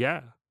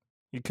 Yeah.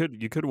 You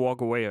could walk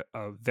away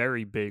a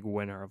very big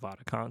winner of out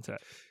of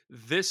contact.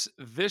 This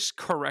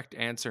correct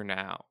answer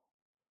now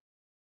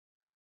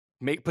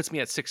puts me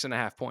at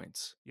 6.5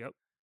 points. Yep.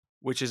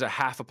 Which is a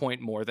half a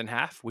point more than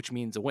half, which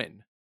means a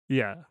win.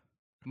 Yeah.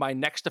 My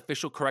next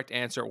official correct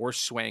answer or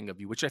swaying of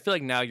you, which I feel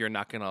like now you're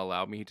not going to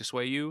allow me to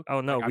sway you.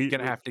 Oh no, like, we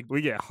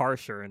get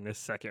harsher in this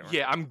second round.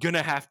 Yeah, I'm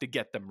gonna have to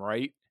get them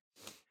right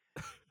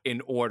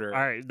in order.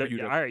 All right, all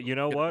right. You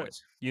know what?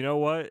 Points. You know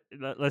what?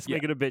 Let's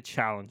make it a bit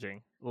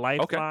challenging.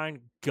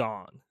 Lifeline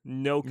gone.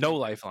 No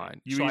lifeline.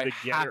 You so either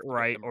get it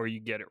right or you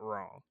get it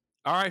wrong.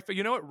 All right, but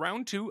you know what?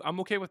 Round 2, I'm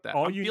okay with that.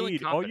 All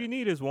you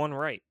need is one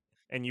right,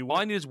 and all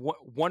I need is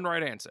one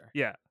right answer.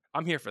 Yeah,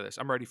 I'm here for this.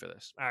 I'm ready for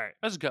this. All right,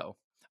 let's go.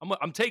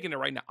 I'm taking it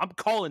right now. I'm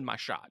calling my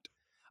shot.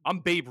 I'm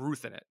Babe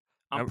Ruth in it.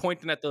 I'm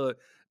pointing at the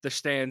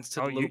stands to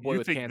the little boy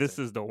with cancer. This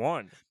is the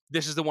one.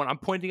 This is the one. I'm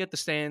pointing at the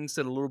stands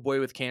to the little boy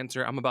with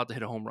cancer. I'm about to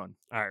hit a home run.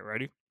 All right,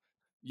 ready?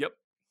 Yep.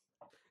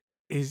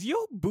 Is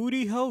your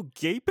booty hole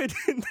gaping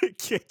in the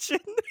kitchen?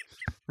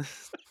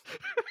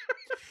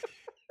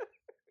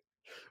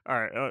 All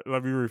right,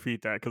 let me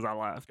repeat that because I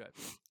laughed. Okay.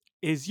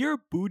 Is your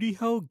booty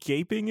hole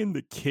gaping in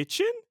the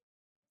kitchen?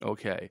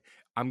 Okay.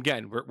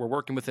 We're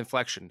working with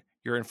inflection.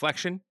 Your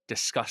inflection,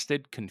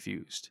 disgusted,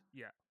 confused.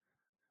 Yeah.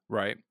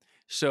 Right?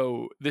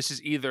 So this is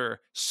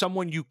either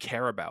someone you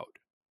care about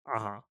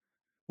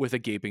with a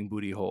gaping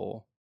booty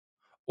hole,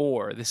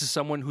 or this is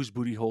someone whose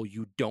booty hole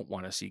you don't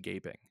want to see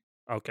gaping.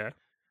 Okay.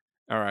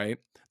 All right.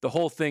 The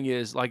whole thing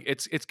is like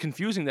it's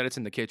confusing that it's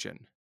in the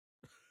kitchen.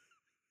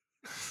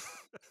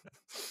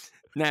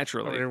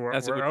 Naturally. I mean, where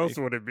else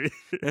would it be?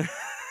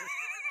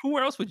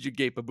 Where else would you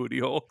gape a booty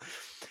hole?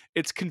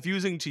 It's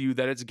confusing to you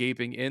that it's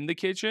gaping in the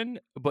kitchen,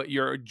 but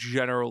you're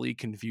generally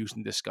confused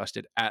and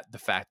disgusted at the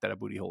fact that a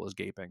booty hole is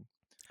gaping.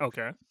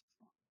 Okay.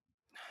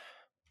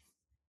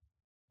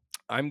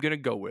 I'm going to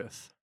go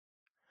with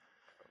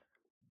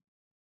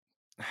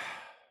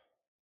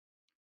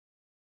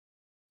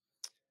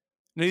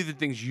many of the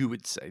things you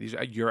would say. These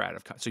you're out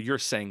of context. So you're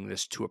saying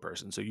this to a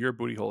person. So your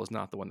booty hole is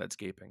not the one that's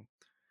gaping.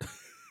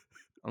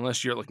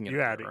 Unless you're looking at you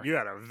had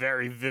a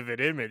very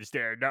vivid image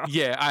there. No.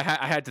 Yeah,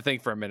 I had to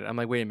think for a minute. I'm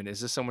like, wait a minute, is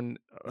this someone?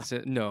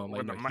 No, I'm like,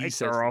 when the no,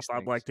 mics are off,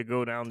 I'd like to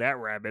go down that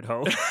rabbit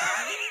hole.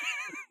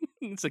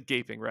 It's a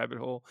gaping rabbit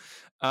hole.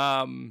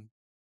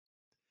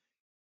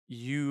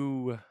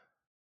 You're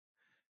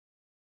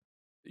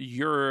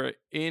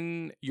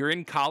in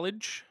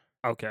college.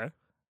 Okay.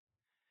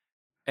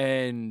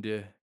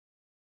 And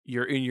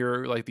you're in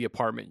your like the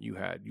apartment you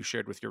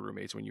shared with your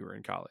roommates when you were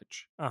in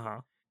college.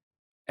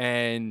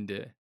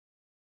 And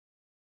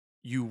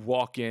you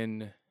walk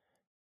in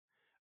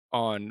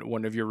on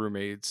one of your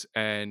roommates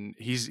and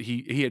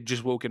he had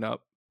just woken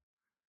up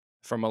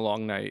from a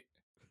long night.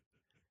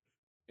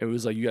 It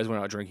was like you guys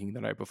went out drinking the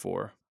night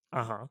before.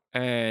 Uh-huh.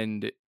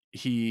 and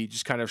he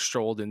just kind of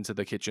strolled into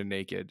the kitchen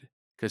naked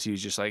because he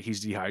was just like,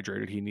 he's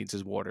dehydrated, he needs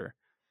his water.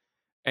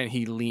 And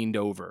he leaned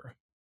over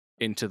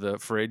into the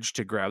fridge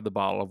to grab the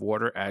bottle of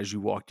water as you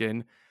walked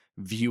in,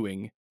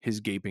 viewing his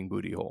gaping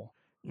booty hole.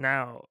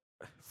 Now,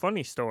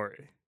 funny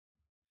story.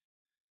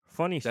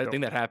 Funny Is that a story.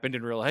 thing that happened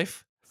in real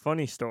life?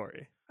 Funny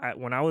story.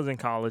 When I was in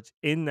college,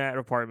 in that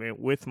apartment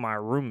with my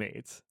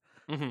roommates,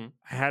 Mm-hmm.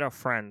 I had a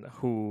friend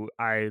who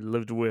I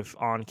lived with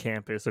on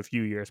campus a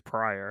few years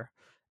prior,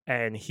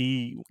 and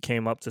he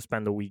came up to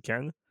spend the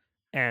weekend.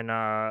 And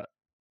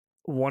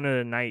one of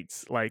the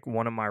nights, like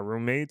one of my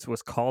roommates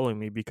was calling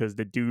me because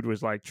the dude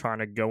was like trying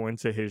to go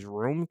into his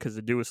room because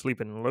the dude was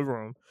sleeping in the living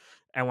room.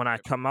 And when I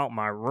come out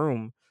my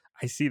room,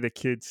 I see the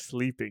kid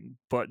sleeping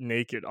butt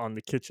naked on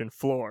the kitchen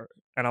floor.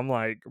 And I'm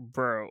like,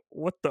 bro,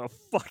 what the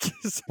fuck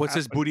is What's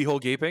his happening? booty hole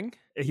gaping?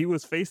 He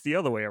was faced the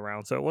other way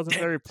around, so it wasn't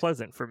Damn very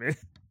pleasant for me.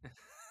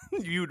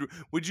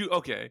 Would you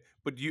okay?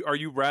 But are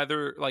you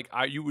rather like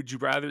would you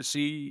rather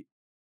see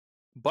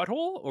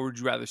butthole or would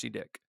you rather see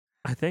dick?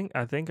 I think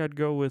I'd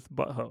go with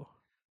butthole.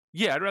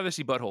 Yeah, I'd rather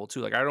see butthole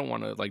too. Like I don't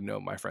want to like know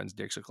what my friend's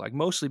dicks look like,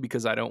 mostly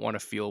because I don't want to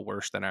feel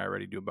worse than I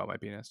already do about my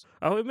penis.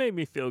 Oh, it made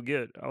me feel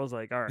good. I was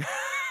like, all right.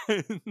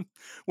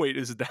 Wait,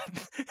 is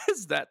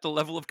that the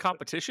level of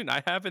competition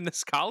I have in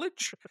this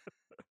college?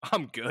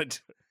 I'm good.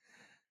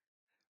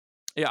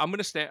 Yeah, I'm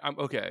gonna stand. I'm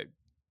okay.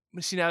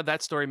 See, now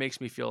that story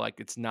makes me feel like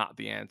it's not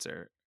the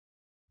answer.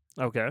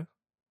 Okay.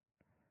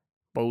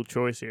 Bold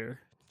choice here.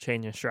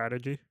 Changing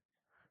strategy.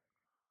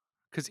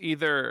 Because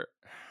either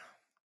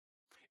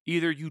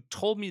you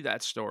told me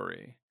that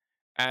story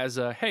as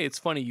a, hey, it's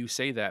funny you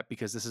say that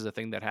because this is a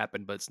thing that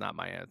happened, but it's not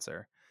my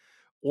answer,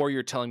 or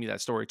you're telling me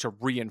that story to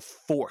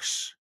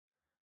reinforce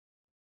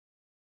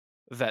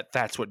that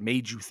that's what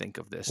made you think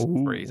of this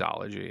Ooh.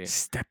 phraseology.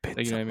 Step You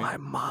into know what I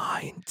mean?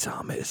 my mind,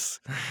 Thomas.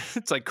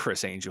 It's like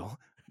Chris Angel,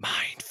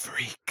 mind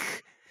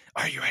freak.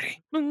 Are you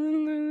ready?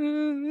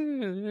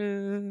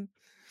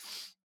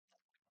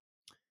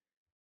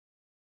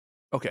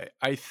 Okay,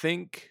 I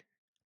think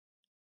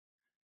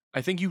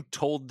you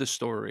told the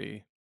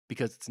story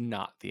because it's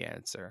not the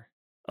answer.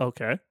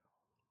 Okay.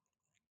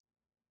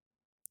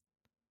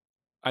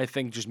 I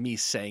think just me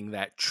saying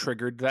that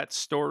triggered that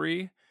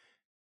story,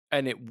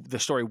 and the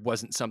story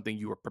wasn't something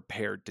you were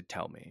prepared to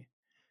tell me.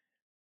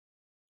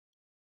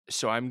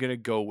 So I'm gonna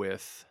go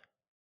with.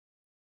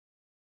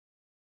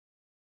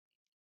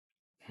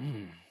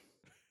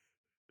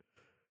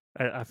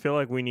 I feel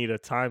like we need a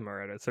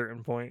timer at a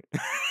certain point.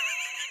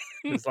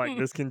 It's like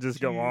this can just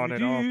go on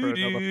and on for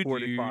another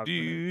 45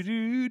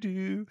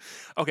 minutes.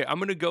 Okay, I'm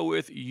gonna go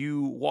with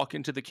you walk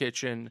into the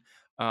kitchen,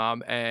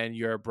 and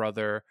your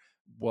brother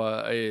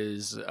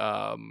is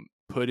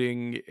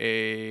putting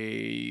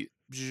a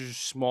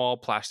small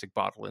plastic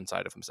bottle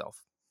inside of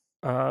himself.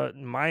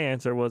 My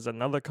answer was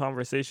another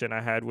conversation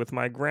I had with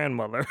my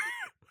grandmother.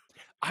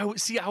 I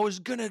was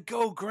gonna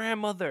go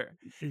grandmother.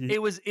 Y-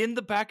 It was in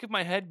the back of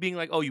my head being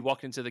like, oh, you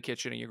walked into the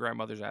kitchen and your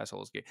grandmother's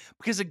asshole is gay.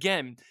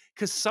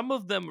 Because some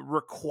of them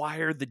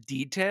require the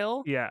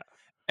detail, yeah.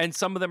 and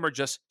some of them are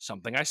just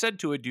something I said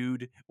to a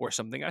dude or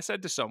something I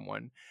said to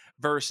someone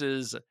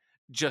versus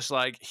just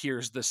like,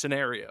 here's the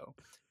scenario.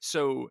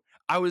 So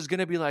I was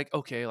gonna be like,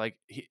 okay, like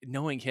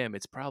knowing him,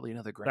 it's probably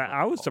another grandmother.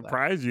 I was callback.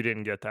 surprised you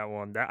didn't get that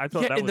one. I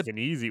thought Yeah, that in was an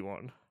easy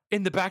one.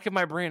 In the back of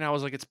my brain, I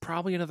was like, it's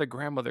probably another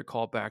grandmother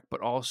callback,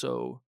 but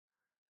also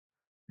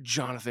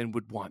Jonathan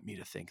would want me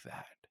to think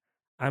that.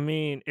 I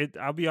mean,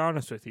 I'll be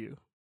honest with you.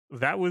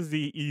 That was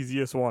the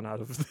easiest one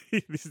out of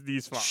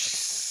these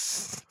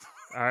five.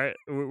 All right,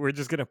 we're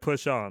just gonna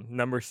push on.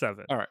 Number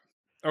 7. All right.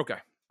 Okay.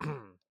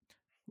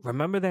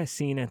 Remember that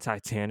scene in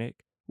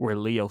Titanic where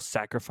Leo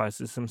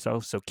sacrifices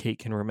himself so Kate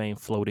can remain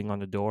floating on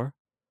the door?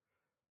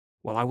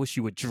 Well, I wish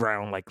you would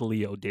drown like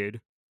Leo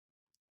did.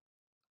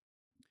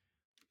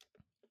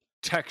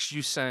 Text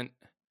you sent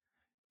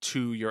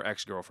to your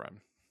ex-girlfriend.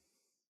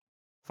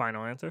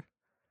 Final answer?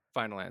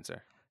 Final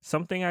answer.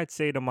 Something I'd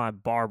say to my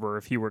barber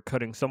if he were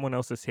cutting someone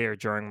else's hair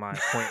during my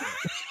appointment.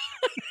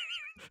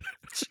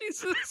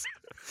 Jesus.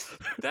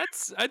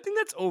 I think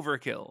that's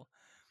overkill.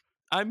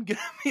 I'm gonna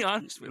be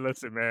honest with you.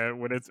 Listen, man,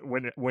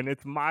 when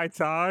it's my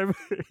time,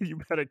 you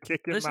better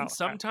kick him Listen, out.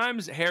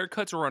 sometimes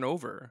haircuts run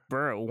over.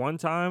 Bro, one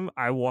time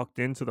I walked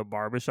into the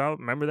barbershop.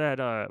 Remember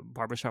that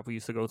barbershop we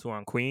used to go to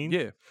on Queen?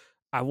 Yeah.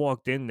 I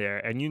walked in there,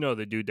 and you know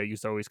the dude that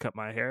used to always cut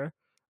my hair.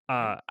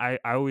 I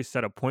always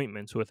set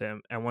appointments with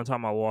him, and one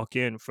time I walk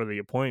in for the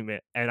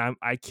appointment, and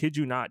I kid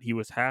you not, he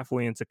was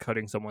halfway into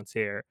cutting someone's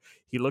hair.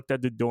 He looked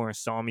at the door and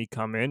saw me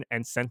come in,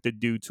 and sent the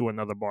dude to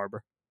another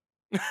barber.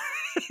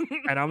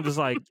 And I was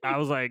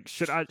like,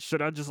 should I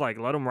just like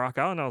let him rock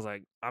out? And I was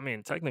like, I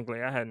mean,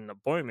 technically, I had an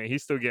appointment.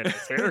 He's still getting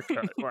his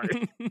haircut.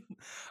 Like,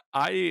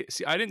 I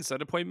didn't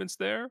set appointments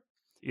there.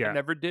 yeah, I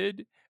never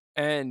did,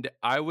 and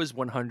I was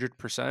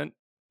 100%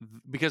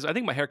 because I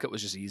think my haircut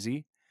was just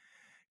easy.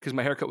 Because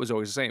my haircut was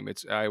always the same.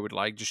 I would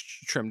like just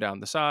trim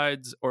down the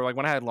sides, or like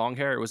when I had long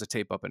hair, it was a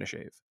tape up and a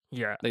shave.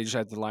 yeah. They just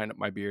had to line up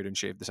my beard and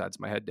shave the sides of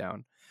my head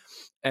down.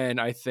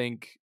 And I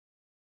think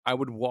I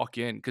would walk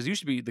in because used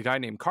to be the guy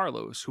named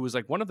Carlos, who was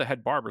like one of the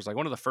head barbers, like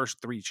one of the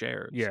first 3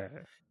 chairs. Yeah.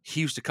 He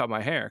used to cut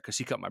my hair because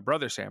he cut my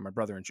brother's hair. My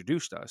brother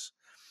introduced us.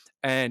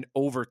 And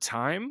over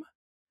time,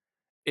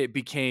 it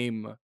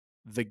became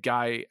the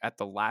guy at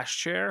the last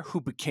chair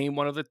who became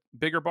one of the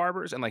bigger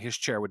barbers, and like his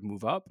chair would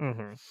move up.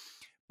 Mm-hmm.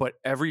 But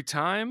every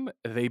time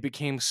they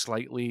became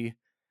slightly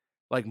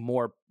like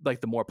more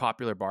like the more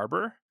popular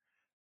barber,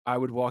 I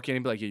would walk in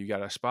and be like, "Yeah, you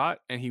got a spot?"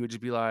 And he would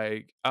just be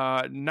like,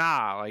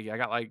 nah, like I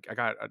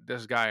got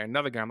this guy,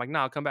 another guy. I'm like,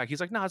 "Nah, I'll come back."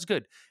 He's like, "Nah, it's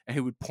good." And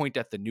he would point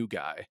at the new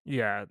guy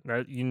Yeah,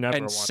 you never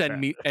and want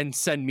send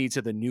that. me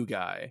to the new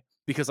guy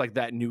because like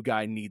that new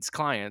guy needs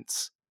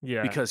clients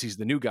Yeah. because he's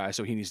the new guy,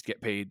 so he needs to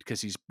get paid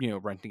because he's, you know,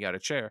 renting out a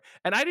chair.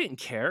 And I didn't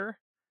care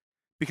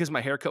because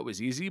my haircut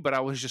was easy, but I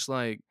was just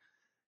like,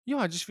 yo,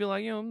 I just feel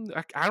like, you know,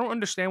 I don't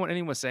understand what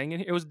anyone was saying in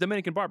here. It was a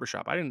Dominican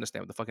barbershop. I didn't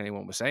understand what the fuck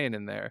anyone was saying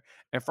in there.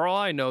 And for all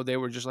I know, they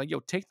were just like, yo,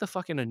 take the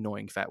fucking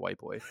annoying fat white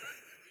boy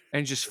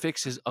and just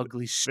fix his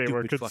ugly, They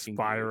were stupid fucking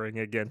beard. conspiring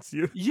against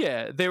you.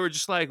 Yeah, they were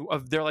just like,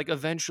 they're like,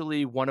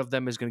 eventually one of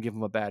them is going to give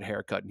him a bad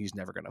haircut and he's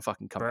never going to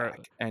fucking come Bro.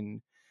 back.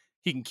 And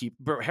he can keep,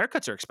 bro,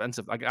 haircuts are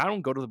expensive. Like, I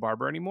don't go to the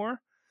barber anymore,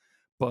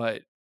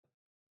 but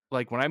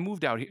like when I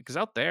moved out here, because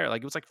out there,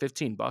 like it was like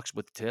 $15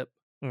 with tip.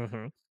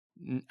 Mm-hmm.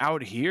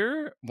 Out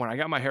here, when I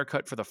got my hair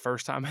cut for the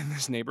first time in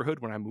this neighborhood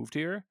when I moved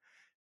here,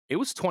 it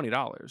was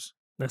 $20.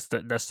 That's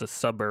the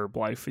suburb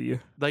life for you.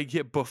 Like,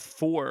 yeah,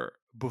 before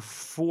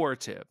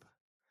tip.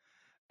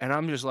 And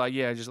I'm just like,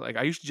 yeah, just like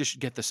I used to just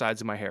get the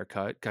sides of my hair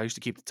cut. I used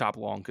to keep the top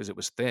long because it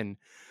was thin.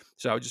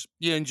 So I would just,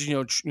 yeah, and,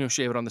 you know,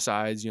 shave it on the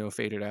sides, you know,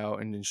 fade it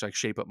out, and then just like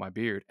shape up my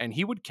beard. And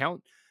he would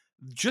count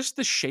just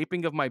the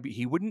shaping of my beard.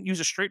 He wouldn't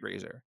use a straight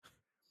razor.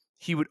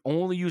 He would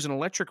only use an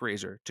electric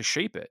razor to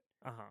shape it.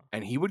 Uh-huh.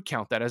 And he would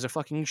count that as a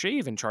fucking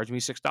shave and charge me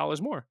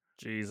 $6 more.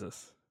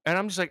 Jesus. And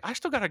I'm just like, I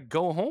still gotta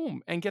go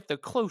home and get the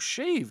close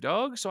shave,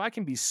 dog, so I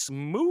can be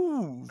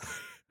smooth.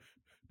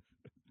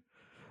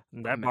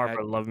 That Mad.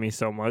 barber loved me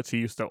so much. He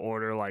used to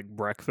order like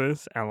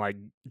breakfast and like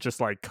just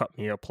like cut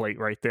me a plate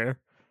right there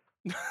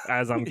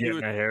as I'm He getting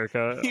was- a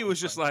haircut. He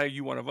was just like,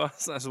 you one of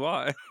us, that's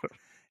why.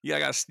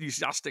 Yeah,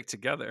 y'all stick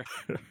together.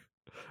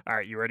 All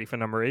right, you ready for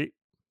number 8?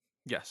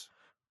 Yes.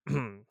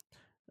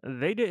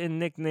 They didn't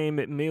nickname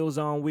it Meals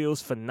on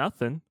Wheels for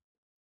nothing.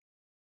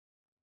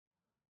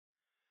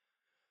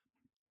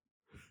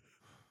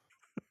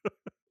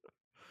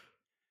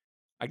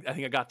 I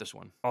think I got this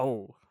one. Oh,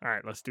 all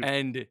right, let's do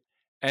it.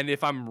 And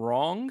if I'm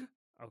wrong,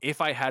 Okay.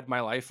 if I had my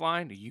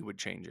lifeline, you would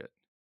change it.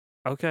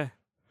 Okay.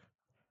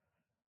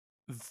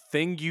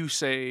 Thing you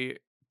say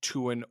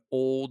to an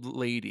old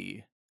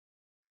lady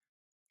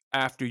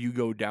after you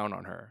go down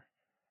on her.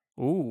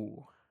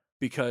 Ooh.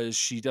 Because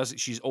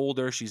she's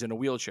older, she's in a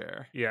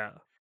wheelchair. Yeah.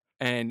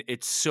 And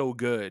it's so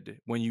good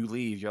when you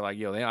leave, you're like,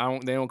 yo,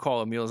 they don't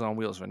call it Meals on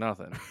Wheels for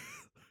nothing.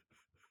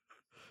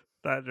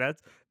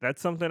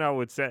 That's something I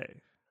would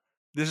say.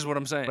 This is what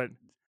I'm saying. But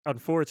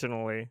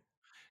unfortunately,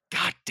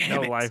 God damn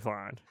no it.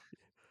 lifeline.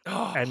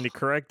 Oh. And the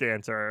correct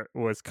answer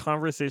was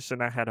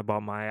conversation I had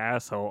about my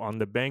asshole on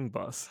the bang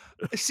bus.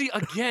 See,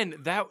 again,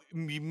 that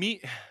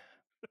me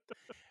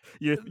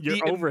You're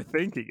The-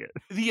 overthinking it.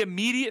 the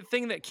immediate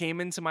thing that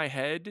came into my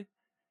head,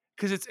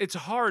 because it's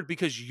hard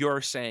because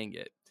you're saying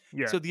it.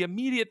 Yeah. So the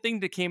immediate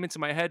thing that came into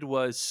my head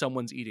was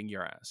someone's eating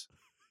your ass.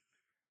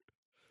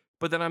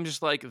 But then I'm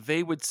just like,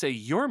 they would say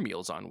your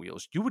Meals on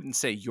Wheels. You wouldn't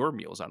say your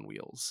Meals on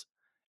Wheels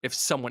if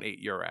someone ate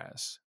your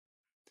ass.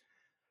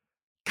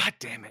 God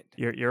damn it.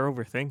 You're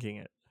overthinking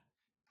it.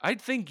 I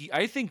think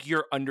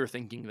you're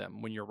underthinking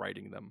them when you're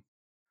writing them.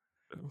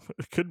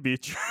 It could be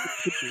true.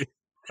 It could be.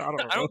 I don't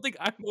know. I don't think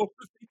I'm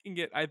overthinking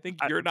it. I think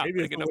you're not maybe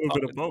it's thinking a little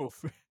bit of about it.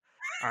 both.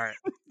 All right,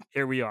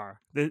 here we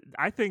are.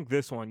 I think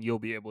this one you'll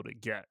be able to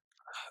get,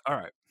 All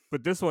right.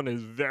 but this one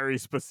is very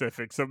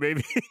specific, so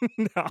maybe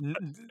no.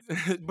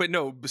 But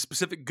no,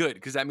 specific good,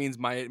 because that means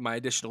my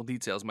additional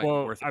details might be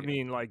Well, worth it. I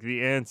mean, like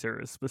the answer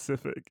is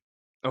specific.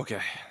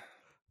 Okay.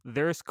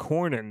 There's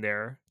corn in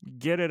there.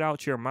 Get it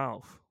out your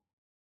mouth.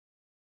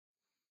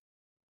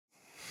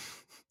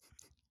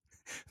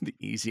 The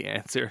easy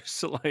answer.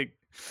 So like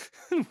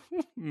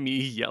me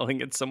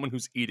yelling at someone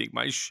who's eating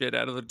my shit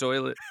out of the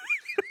toilet.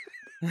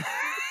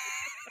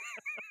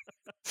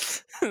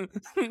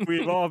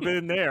 We've all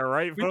been there,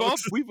 right,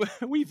 folks?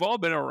 We've all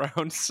been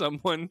around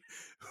someone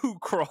who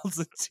crawls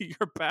into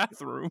your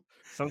bathroom.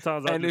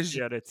 Sometimes I and just is-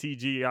 get a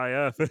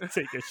TGIF and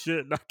take a shit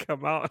and I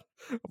come out,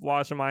 I'm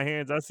washing my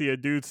hands. I see a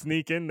dude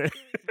sneak in there.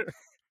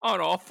 On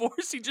all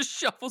fours, he just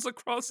shuffles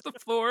across the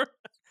floor.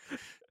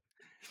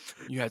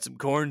 You had some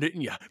corn,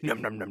 didn't you?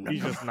 Num num num num.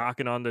 He's num. just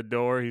knocking on the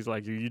door. He's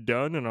like, "Are you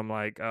done?" And I'm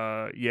like,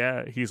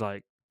 yeah." He's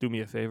like, "Do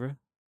me a favor,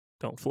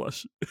 don't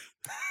flush."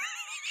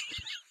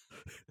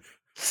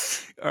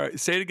 All right,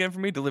 say it again for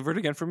me. Deliver it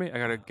again for me. I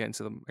gotta get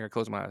into them. I gotta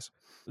close my eyes.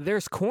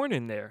 There's corn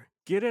in there.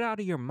 Get it out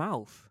of your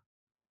mouth.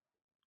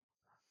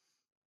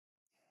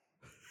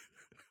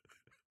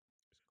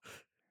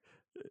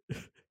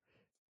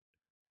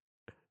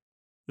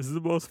 This is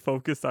the most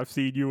focused I've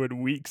seen you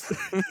in weeks.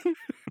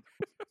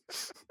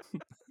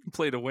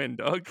 Play to win,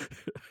 dog.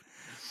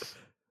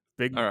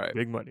 Big, All right.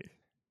 big money.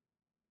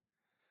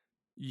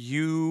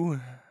 You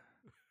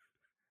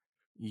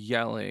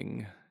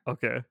yelling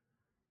Okay.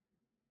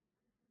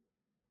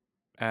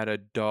 at a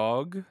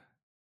dog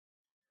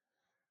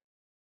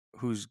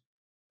who's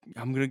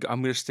I'm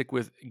gonna stick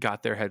with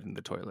got their head in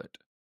the toilet.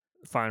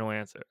 Final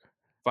answer.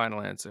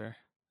 Final answer.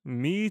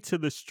 Me to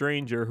the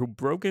stranger who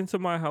broke into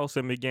my house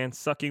and began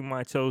sucking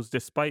my toes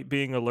despite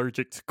being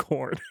allergic to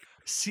corn.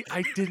 See,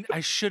 I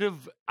should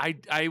have.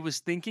 I was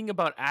thinking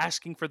about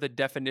asking for the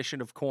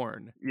definition of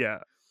corn, Yeah.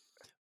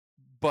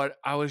 but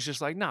I was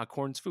just like, nah,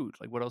 corn's food.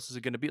 Like, what else is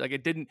it going to be? Like,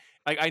 it didn't.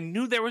 Like, I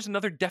knew there was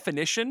another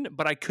definition,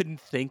 but I couldn't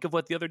think of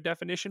what the other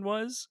definition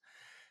was.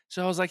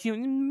 So I was like,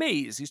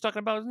 maize. He's talking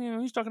about,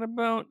 he's talking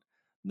about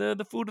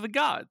the food of the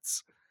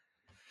gods.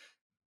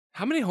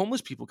 How many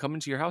homeless people come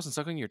into your house and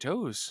suck on your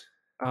toes?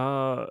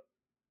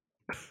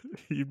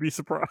 You'd be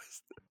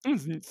surprised.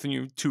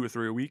 2 or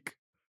 3 a week.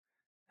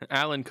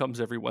 Alan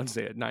comes every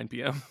Wednesday at 9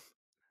 p.m.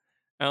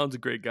 Alan's a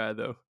great guy,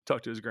 though.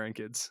 Talk to his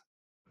grandkids.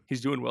 He's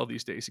doing well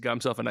these days. He got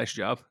himself a nice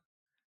job.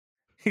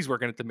 He's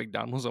working at the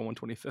McDonald's on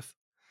 125th.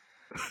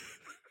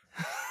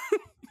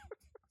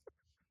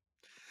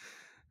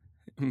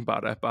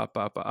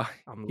 Ba-da-ba-ba-ba.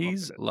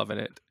 He's loving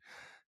it.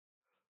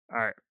 All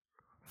right.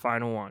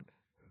 Final one.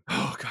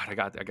 Oh, God, I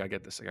gotta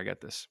get this. I gotta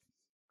get this.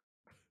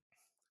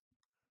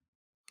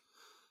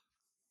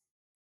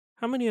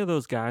 How many of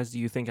those guys do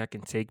you think I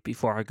can take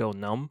before I go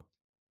numb?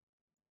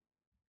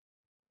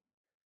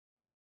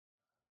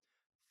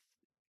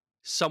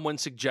 Someone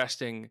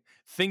suggesting,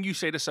 thing you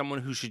say to someone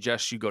who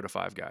suggests you go to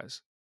Five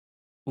Guys.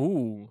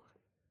 Ooh.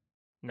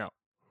 No.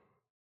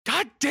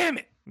 God damn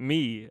it!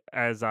 Me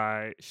as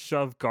I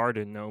shove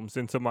garden gnomes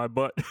into my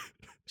butt.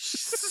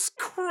 Jesus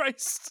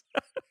Christ.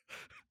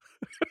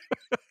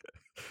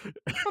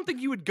 I don't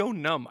think you would go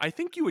numb. I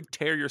think you would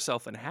tear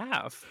yourself in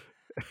half.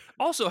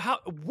 Also,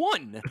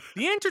 the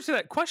answer to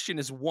that question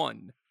is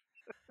 1.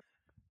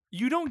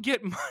 You don't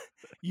get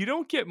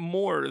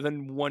more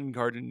than 1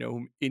 garden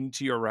gnome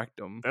into your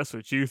rectum That's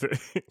what you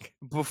think.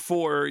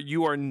 before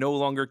you are no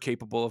longer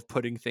capable of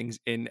putting things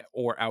in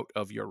or out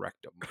of your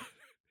rectum.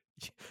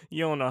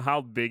 You don't know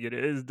how big it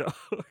is, dog.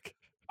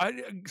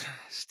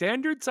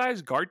 Standard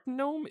size garden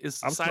gnome is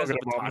the I'm size of talking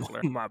a about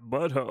toddler. my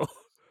butthole.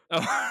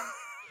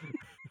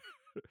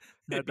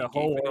 Had the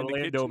whole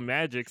Orlando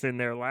Magic's in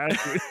there last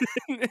week.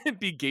 It'd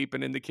be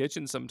gaping in the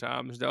kitchen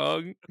sometimes,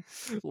 dog.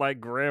 Like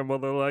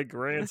grandmother, like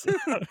grandson.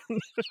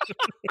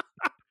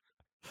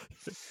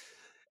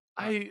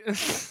 I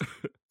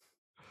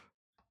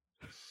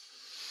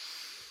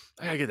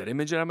gotta get that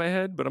image out of my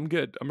head, but I'm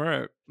good. I'm all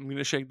right. I'm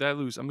gonna shake that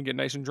loose. I'm gonna get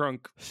nice and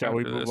drunk. Shall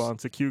we after move this. on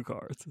to cue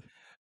cards?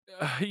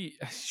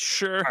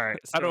 Sure. All right.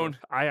 So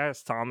I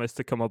asked Thomas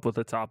to come up with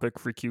a topic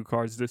for cue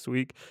cards this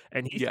week,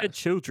 and he said Yes.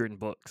 children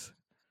books.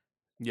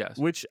 Yes.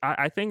 Which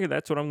I think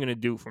that's what I'm going to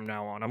do from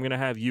now on. I'm going to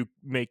have you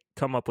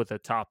come up with a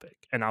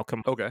topic, and I'll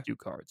come up with cue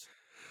cards.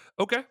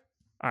 Okay.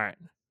 All right.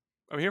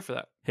 I'm here for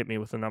that. Hit me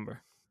with a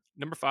number.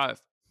 Number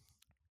 5.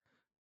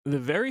 The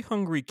Very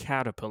Hungry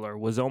Caterpillar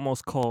was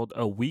almost called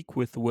A Week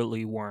with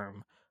Willy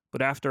Worm,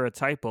 but after a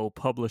typo,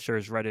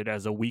 publishers read it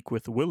as A Week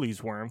with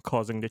Willy's Worm,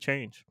 causing the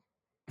change.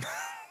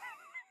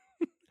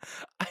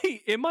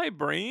 In my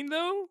brain,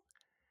 though,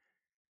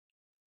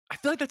 I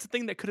feel like that's a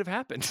thing that could have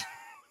happened.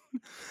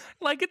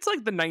 Like, it's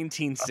like the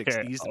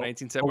 1960s,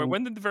 1970s.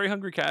 When did The Very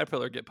Hungry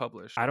Caterpillar get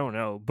published? I don't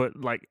know, but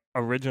like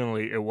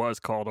originally it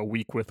was called A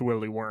Week with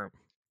Willy Worm.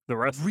 The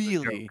rest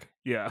Really?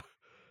 Yeah.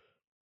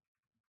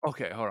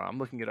 Okay, hold on. I'm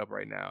looking it up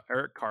right now.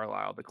 Eric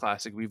Carlisle, the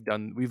classic. We've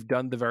done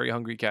The Very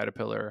Hungry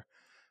Caterpillar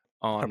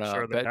on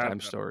bedtime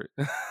story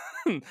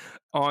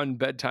on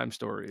bedtime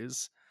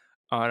stories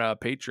on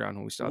Patreon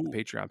when we start the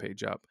Patreon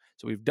page up.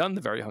 So we've done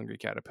The Very Hungry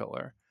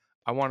Caterpillar.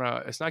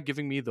 It's not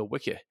giving me the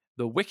wiki.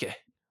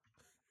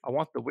 I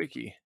want the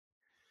wiki.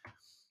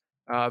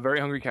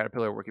 Very Hungry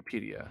Caterpillar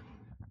Wikipedia. I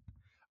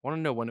want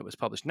to know when it was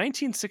published.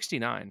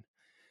 1969.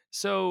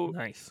 So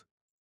nice.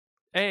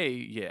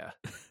 Yeah.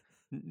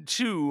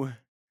 2,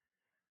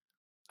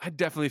 I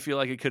definitely feel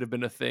like it could have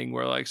been a thing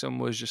where like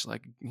someone was just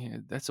like, yeah,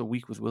 that's A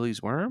Week with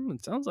Willy's Worm.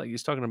 It sounds like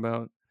he's talking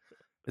about.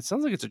 It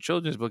sounds like it's a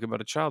children's book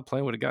about a child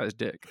playing with a guy's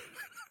dick.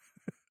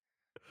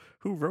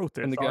 Who wrote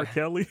this? And R.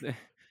 Kelly?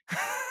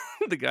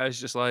 The guy's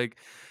just like,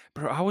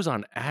 bro, I was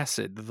on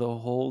acid the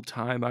whole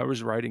time I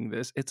was writing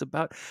this. It's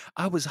about,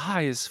 I was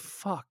high as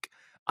fuck.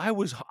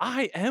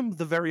 I am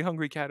the Very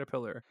Hungry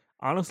Caterpillar.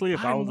 Honestly,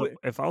 if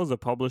I was a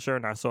publisher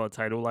and I saw a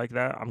title like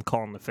that, I'm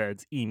calling the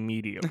feds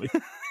immediately.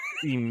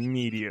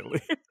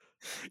 Immediately.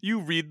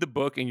 You read the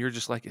book and you're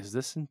just like, is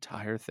this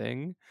entire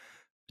thing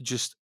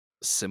just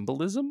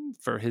symbolism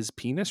for his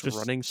penis just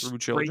running through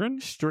children?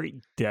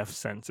 Straight death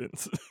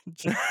sentence.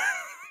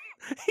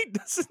 He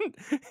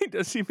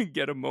doesn't even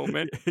get a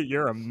moment.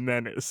 You're a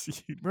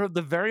menace. Bro,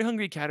 The Very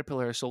Hungry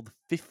Caterpillar has sold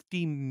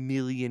 50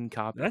 million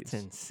copies. That's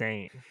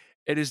insane.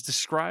 It is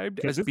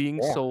described as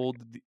being sold.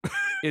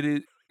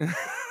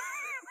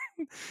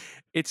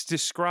 It's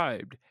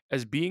described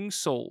as being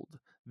sold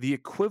the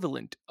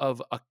equivalent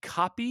of a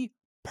copy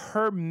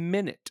per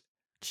minute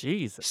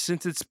Jesus.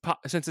 since its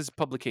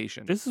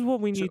publication. This is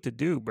what we So need to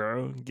do,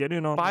 bro. Get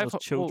in on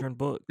those children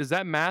books. Is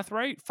that math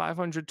right?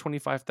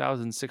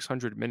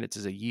 525,600 minutes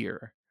is a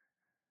year.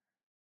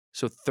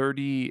 So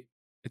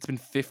it's been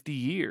 50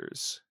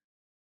 years.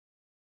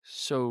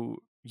 So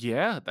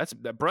yeah, that's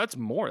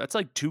more. That's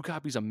like 2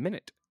 copies a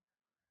minute.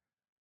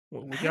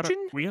 Well,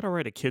 Imagine. we gotta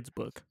write a kid's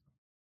book.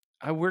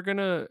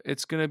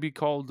 It's gonna be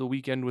called The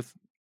Weekend with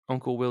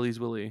Uncle Willie's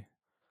Willie.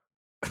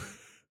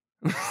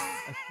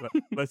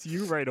 Let's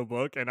you write a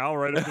book and I'll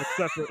write a book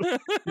separately.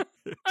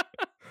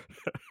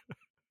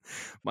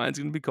 Mine's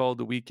gonna be called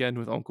The Weekend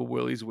with Uncle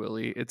Willie's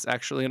Willie. It's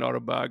actually an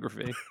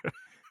autobiography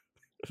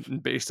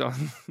based on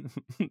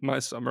my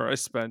summer I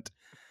spent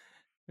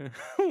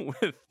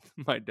with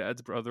my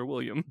dad's brother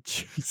William.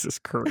 Jesus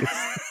Christ.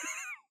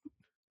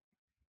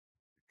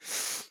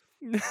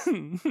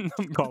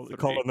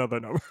 Call another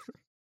number.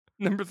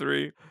 Number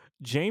 3.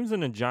 James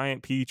and the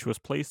Giant Peach was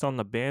placed on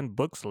the banned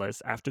books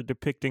list after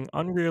depicting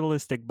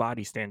unrealistic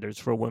body standards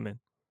for women.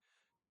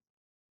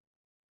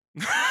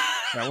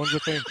 That one's a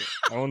thinker.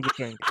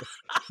 It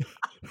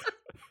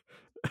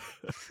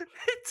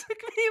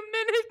took me a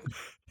minute.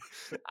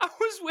 I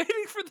was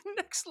waiting for the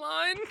next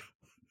line.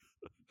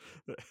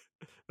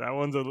 That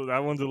one's a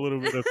little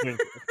bit of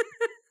thinker.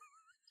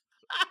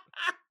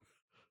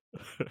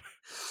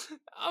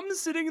 I'm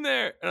sitting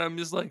there and I'm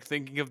just like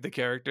thinking of the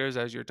characters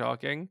as you're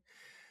talking.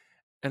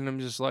 And I'm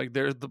just like,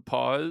 there's the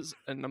pause.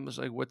 And I'm just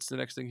like, what's the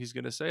next thing he's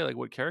going to say? Like,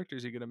 what character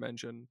is he going to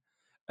mention?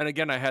 And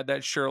again, I had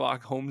that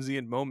Sherlock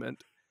Holmesian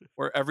moment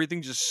where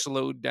everything just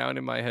slowed down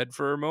in my head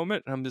for a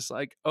moment. And I'm just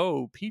like,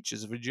 oh,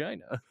 Peach's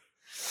vagina.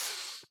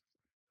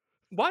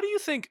 Why do you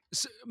think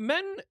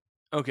men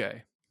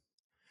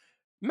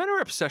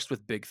are obsessed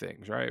with big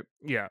things, right?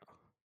 Yeah.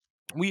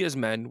 We as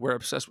men, we're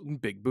obsessed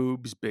with big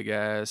boobs, big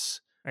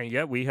ass. And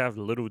yet we have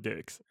little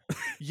dicks.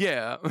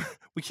 Yeah,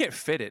 we can't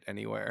fit it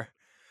anywhere.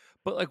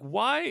 But like,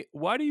 why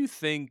do you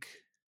think?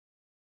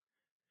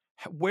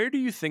 Where do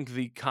you think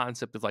the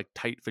concept of like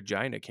tight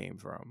vagina came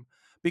from?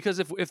 Because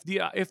if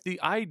the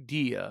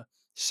idea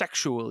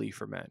sexually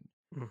for men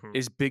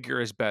is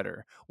bigger is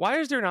better, why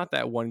is there not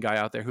that one guy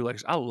out there who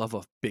likes, I love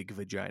a big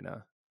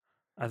vagina?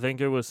 I think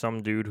it was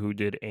some dude who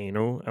did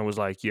anal and was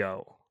like,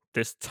 yo,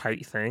 this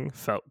tight thing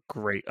felt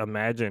great.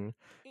 Imagine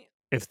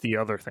if the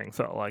other thing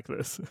felt like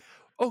this.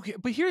 Okay,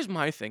 but here's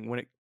my thing when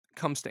it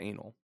comes to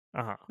anal.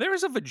 There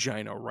is a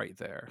vagina right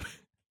there.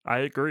 I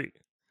agree.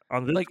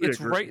 On this, it's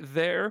right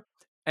there,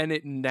 and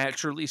it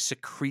naturally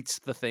secretes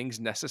the things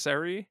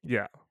necessary.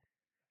 Yeah.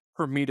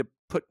 For me to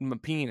put my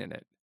peen in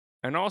it.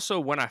 And also,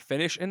 when I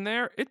finish in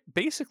there, it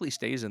basically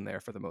stays in there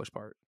for the most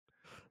part.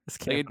 It's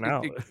camping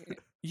out.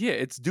 Yeah,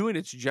 it's doing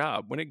its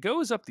job. When it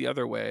goes up the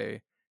other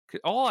way,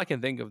 all I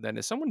can think of then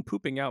is someone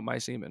pooping out my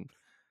semen.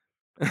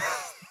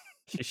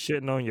 She's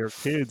shitting on your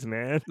kids,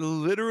 man.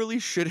 Literally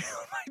shitting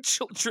on my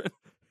children.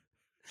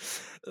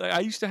 Like, I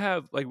used to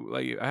have like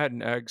I had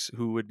an ex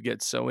who would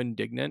get so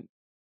indignant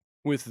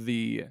with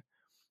the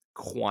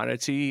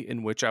quantity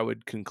in which I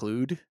would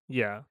conclude.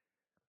 Yeah.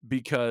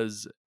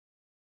 Because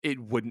it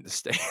wouldn't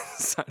stay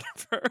inside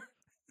of her.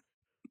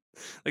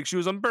 Like, she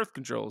was on birth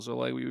control, so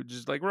like we would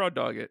just like raw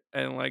dog it,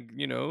 and like,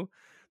 you know,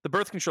 the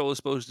birth control is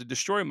supposed to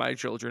destroy my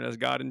children as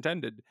God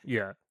intended.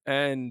 Yeah.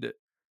 And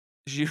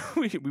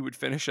we would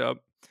finish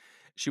up,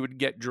 she would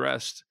get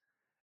dressed,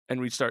 and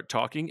we'd start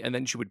talking, and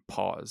then she would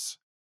pause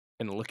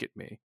and look at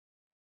me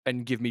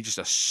and give me just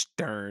a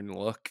stern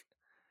look,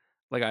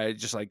 like I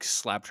just like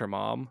slapped her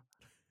mom.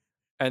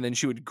 And then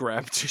she would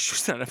grab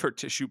tissues out of her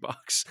tissue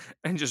box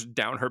and just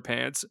down her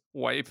pants,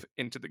 wipe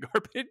into the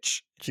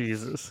garbage.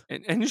 Jesus.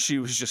 And she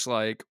was just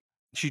like,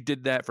 she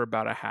did that for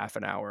about a half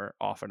an hour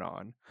off and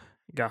on.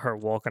 Got her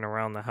walking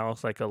around the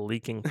house like a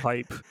leaking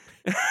pipe.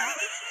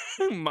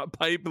 My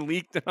pipe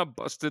leaked and I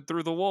busted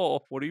through the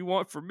wall. What do you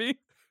want from me?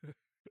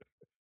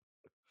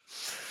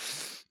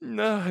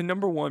 No,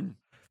 number 1.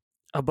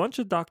 A bunch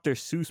of Dr.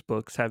 Seuss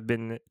books have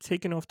been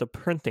taken off the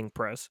printing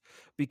press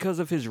because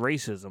of his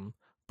racism.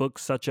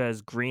 Books such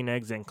as Green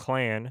Eggs and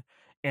Clan,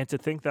 and to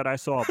think that I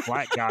saw a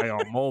black guy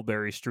on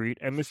Mulberry Street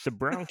and Mr.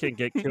 Brown can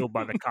get killed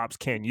by the cops,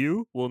 can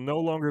you? Will no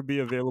longer be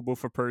available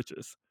for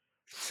purchase.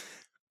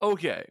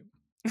 Okay.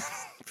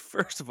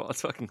 First of all,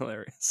 it's fucking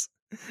hilarious.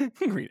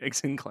 Green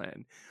Eggs and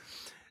Clan.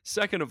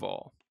 Second of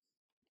all,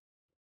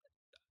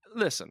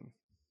 listen.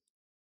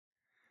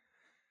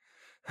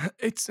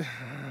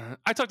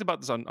 I talked about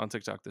this on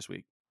TikTok this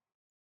week.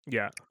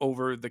 Yeah.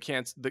 Over the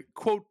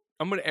quote,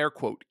 I'm going to air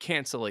quote,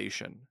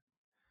 cancellation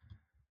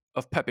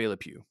of Pepe Le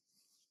Pew.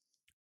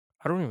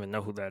 I don't even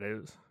know who that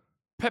is.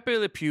 Pepe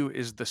Le Pew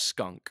is the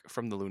skunk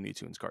from the Looney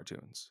Tunes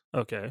cartoons.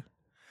 Okay.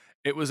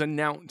 It was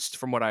announced,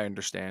 from what I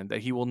understand, that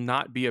he will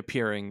not be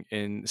appearing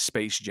in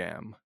Space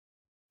Jam,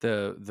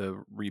 the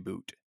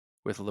reboot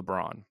with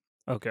LeBron.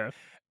 Okay.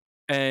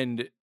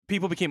 And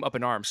people became up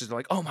in arms because they're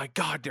like, oh my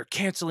God, they're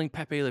canceling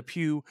Pepe Le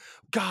Pew.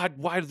 God,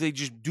 why do they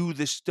just do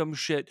this dumb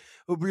shit?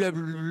 Blah, blah,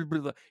 blah, blah,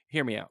 blah.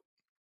 Hear me out.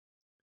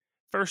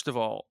 First of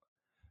all,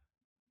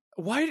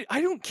 why?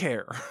 I don't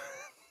care.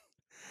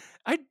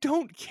 I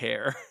don't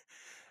care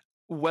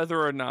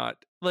whether or not,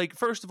 like,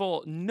 first of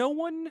all, no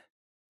one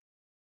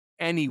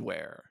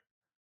anywhere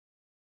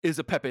is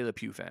a Pepe Le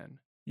Pew fan.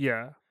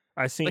 Yeah.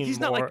 I Like, seen he's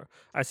not like, more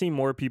I seen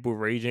more people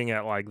raging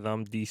at like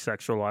them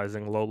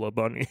desexualizing Lola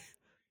Bunny.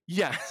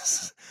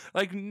 yes,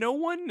 like, no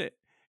one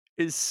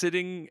is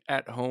sitting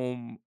at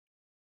home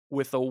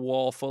with a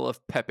wall full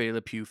of Pepe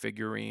Le Pew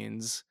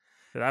figurines.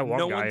 That one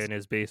No guy one's. in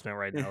his basement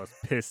right now is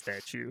pissed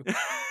at you.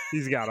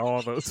 He's got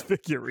all those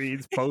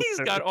figurines He's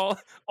posted. got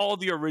all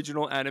the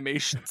original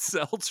animation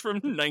cells from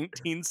He's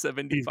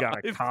 1975.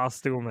 got a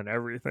costume and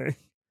everything.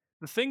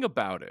 The thing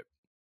about it,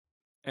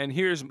 and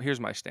here's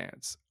my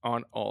stance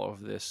on all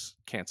of this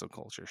cancel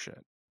culture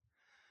shit.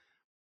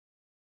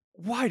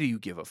 Why do you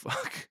give a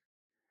fuck?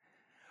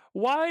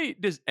 Why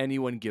does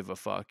anyone give a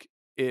fuck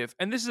if,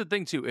 and this is the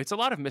thing too, it's a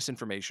lot of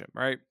misinformation,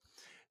 right?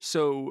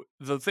 So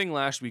the thing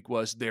last week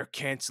was they're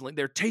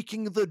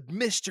taking the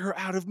Mr.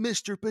 out of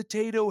Mr.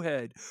 Potato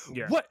Head.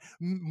 Yeah. What?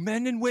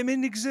 Men and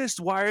women exist.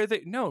 Why are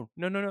they? No,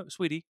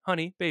 sweetie,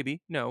 honey,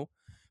 baby, no.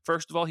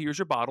 First of all, here's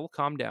your bottle.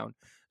 Calm down.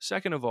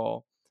 Second of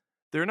all,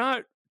 they're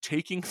not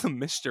taking the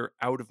Mr.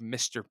 out of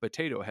Mr.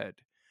 Potato Head.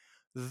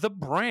 The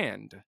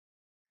brand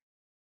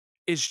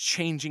is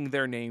changing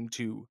their name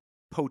to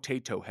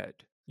Potato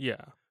Head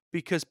Yeah.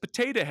 because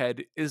Potato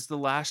Head is the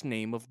last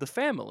name of the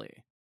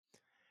family.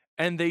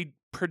 And they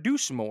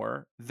produce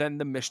more than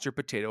the Mr.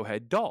 Potato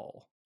Head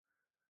doll.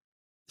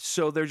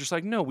 So they're just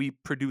like, no, we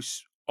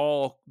produce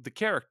all the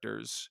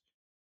characters.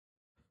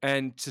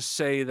 And to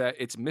say that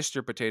it's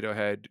Mr. Potato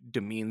Head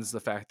demeans the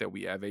fact that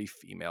we have a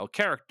female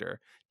character,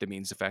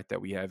 demeans the fact that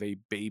we have a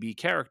baby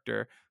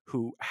character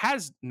who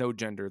has no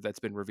gender that's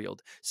been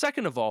revealed.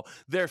 Second of all,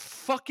 they're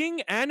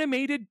fucking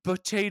animated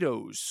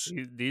potatoes.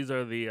 These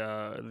are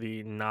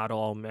the not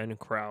all men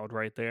crowd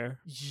right there.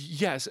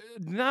 Yes,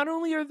 not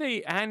only are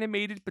they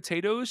animated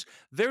potatoes,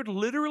 they're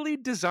literally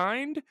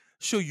designed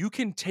so you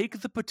can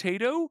take the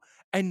potato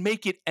and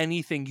make it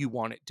anything you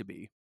want it to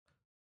be.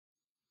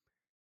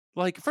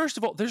 Like, first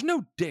of all, there's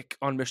no dick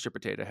on Mr.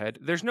 Potato Head.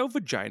 There's no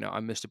vagina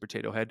on Mr.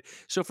 Potato Head.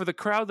 So for the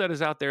crowd that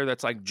is out there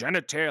that's like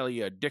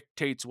genitalia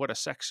dictates what a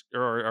sex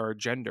or a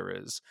gender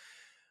is,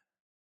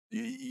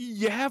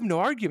 you have no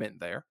argument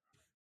there.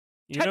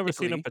 You never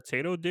seen a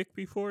potato dick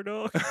before,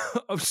 dog?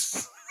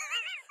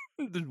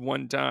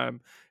 One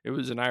time, it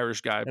was an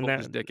Irish guy pulled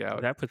his dick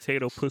out. That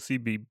potato pussy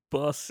be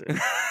bussin'.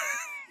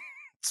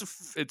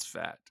 It's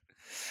fat.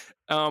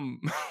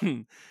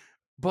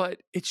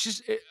 But it's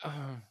just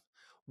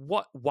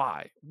what?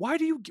 Why? Why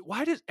do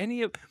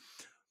any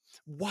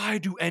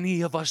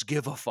of us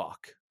give a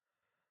fuck?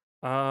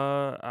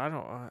 I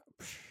don't.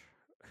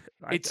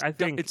 I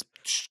think it's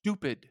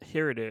stupid.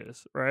 Here it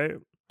is, right?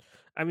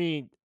 I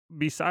mean,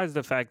 besides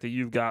the fact that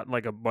you've got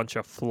like a bunch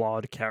of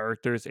flawed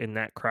characters in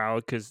that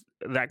crowd, because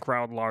that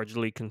crowd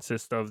largely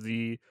consists of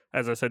the,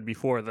 as I said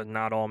before, the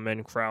not all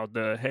men crowd.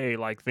 The hey,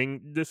 like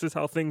this is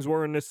how things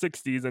were in the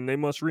 '60s, and they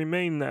must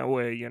remain that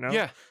way. You know,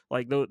 Yeah.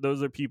 Like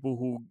those are people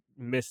who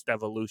missed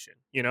evolution.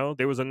 You know,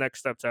 there was a next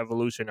step to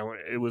evolution, and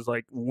it was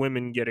like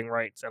women getting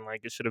rights, and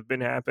like it should have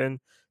been happened.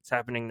 It's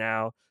happening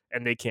now.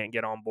 And they can't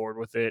get on board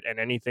with it. And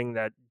anything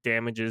that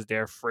damages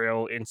their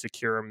frail,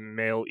 insecure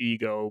male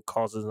ego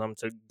causes them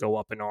to go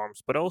up in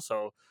arms. But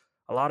also,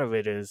 a lot of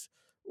it is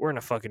we're in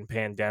a fucking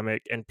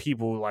pandemic, and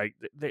people like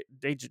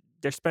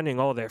they're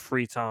spending all their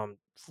free time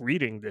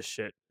reading this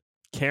shit,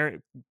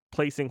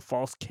 placing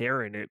false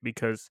care in it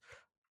because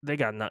they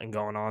got nothing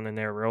going on in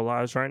their real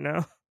lives right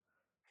now.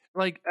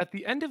 Like, at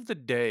the end of the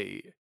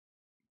day,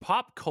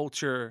 pop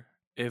culture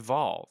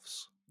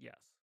evolves. Yes.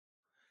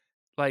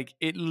 Like,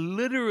 it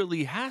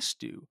literally has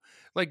to.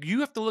 Like,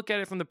 you have to look at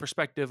it from the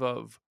perspective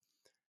of,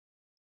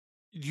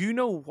 you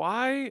know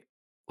why?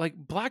 Like,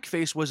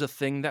 blackface was a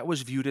thing that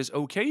was viewed as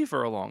okay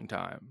for a long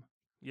time.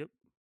 Yep.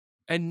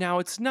 And now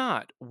it's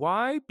not.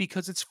 Why?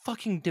 Because it's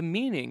fucking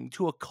demeaning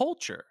to a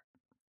culture.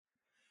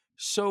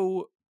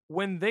 So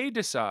when they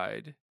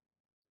decide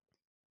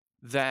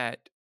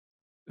that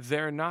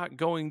they're not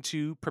going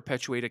to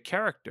perpetuate a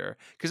character,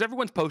 because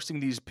everyone's posting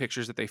these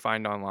pictures that they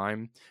find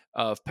online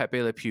of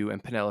Pepe Le Pew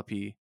and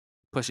Penelope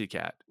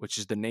Pussycat, which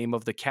is the name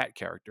of the cat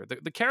character.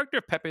 The character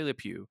of Pepe Le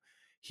Pew,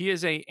 he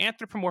is an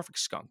anthropomorphic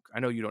skunk. I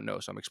know you don't know,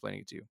 so I'm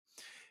explaining it to you.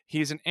 He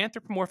is an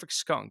anthropomorphic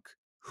skunk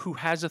who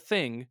has a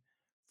thing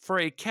for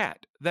a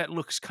cat that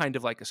looks kind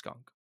of like a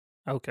skunk.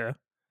 Okay.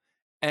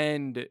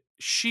 And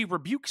she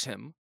rebukes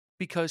him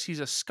because he's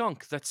a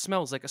skunk that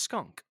smells like a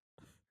skunk.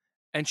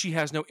 And she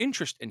has no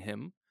interest in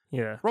him.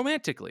 Yeah.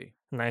 Romantically.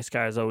 Nice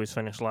guys always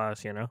finish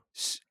last, you know?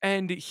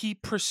 And he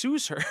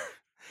pursues her.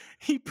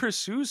 He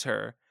pursues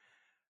her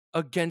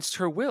against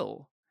her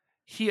will.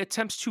 He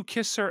attempts to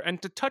kiss her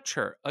and to touch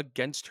her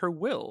against her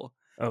will.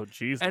 Oh,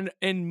 Jesus. And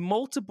in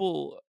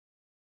multiple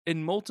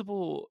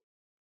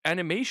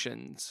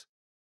animations,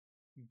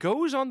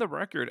 goes on the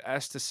record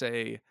as to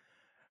say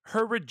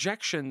her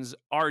rejections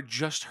are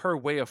just her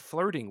way of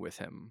flirting with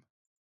him.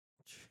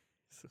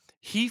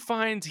 He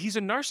finds he's a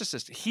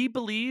narcissist. He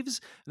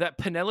believes that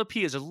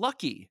Penelope is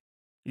lucky.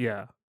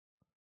 Yeah.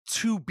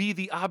 to be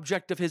the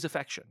object of his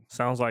affection.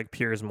 Sounds like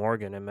Piers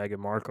Morgan and Meghan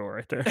Markle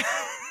right there.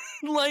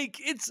 Like,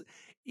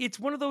 it's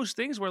one of those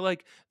things where,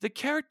 like, the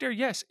character,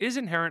 yes, is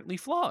inherently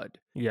flawed.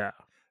 Yeah.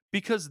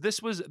 Because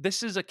this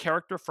is a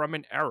character from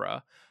an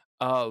era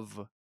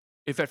of,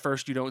 if at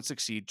first you don't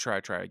succeed,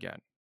 try again.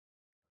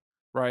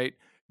 Right?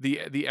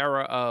 The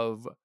era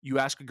of, you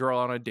ask a girl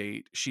on a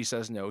date, she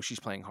says no, she's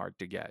playing hard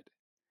to get.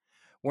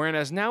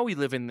 Whereas now we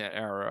live in the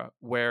era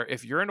where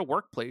if you're in a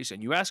workplace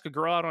and you ask a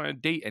girl out on a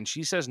date and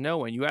she says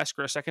no and you ask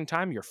her a second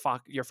time, you're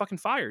fucking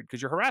fired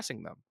because you're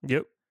harassing them.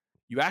 Yep.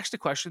 You asked a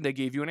question, they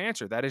gave you an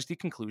answer. That is the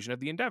conclusion of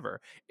the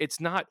endeavor. It's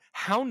not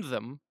hound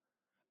them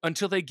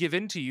until they give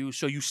in to you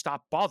so you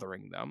stop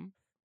bothering them.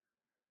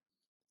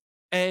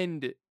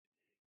 And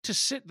to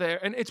sit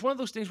there, and it's one of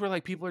those things where,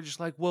 like, people are just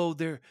like, well,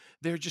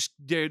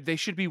 they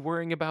should be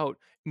worrying about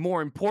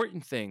more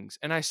important things.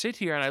 And I sit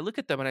here and I look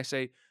at them and I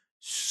say,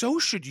 so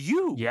should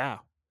you. Yeah.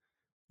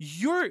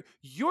 You're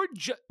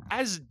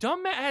as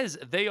dumb as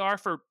they are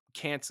for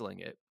canceling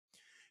it.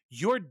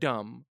 You're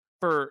dumb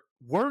for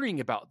worrying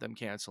about them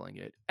canceling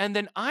it. And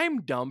then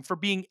I'm dumb for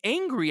being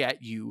angry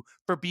at you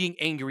for being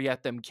angry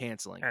at them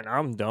canceling And it.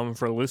 I'm dumb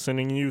for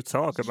listening to you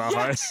talk about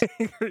Yes! how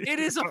angry It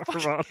is you a are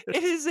fucking, about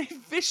it is a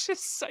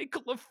vicious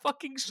cycle of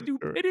fucking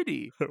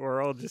stupidity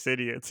We're all just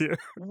idiots here.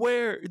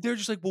 where they're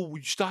just like, well,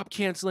 we stop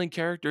canceling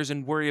characters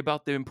and worry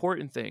about the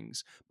important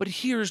things. But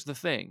here's the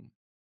thing.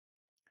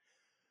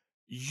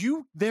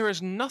 There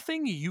is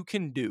nothing you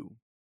can do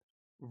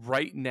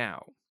right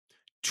now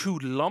to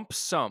lump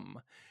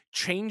sum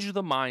change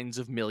the minds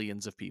of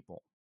millions of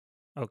people.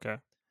 Okay.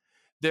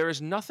 There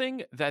is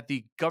nothing that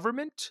the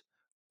government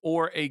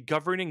or a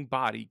governing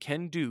body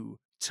can do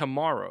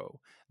tomorrow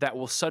that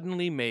will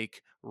suddenly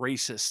make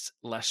racists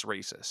less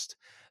racist,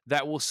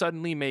 that will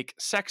suddenly make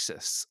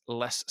sexists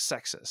less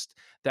sexist,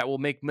 that will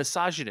make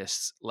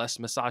misogynists less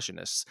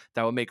misogynists,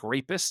 that will make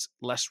rapists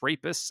less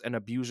rapists and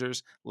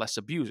abusers less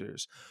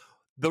abusers.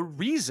 The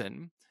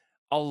reason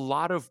a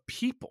lot of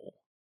people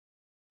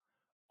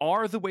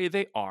are the way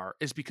they are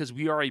is because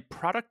we are a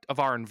product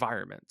of our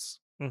environments,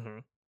 Mm-hmm.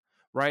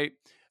 right?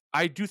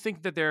 I do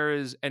think that there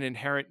is an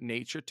inherent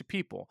nature to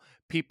people.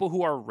 People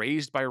who are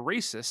raised by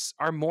racists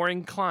are more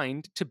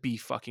inclined to be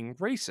fucking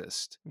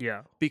racist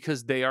Yeah.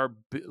 because they are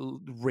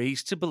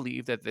raised to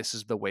believe that this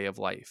is the way of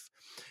life.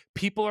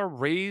 People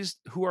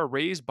who are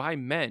raised by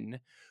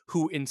men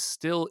who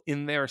instill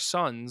in their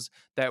sons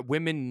that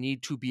women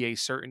need to be a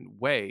certain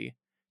way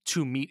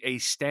to meet a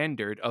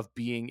standard of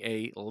being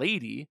a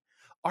lady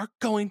are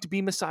going to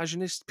be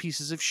misogynist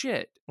pieces of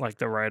shit. Like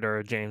the writer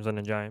of James and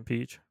the Giant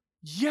Peach.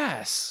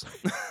 Yes.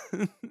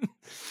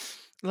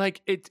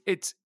 Like it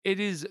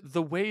is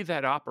the way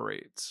that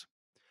operates.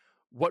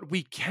 What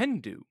we can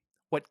do,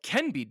 what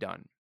can be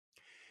done,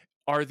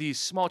 are these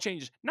small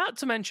changes. Not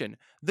to mention,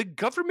 the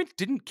government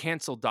didn't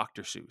cancel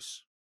Dr.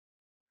 Seuss.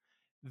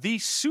 The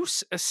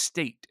Seuss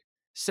estate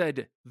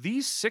said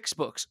these 6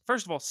 books,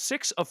 first of all,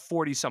 6 of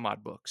 40 some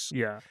odd books.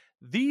 Yeah.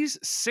 These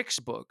 6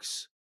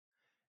 books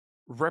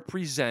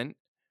represent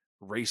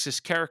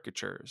racist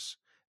caricatures.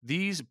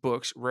 These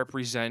books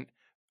represent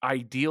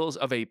ideals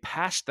of a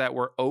past that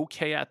were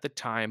okay at the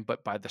time,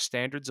 but by the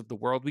standards of the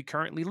world we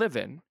currently live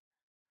in,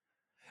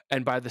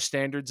 and by the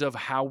standards of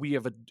how we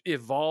have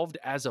evolved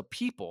as a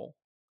people,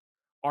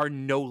 are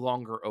no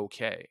longer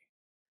okay.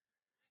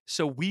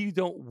 So we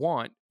don't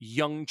want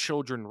young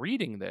children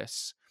reading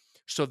this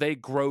so they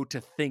grow to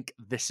think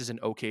this is an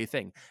okay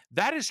thing.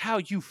 That is how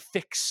you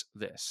fix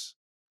this.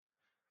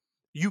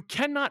 You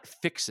cannot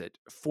fix it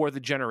for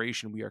the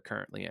generation we are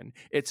currently in.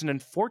 It's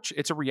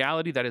a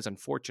reality that is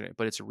unfortunate,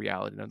 but it's a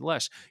reality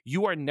nonetheless.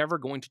 You are never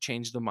going to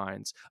change the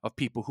minds of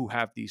people who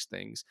have these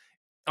things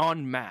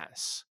en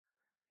masse.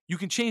 You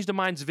can change the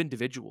minds of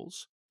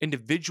individuals.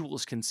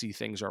 Individuals can see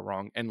things are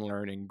wrong and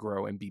learn and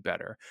grow and be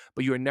better,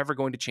 but you are never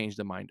going to change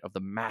the mind of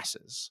the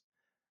masses.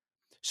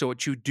 So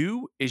what you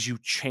do is you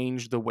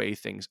change the way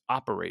things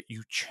operate.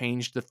 You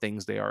change the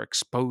things they are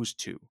exposed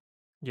to.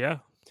 Yeah.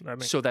 That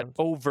makes so that sense.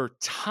 over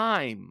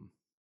time,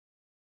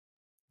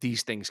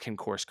 these things can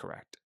course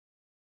correct.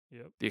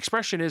 Yep. The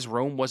expression is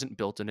Rome wasn't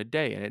built in a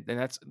day. And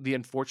that's the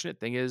unfortunate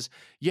thing is,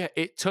 yeah,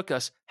 it took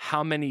us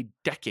how many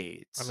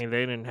decades? I mean,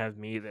 they didn't have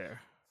me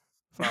there.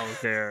 If I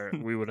was there,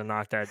 we would have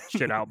knocked that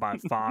shit out by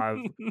 5.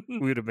 We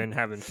would have been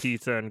having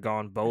pizza and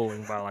gone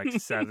bowling by like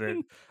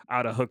 7.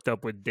 I'd have hooked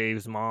up with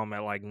Dave's mom at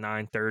like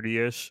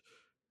 9:30ish.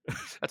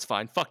 That's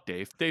fine. Fuck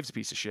Dave. Dave's a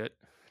piece of shit.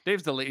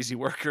 Dave's the lazy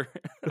worker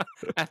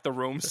at the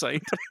Rome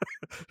site.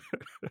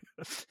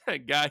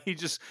 That guy,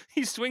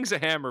 he swings a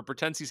hammer,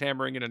 pretends he's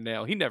hammering in a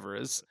nail. He never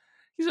is.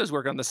 He does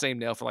work on the same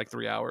nail for like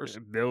 3 hours.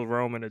 Build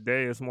Rome in a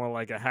day is more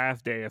like a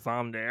half day if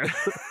I'm there.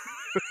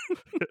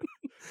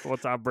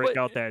 Once I break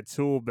out that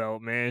tool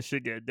belt, man,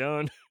 shit get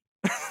done.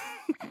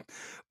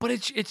 But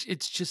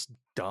it's just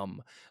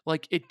dumb.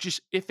 Like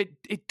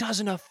it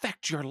doesn't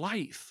affect your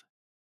life.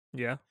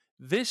 Yeah.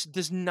 This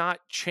does not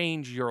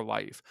change your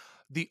life.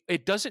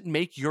 It doesn't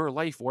make your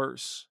life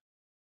worse.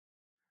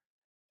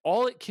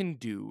 all it can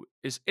do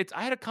is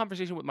I had a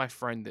conversation with my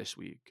friend this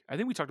week. I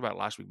think we talked about it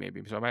last week,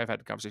 maybe. So I might have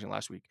had a conversation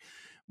last week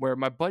where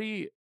my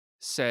buddy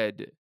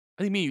said,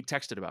 I think me and you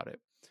texted about it,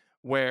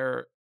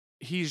 where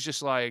he's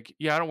just like,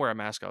 yeah, I don't wear a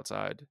mask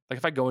outside. Like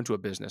if I go into a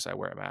business, I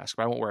wear a mask,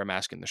 but I won't wear a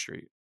mask in the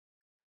street.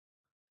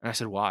 And I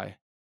said, why?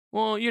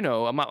 Well,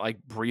 I'm not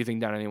like breathing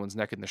down anyone's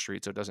neck in the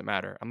street, so it doesn't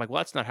matter. I'm like, well,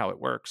 that's not how it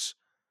works.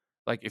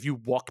 Like if you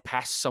walk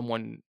past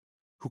someone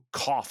who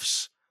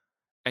coughs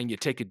and you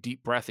take a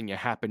deep breath and you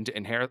happen to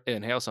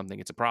inhale something,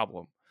 it's a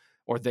problem.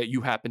 Or that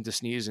you happen to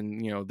sneeze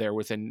and, they're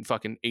within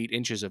fucking 8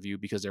 inches of you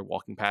because they're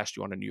walking past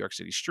you on a New York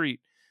City street,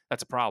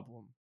 that's a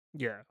problem.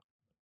 Yeah.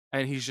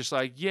 And he's just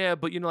like, yeah,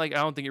 but I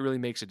don't think it really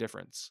makes a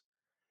difference.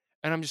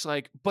 And I'm just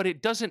like, but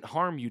it doesn't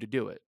harm you to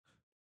do it.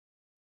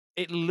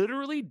 It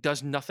literally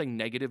does nothing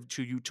negative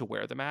to you to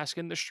wear the mask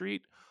in the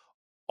street.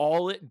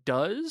 All it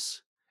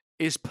does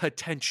is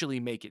potentially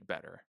make it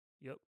better.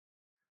 Yep.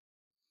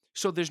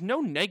 So there's no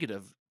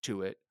negative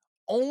to it,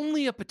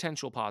 only a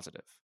potential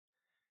positive.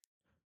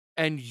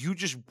 And you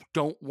just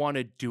don't want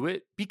to do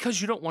it because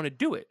you don't want to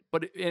do it.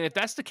 And if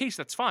that's the case,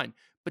 that's fine.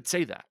 But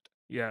say that.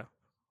 Yeah.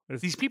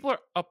 These people are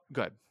up.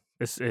 Good.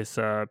 It's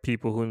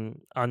people who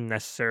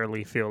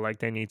unnecessarily feel like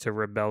they need to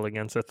rebel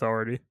against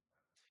authority.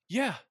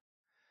 Yeah.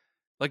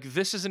 Like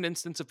this is an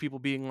instance of people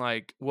being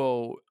like,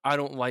 well, I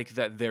don't like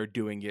that they're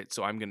doing it,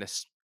 so I'm going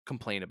to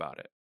complain about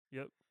it.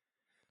 Yep.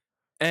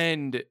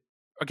 And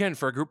again,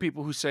 for a group of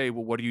people who say,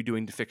 well, what are you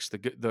doing to fix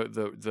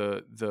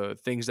the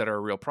things that are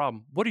a real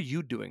problem? What are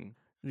you doing?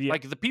 Yeah.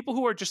 Like the people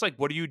who are just like,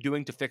 what are you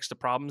doing to fix the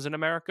problems in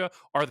America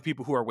are the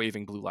people who are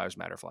waving Blue Lives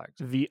Matter flags.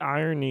 The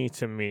irony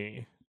to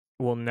me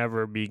will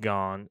never be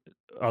gone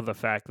of the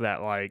fact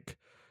that like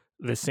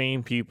the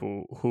same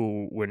people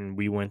who, when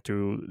we went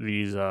through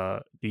these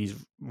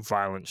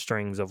violent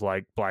strings of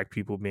like black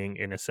people being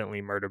innocently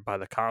murdered by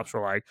the cops,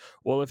 were like,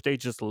 well, if they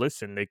just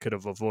listened, they could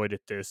have avoided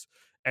this.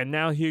 And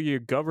now here your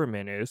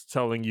government is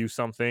telling you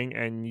something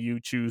and you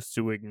choose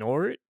to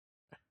ignore it.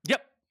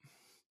 Yep.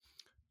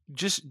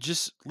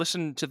 Just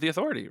listen to the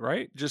authority,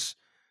 right? Just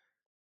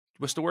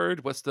what's the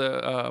word? What's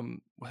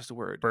the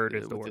word? Bird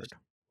is the word.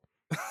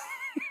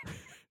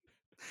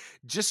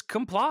 Just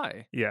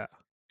comply. Yeah.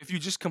 If you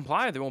just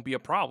comply, there won't be a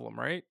problem,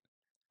 right?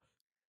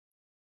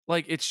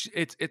 Like it's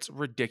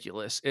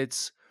ridiculous.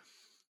 It's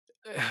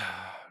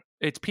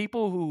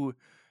people who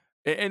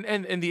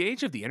and the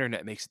age of the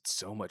internet makes it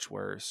so much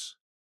worse.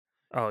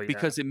 Oh yeah.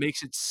 Because it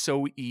makes it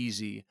so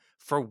easy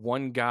for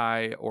one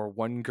guy or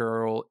one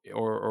girl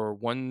or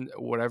one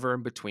whatever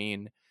in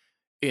between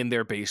in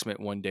their basement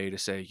one day to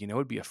say,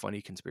 it'd be a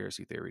funny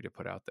conspiracy theory to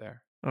put out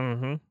there.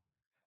 Mm-hmm.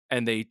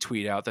 And they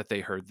tweet out that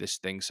they heard this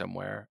thing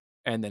somewhere,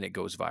 and then it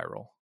goes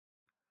viral.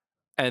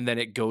 And then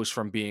it goes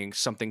from being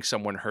something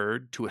someone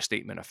heard to a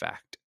statement of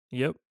fact.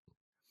 Yep.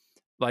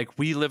 Like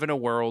we live in a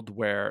world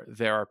where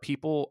there are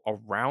people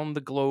around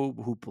the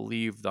globe who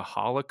believe the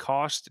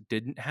Holocaust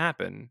didn't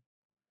happen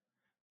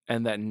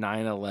and that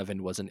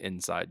 9/11 was an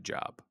inside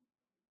job.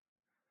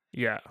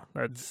 Yeah,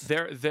 that's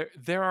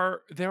there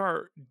are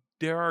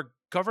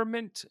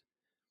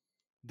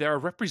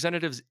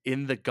representatives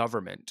in the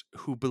government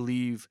who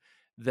believe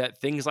that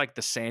things like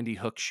the Sandy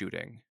Hook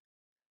shooting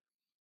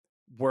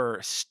were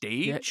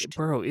staged. Yeah,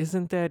 bro,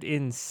 isn't that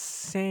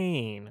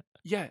insane?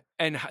 Yeah,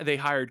 and they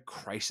hired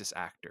crisis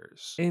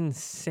actors.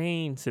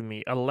 Insane to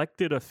me.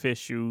 Elected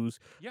officials,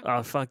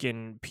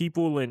 fucking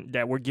people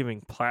that we're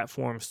giving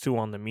platforms to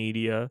on the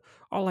media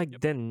are like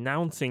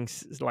denouncing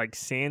like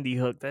Sandy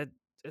Hook.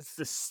 It's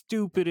the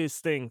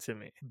stupidest thing to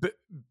me. But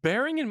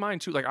bearing in mind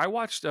too, like I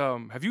watched.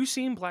 Have you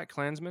seen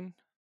BlacKkKlansman?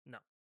 No.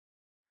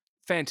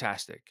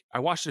 Fantastic. I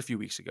watched it a few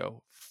weeks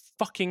ago.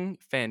 Fucking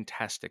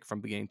fantastic from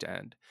beginning to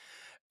end.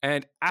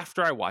 And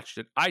after I watched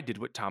it, I did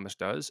what Thomas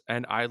does,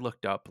 and I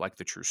looked up like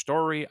the true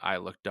story. I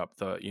looked up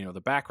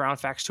the background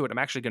facts to it. I'm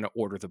actually going to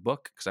order the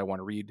book because I want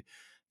to read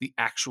the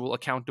actual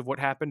account of what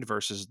happened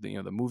versus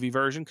the movie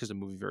version, because the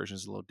movie version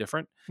is a little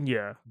different.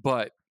 Yeah.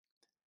 But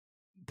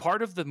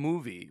part of the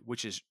movie,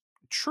 which is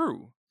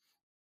true,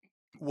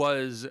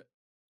 was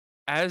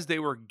as they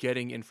were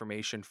getting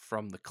information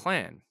from the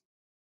Klan,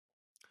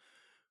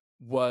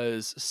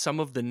 was some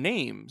of the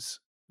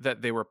names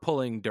that they were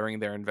pulling during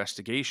their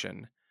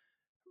investigation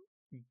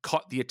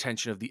caught the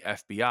attention of the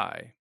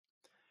FBI.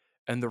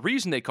 And the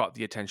reason they caught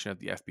the attention of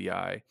the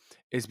FBI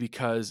is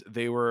because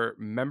they were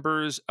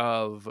members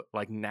of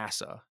like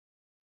NASA.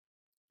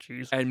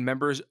 Jeez. And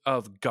members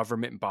of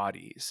government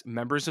bodies,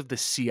 members of the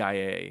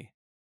CIA,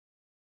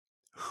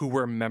 who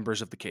were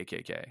members of the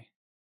KKK.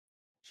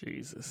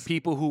 Jesus.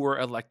 People who were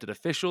elected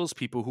officials,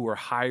 people who were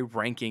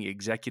high-ranking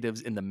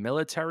executives in the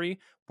military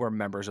were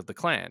members of the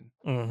Klan.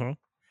 Mm-hmm.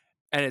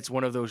 And it's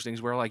one of those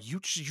things where like you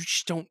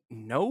just don't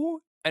know.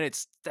 And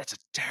that's a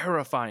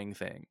terrifying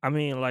thing. I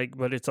mean, like,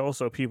 but it's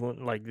also people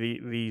like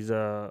these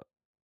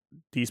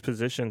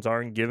positions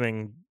aren't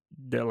giving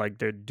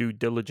their due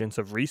diligence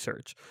of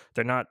research.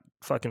 They're not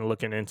fucking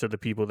looking into the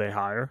people they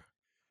hire.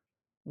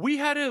 We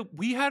had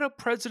a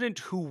president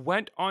who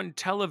went on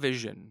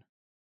television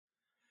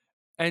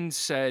and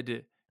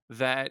said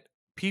that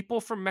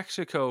people from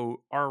Mexico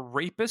are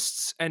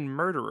rapists and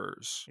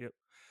murderers. Yep.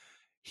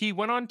 He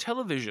went on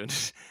television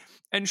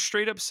and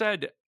straight up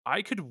said,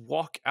 I could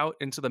walk out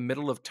into the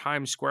middle of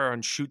Times Square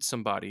and shoot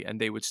somebody and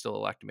they would still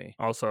elect me.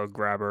 Also,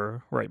 grab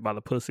her right by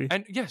the pussy.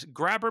 And yes,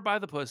 grab her by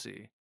the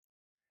pussy.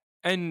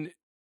 And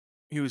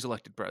he was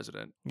elected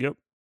president. Yep.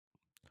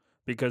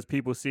 Because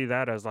people see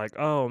that as like,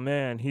 oh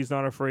man, he's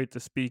not afraid to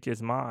speak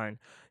his mind.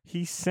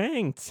 He's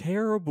saying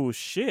terrible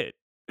shit.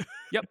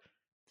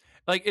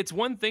 Like, it's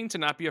one thing to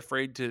not be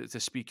afraid to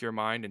speak your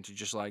mind and to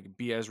just like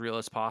be as real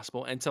as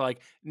possible and to like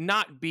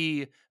not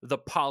be the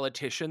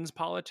politician's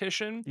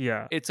politician.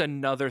 Yeah. It's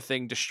another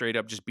thing to straight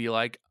up just be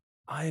like,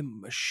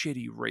 I'm a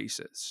shitty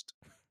racist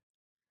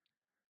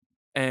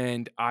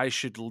and I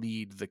should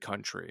lead the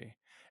country.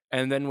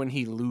 And then when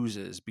he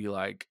loses, be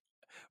like,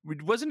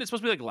 wasn't it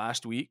supposed to be like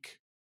last week?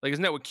 Like,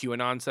 isn't that what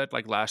QAnon said?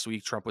 Like last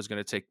week, Trump was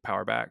going to take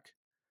power back,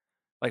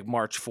 like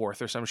March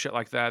 4th or some shit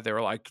like that. They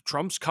were like,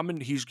 Trump's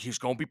coming. He's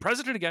going to be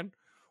president again.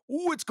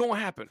 Ooh, it's going to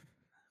happen.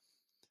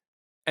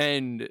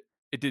 And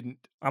it didn't.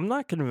 I'm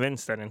not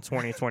convinced that in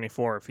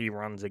 2024, if he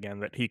runs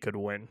again, that he could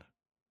win.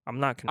 I'm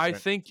not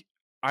convinced.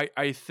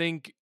 I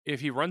think if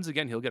he runs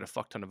again, he'll get a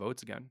fuck ton of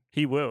votes again.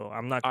 He will.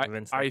 I'm not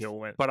convinced that he'll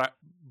win.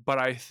 But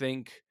I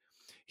think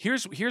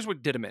here's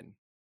what did him in.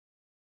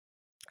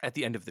 At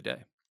the end of the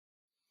day,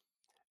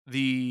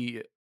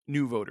 the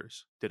new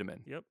voters did him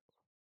in. Yep.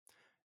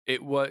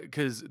 It was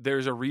because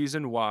there's a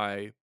reason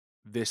why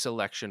this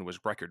election was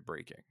record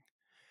breaking.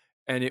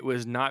 And it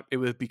was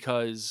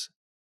because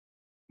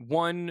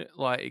one,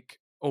 like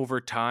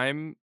over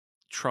time,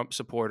 Trump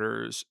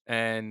supporters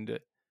and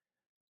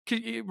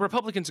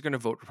Republicans are going to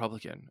vote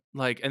Republican.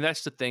 Like, and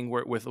that's the thing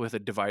where with a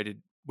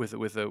divided with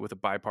a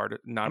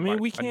bipartisan,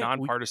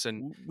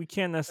 nonpartisan. We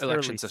can't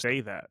necessarily say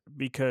that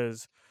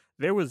because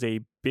there was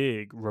a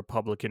big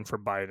Republican for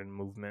Biden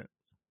movement.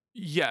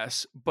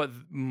 Yes, but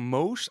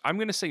I'm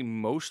going to say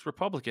most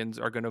Republicans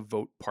are going to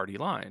vote party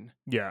line.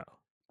 Yeah.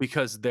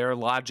 Because their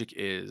logic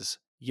is,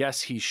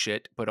 yes, he's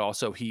shit, but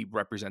also he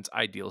represents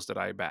ideals that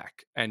I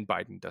back, and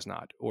Biden does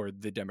not, or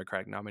the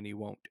Democratic nominee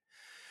won't.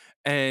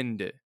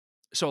 And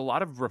so a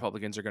lot of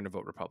Republicans are going to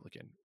vote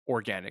Republican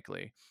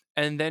organically.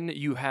 And then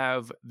you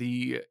have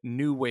the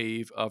new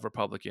wave of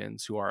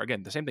Republicans who are,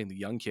 again, the same thing, the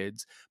young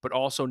kids, but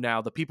also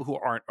now the people who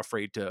aren't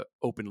afraid to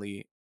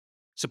openly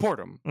support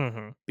him.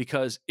 Mm-hmm.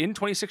 Because in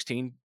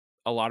 2016,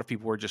 a lot of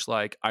people were just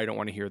like, I don't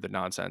want to hear the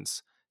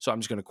nonsense, so I'm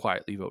just going to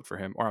quietly vote for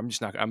him, or I'm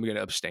going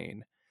to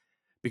abstain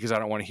because I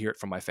don't want to hear it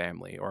from my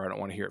family, or I don't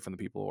want to hear it from the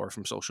people or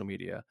from social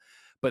media.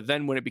 But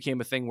then when it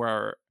became a thing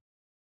where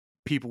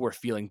people were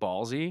feeling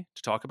ballsy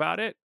to talk about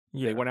it,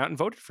 they went out and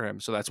voted for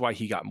him. So that's why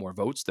he got more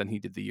votes than he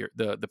did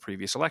the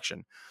previous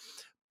election.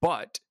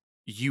 But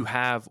you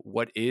have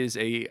what is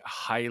a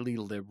highly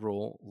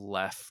liberal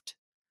left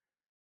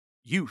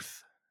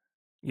youth.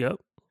 Yep.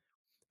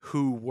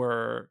 Who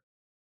were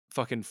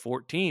fucking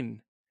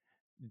 14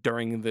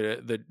 during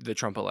the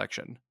Trump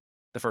election,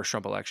 the first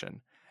Trump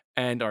election,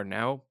 and are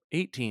now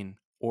 18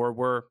 or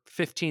were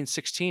 15,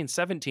 16,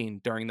 17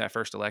 during that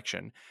first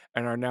election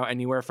and are now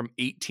anywhere from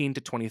 18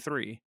 to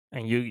 23.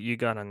 And you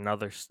got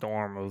another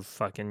storm of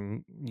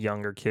fucking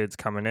younger kids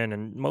coming in,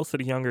 and most of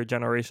the younger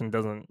generation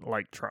doesn't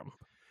like Trump.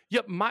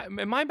 Yep,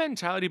 my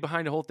mentality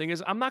behind the whole thing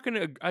is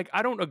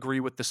I don't agree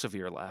with the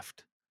severe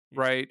left,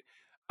 right?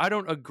 I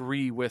don't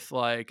agree with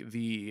like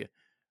the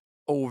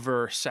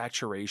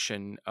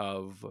oversaturation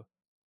of,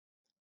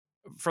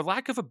 for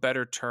lack of a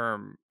better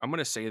term, I'm going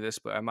to say this,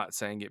 but I'm not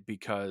saying it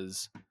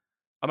because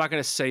I'm not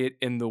going to say it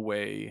in the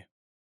way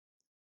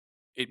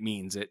it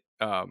means it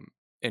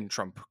in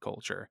Trump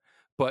culture,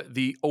 but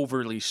the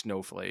overly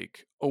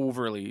snowflake,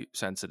 overly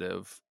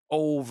sensitive,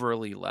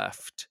 overly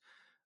left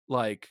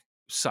like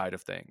side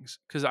of things.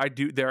 Because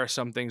there are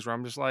some things where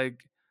I'm just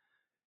like,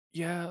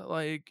 yeah,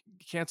 like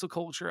cancel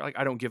culture. Like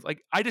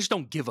I just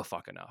don't give a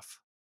fuck enough.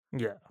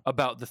 Yeah.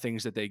 About the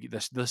things that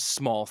the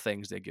small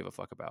things they give a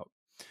fuck about.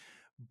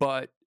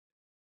 But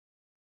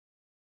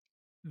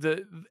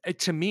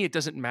to me, it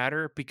doesn't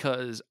matter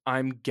because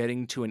I'm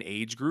getting to an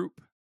age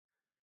group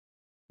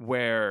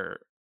where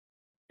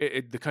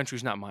the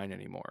country's not mine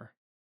anymore.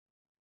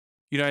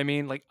 You know what I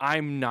mean? Like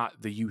I'm not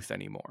the youth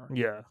anymore.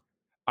 Yeah.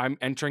 I'm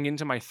entering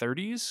into my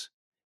 30s,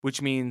 which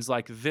means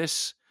like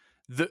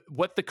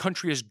what the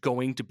country is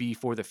going to be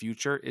for the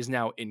future is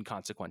now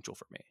inconsequential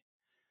for me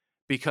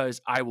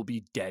because I will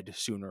be dead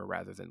sooner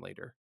rather than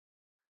later.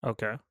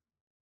 Okay.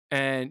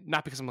 And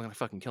not because I'm going to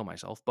fucking kill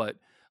myself, but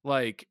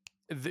like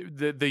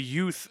the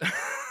youth,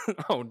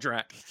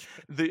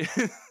 the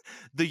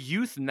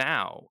youth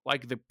now,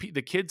 like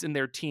the kids in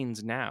their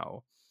teens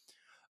now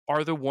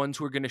are the ones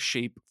who are going to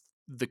shape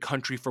the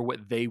country for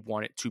what they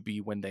want it to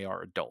be when they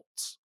are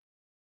adults.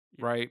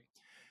 Yeah. Right?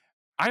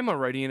 I'm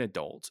already an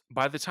adult.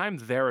 By the time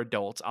they're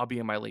adults, I'll be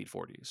in my late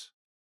 40s.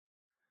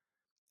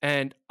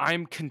 And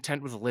I'm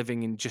content with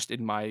living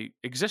in my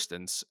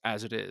existence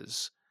as it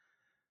is.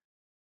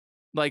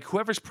 Like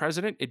whoever's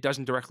president, it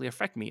doesn't directly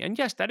affect me. And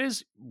yes, that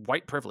is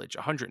white privilege,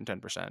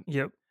 110%.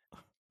 Yep.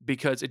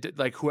 because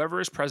like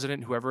whoever is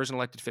president, whoever is an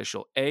elected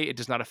official, it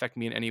does not affect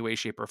me in any way,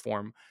 shape, or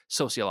form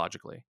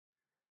sociologically,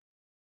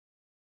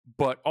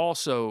 but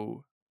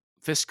also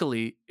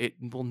fiscally, it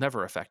will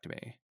never affect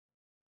me.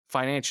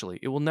 Financially,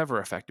 it will never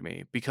affect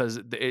me because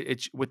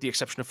it's with the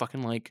exception of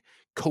fucking like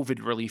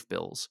COVID relief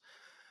bills.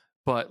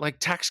 But like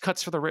tax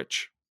cuts for the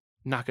rich,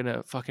 not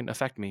gonna fucking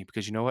affect me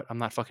because you know what? I'm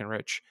not fucking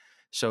rich.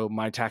 So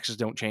my taxes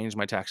don't change.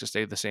 My taxes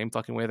stay the same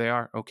fucking way they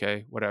are.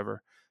 Okay,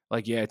 whatever.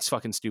 Like, yeah, it's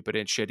fucking stupid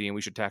and shitty and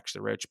we should tax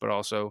the rich, but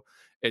also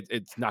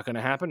it's not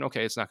gonna happen.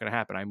 Okay, it's not gonna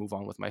happen. I move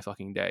on with my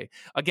fucking day.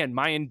 Again,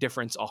 my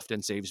indifference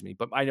often saves me,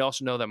 but I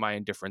also know that my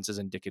indifference is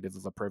indicative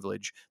of a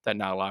privilege that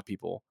not a lot of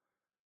people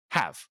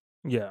have.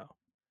 Yeah.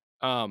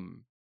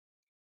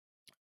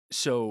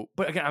 So,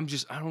 but again,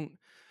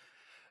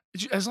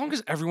 as long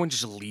as everyone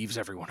just leaves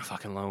everyone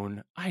fucking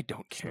alone, I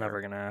don't It's care. never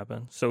gonna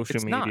happen. Social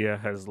It's not. media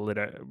has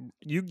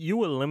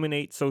you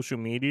eliminate social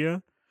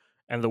media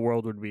and the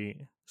world would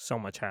be so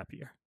much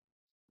happier.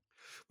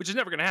 Which is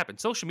never going to happen.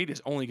 Social media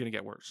is only going to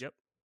get worse. Yep.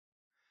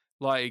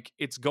 Like,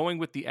 it's going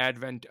with the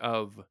advent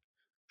of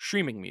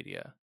streaming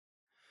media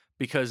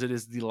because it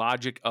is the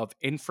logic of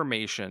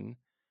information,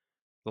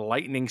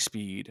 lightning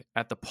speed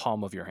at the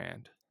palm of your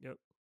hand. Yep.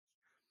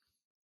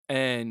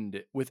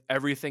 And with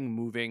everything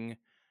moving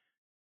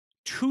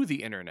to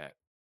the internet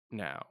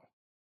now,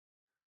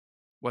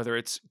 whether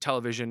it's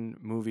television,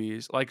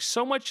 movies, like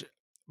so much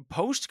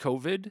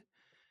post-COVID,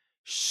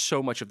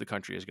 so much of the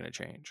country is going to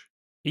change.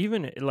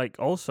 Even like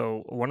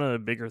also one of the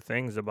bigger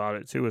things about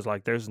it too is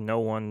like there's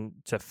no one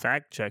to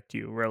fact check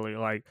you really.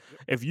 Like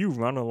if you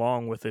run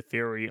along with a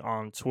theory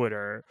on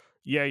Twitter,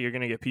 yeah, you're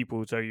gonna get people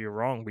who tell you you're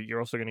wrong, but you're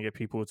also gonna get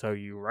people who tell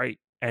you you're right.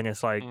 And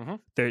it's like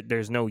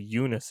there's no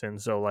unison,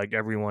 so like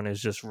everyone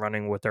is just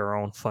running with their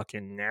own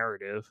fucking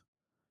narrative.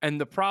 And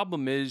the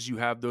problem is you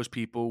have those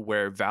people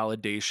where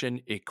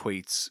validation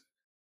equates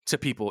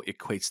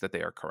that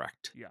they are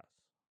correct. Yeah.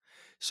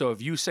 So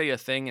if you say a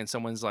thing and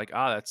someone's like,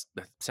 that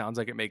sounds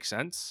like it makes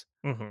sense,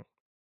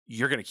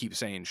 you're going to keep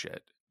saying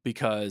shit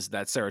because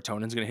that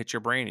serotonin's going to hit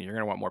your brain and you're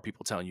going to want more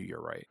people telling you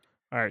you're right.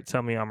 All right,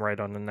 tell me I'm right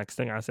on the next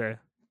thing I say.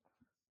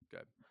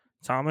 Good.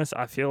 Thomas,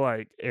 I feel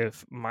like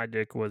if my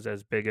dick was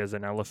as big as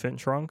an elephant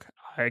trunk,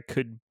 I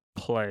could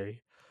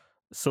play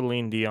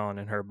Celine Dion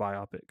in her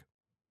biopic.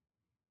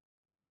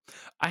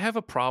 I have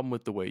a problem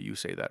with the way you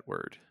say that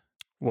word.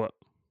 What?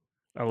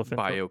 Elephant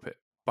trunk?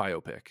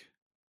 Biopic.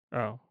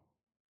 Oh.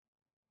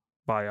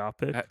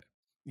 Biopic?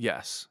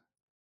 Yes.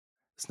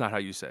 It's not how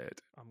you say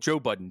it. Joe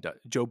Budden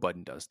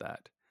does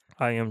that.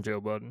 I am Joe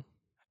Budden.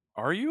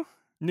 Are you?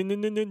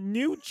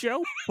 New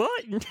Joe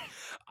Budden.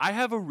 I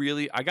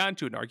got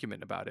into an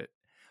argument about it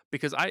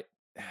because I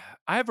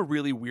have a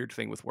really weird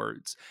thing with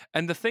words.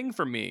 And the thing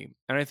for me,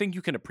 and I think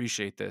you can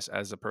appreciate this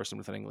as a person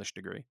with an English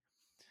degree,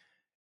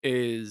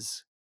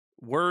 is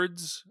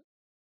words.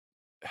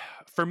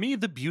 For me,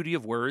 the beauty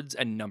of words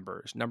and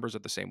numbers are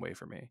the same way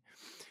for me,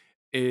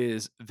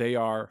 is they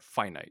are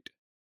finite,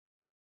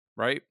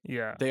 right?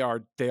 Yeah. They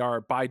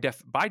are by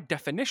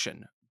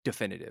definition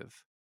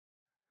definitive,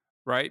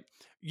 right?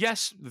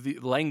 Yes, the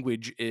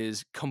language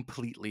is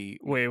completely...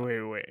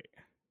 Wait.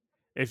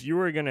 If you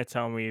were going to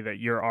tell me that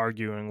you're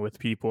arguing with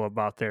people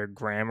about their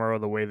grammar or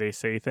the way they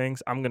say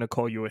things, I'm going to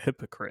call you a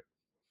hypocrite.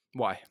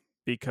 Why?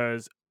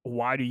 Because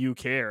why do you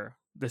care?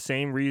 The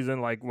same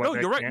reason, like... No,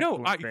 you're right. No,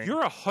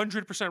 you're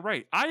 100%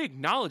 right. I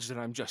acknowledge that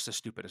I'm just as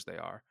stupid as they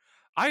are.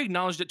 I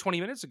acknowledged it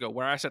 20 minutes ago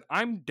where I said,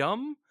 I'm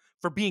dumb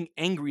for being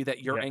angry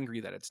that you're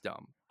angry that it's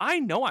dumb. I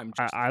know I'm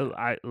just...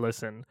 I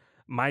listen...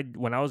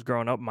 When I was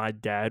growing up, my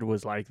dad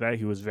was like that.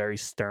 He was very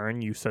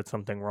stern. You said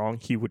something wrong,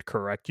 he would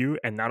correct you.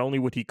 And not only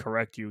would he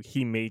correct you,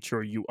 he made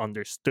sure you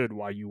understood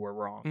why you were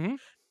wrong. Mm-hmm.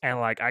 And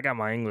like, I got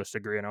my English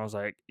degree and I was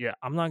like, yeah,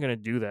 I'm not going to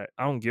do that.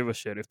 I don't give a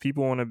shit. If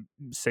people want to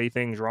say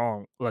things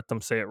wrong, let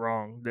them say it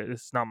wrong.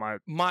 It's not my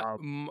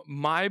job.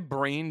 My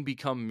brain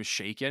becomes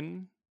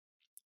shaken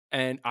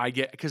and I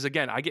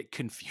get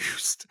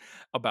confused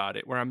about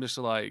it where I'm just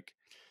like,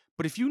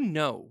 but if you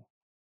know,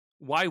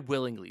 why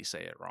willingly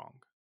say it wrong?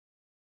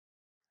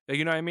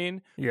 You know what I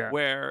mean? Yeah.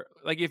 Where,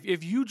 like,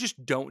 if you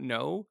just don't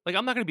know, like,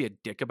 I'm not going to be a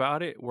dick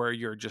about it, where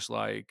you're just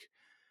like,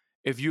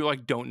 if you,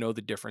 like, don't know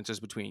the differences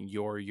between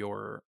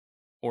your,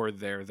 or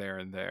there,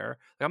 and there,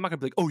 like, I'm not going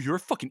to be like, oh, you're a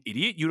fucking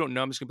idiot. You don't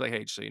know. I'm just going to be like,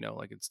 hey, just so you know,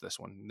 like, it's this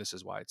one. And this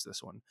is why it's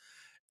this one.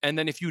 And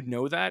then if you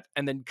know that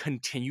and then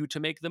continue to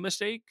make the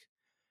mistake,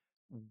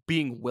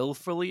 being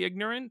willfully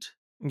ignorant,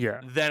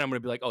 yeah, then I'm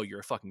going to be like, oh, you're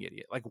a fucking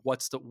idiot. Like,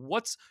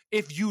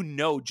 if you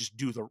know, just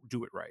do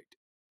it right.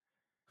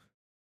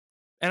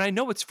 And I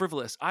know it's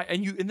frivolous.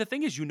 And the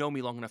thing is, you know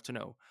me long enough to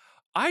know,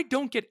 I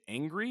don't get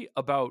angry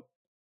about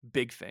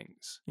big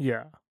things.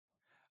 Yeah.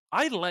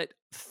 I let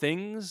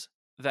things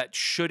that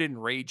should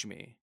enrage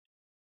me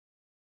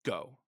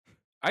go.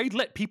 I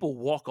let people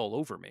walk all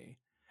over me,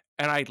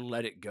 and I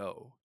let it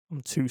go.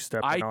 I'm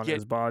two-stepping on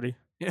his body.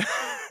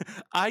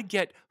 I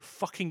get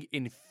fucking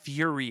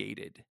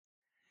infuriated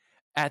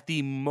at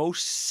the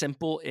most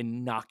simple,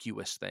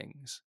 innocuous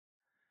things.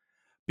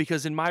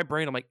 Because in my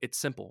brain, I'm like, it's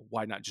simple.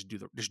 Why not just do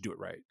it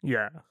right?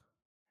 Yeah.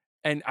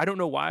 And I don't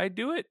know why I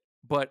do it,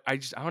 but I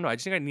don't know. I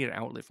just think I need an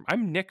outlet from.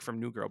 I'm Nick from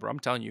New Girl, bro. I'm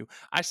telling you.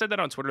 I said that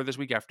on Twitter this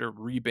week after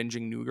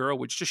re-binging New Girl,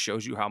 which just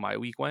shows you how my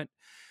week went.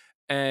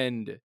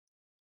 And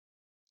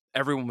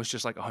everyone was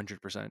just like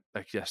 100%.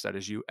 Like, yes, that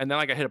is you. And then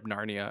like I hit up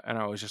Narnia, and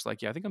I was just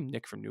like, yeah, I think I'm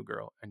Nick from New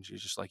Girl. And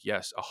she's just like,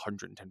 yes,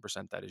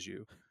 110%, that is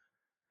you.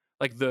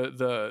 Like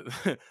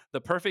the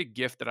the perfect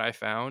gift that I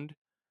found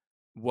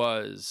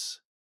was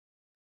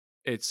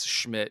it's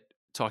Schmidt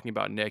talking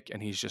about Nick,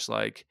 and he's just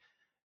like,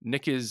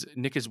 Nick is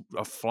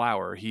a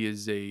flower. He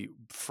is a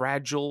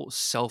fragile,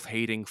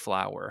 self-hating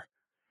flower.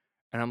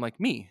 And I'm like,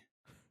 me.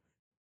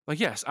 Like,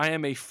 yes, I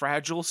am a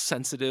fragile,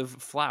 sensitive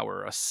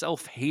flower, a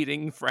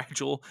self-hating,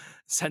 fragile,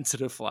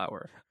 sensitive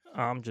flower.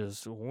 I'm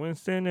just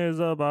Winston is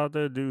about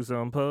to do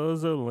some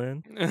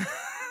puzzling.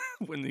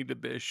 Winnie the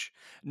Bish.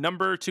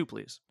 Number 2,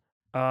 please.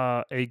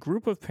 A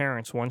group of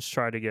parents once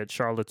tried to get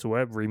Charlotte's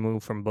Web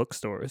removed from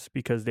bookstores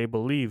because they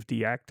believed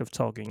the act of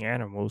talking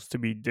animals to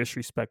be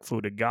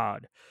disrespectful to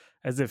God,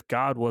 as if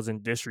God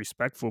wasn't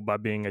disrespectful by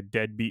being a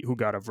deadbeat who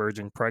got a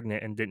virgin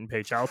pregnant and didn't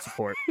pay child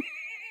support.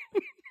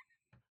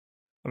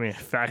 I mean,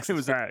 facts It is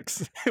was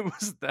facts. It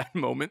was that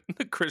moment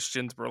the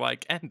Christians were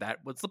like, and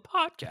that was the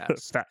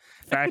podcast.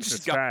 Facts Just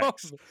is got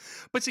facts.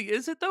 off. But see,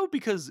 is it though?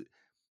 Because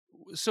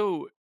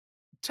so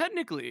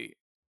technically,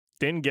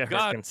 Didn't get her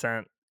God-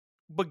 consent.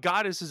 but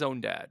God is his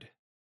own dad.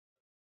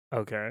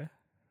 Okay.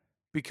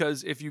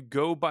 Because if you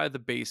go by the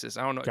basis,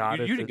 I don't know.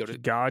 You didn't go to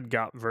God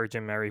got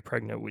Virgin Mary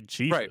pregnant with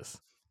Jesus.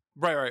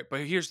 right.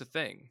 But here's the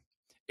thing: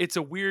 it's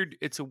a weird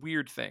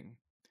thing.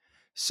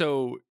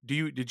 So,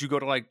 did you go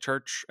to like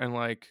church and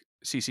like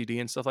CCD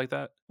and stuff like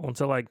that? Went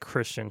to like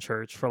Christian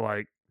church for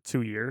like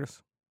 2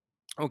 years.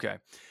 Okay,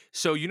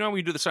 so you know when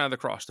we do the sign of the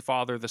cross, the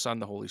Father, the Son,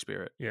 the Holy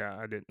Spirit.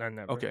 Yeah, I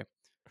never. Okay,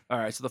 all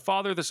right. So the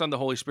Father, the Son, the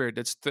Holy Spirit.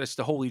 That's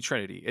the Holy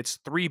Trinity. It's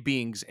 3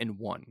 beings in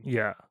one.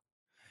 Yeah.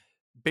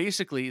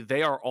 Basically,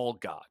 they are all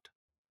God.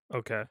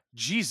 Okay.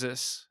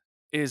 Jesus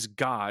is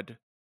God,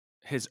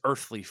 his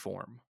earthly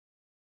form.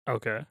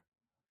 Okay.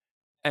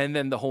 And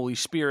then the Holy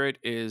Spirit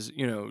is,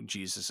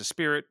 Jesus'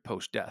 spirit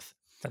post-death.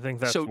 I think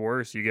that's So-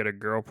 worse. You get a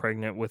girl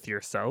pregnant with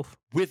yourself.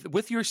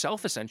 With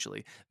yourself,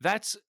 essentially.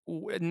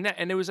 And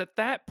it was at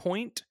that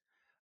point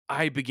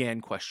I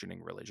began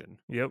questioning religion.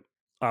 Yep.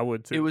 I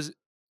would too.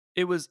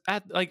 It was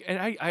at like, and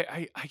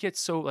I get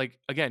so like,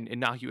 again,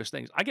 innocuous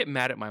things. I get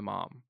mad at my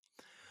mom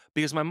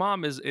because my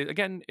mom is,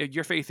 again,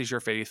 your faith is your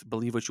faith.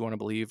 Believe what you want to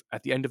believe.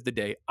 At the end of the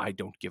day, I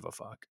don't give a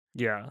fuck.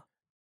 Yeah.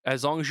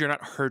 As long as you're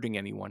not hurting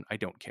anyone, I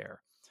don't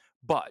care.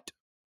 But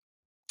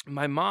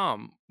my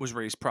mom was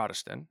raised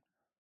Protestant.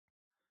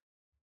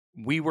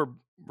 We were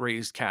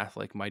raised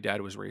Catholic. My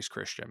dad was raised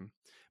Christian.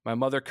 My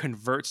mother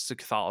converts to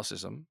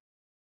Catholicism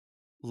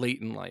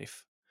late in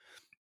life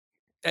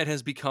and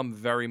has become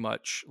very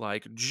much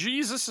like,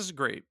 Jesus is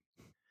great.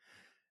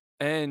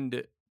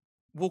 And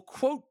will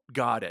quote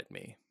God at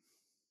me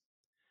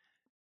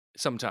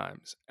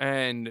sometimes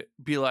and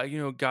be like,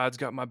 God's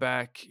got my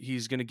back.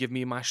 He's going to give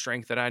me my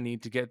strength that I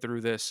need to get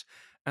through this.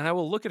 And I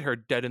will look at her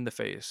dead in the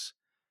face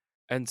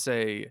and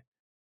say,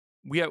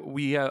 we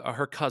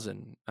her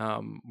cousin.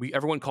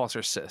 Everyone calls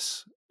her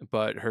Sis,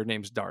 but her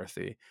name's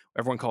Dorothy.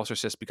 Everyone calls her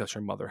Sis because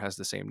her mother has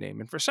the same name.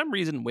 And for some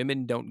reason,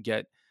 women don't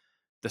get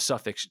the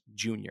suffix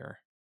junior,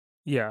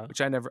 Yeah.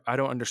 which I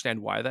don't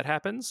understand why that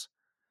happens.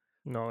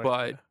 No.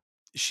 But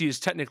she is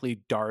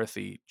technically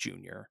Dorothy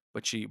Jr.,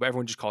 but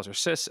everyone just calls her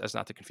Sis as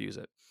not to confuse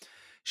it.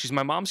 She's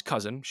my mom's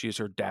cousin. She is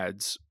her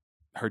dad's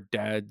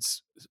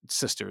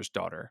sister's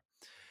daughter.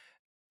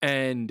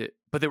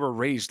 But they were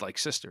raised like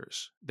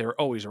sisters. They were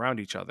always around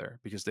each other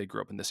because they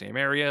grew up in the same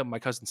area. My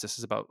cousin Sis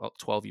is about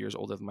 12 years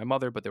older than my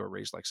mother, but they were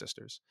raised like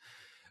sisters.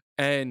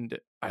 And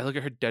I look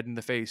at her dead in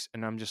the face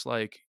and I'm just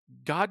like,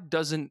 God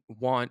doesn't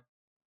want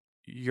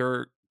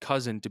your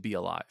cousin to be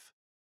alive.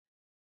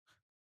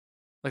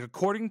 Like,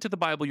 according to the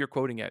Bible you're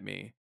quoting at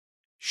me,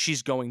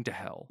 she's going to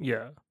hell.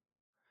 Yeah.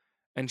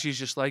 And she's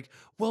just like,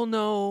 well,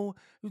 no.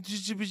 I'm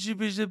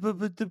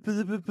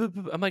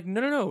like,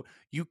 no.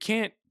 You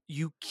can't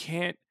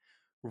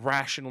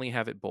rationally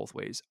have it both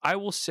ways. I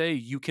will say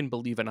you can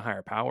believe in a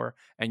higher power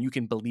and you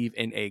can believe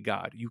in a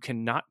God. You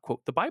cannot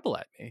quote the Bible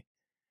at me.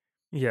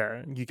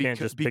 Yeah. You can't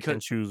just pick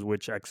and choose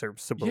which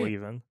excerpts to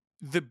believe in.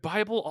 The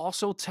Bible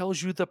also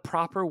tells you the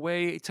proper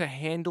way to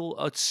handle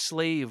a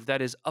slave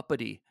that is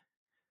uppity.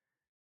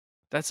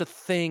 That's a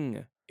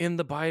thing in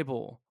the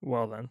Bible.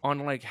 Well then.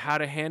 On like how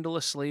to handle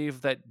a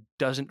slave that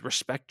doesn't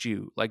respect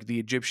you, like the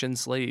Egyptian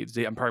slaves,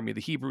 the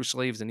Hebrew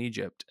slaves in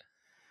Egypt.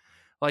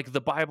 Like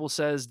the Bible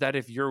says that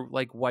if your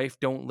like wife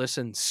don't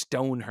listen,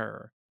 stone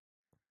her.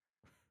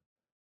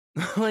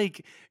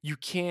 Like you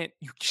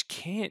just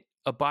can't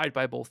abide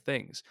by both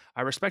things.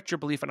 I respect your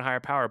belief in a higher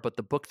power, but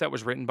the book that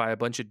was written by a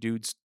bunch of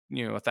dudes,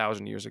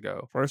 1,000 years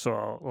ago. First of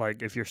all,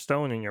 like if you're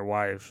stoning your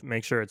wife,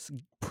 make sure it's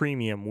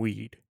premium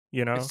weed.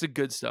 It's the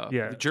good stuff.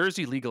 Yeah.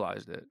 Jersey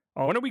legalized it.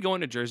 Oh. When are we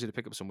going to Jersey to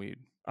pick up some weed?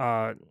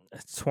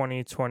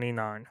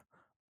 2029.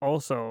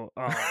 Also,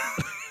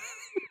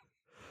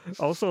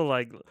 Also,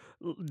 like,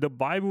 the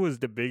Bible is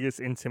the biggest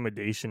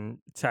intimidation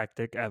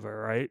tactic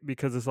ever, right?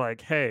 Because it's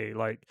like, hey,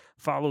 like,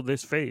 follow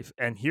this faith.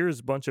 And here's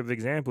a bunch of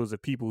examples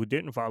of people who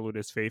didn't follow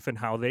this faith and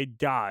how they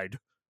died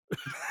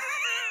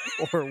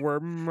or were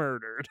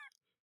murdered.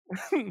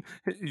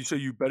 So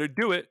you better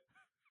do it,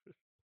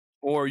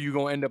 or you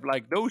gonna end up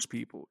like those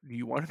people. Do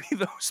you want to be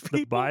those people?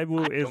 The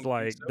Bible I is don't think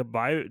like so. the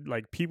Bible,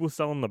 like people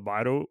selling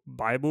the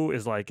Bible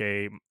is like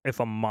if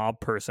a mob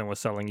person was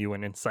selling you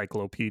an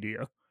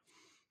encyclopedia.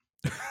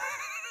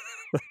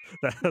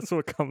 That's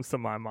what comes to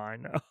my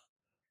mind now.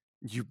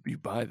 You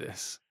buy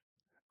this,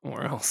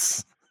 or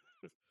else.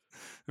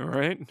 All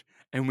right,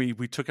 and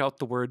we took out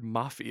the word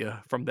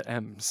mafia from the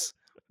M's.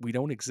 We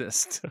don't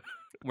exist.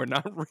 We're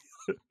not real.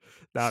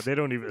 Nah, they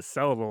don't even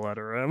sell the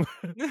letter M.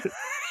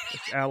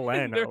 It's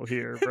LN There- out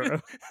here, bro.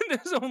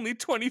 There's only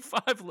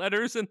 25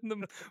 letters in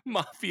the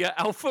mafia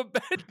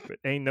alphabet. But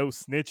ain't no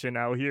snitching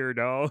out here,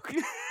 dog.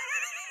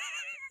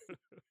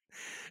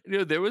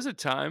 There was a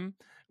time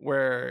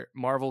where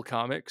Marvel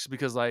Comics,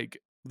 because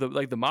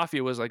the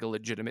mafia was like a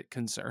legitimate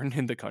concern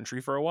in the country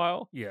for a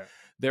while. Yeah.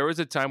 There was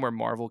a time where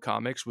Marvel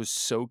Comics was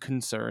so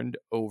concerned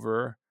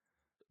over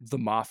the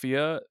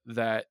mafia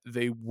that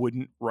they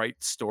wouldn't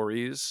write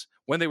stories.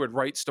 When they would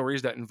write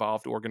stories that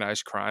involved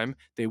organized crime,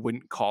 they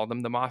wouldn't call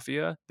them the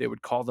mafia. They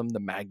would call them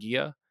the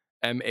Maggia,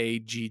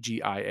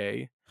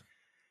 Maggia.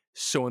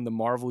 So in the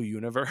Marvel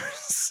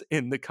universe,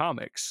 in the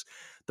comics,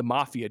 the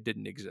mafia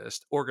didn't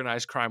exist.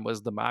 Organized crime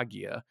was the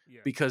Maggia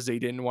because they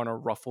didn't want to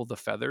ruffle the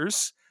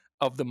feathers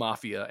of the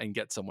mafia and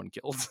get someone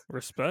killed.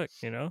 Respect,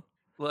 you know?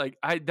 Like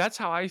that's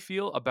how I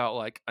feel about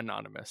like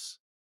Anonymous.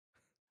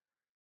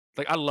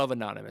 Like I love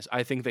Anonymous.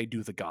 I think they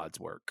do the God's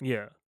work.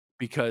 Yeah.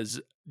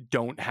 Because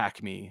don't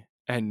hack me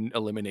and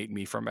eliminate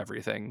me from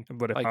everything.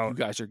 But if like you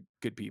guys are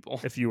good people.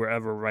 If you were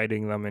ever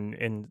writing them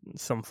in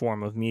some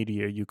form of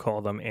media, you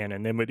call them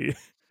anonymity.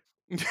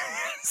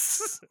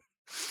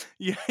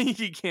 Yeah,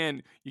 you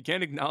can't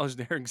acknowledge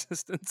their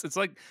existence. It's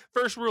like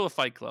first rule of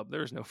Fight Club.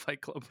 There is no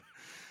Fight Club.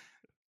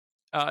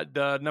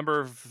 The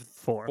number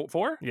 4.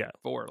 4? Yeah.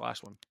 4,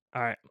 last one.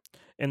 All right.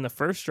 In the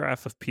first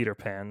draft of Peter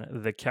Pan,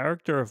 the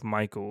character of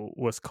Michael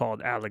was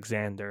called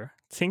Alexander,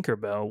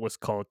 Tinkerbell was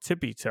called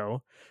Tippy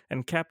Toe,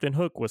 and Captain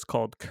Hook was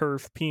called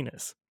Curved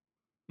Penis.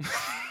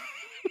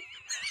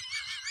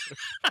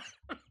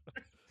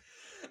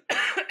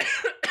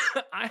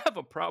 I have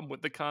a problem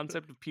with the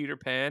concept of Peter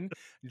Pan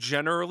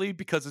generally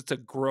because it's a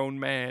grown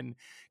man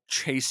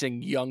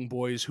chasing young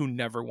boys who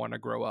never want to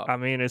grow up. I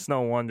mean, it's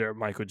no wonder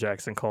Michael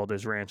Jackson called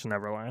his ranch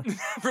Neverland.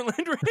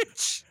 Neverland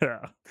Ranch.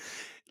 Yeah.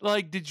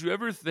 Like, did you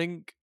ever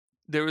think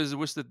there was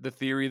the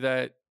theory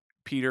that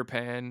Peter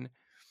Pan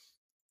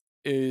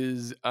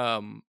is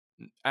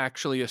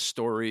actually a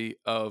story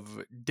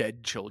of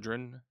dead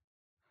children?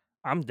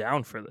 I'm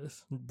down for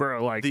this,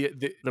 bro. Like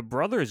the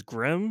Brothers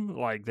Grimm,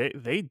 like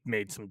they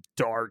made some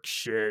dark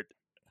shit.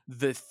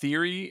 The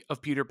theory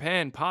of Peter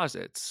Pan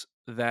posits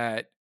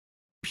that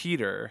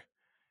Peter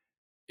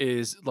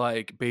is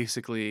like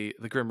basically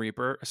the Grim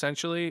Reaper,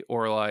 essentially,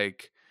 or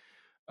like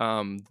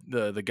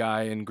the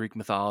guy in Greek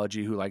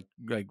mythology who like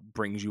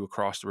brings you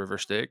across the river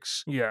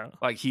Styx. Yeah,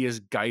 like he is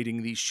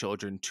guiding these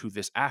children to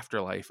this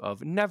afterlife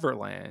of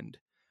Neverland,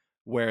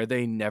 where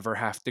they never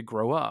have to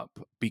grow up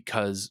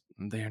because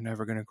they're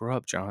never going to grow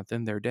up,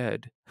 Jonathan. They're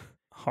dead.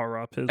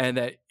 And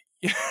that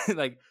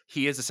like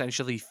he is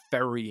essentially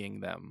ferrying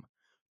them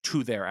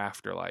to their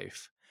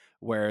afterlife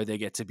where they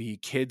get to be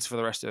kids for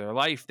the rest of their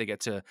life. They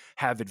get to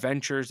have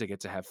adventures. They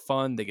get to have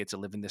fun. They get to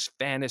live in this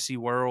fantasy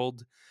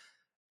world.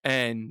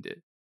 And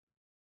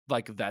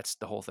like, that's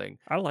the whole thing.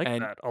 I like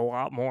that a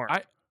lot more.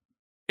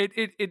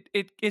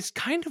 It is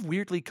kind of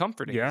weirdly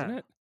comforting, isn't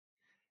it?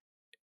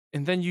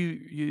 And then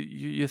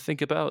you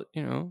think about,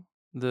 you know,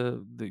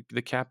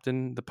 the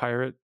captain, the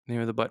pirate, you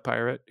know, the butt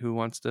pirate who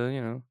wants to,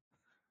 you know,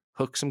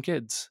 hook some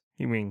kids.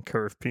 You mean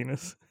Curved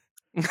Penis?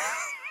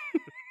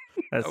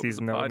 As he's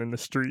known in the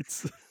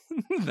streets.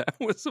 That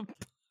was a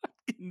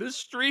in the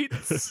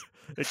streets.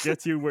 It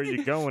gets you where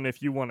you're going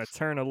if you want to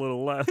turn a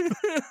little left.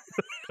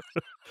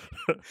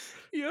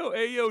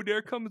 Yo,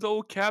 there comes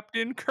old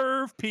Captain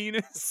Curved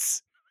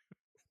Penis.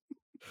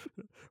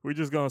 We're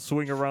just gonna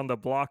swing around the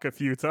block a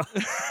few times.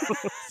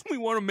 We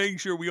want to make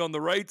sure we on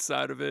the right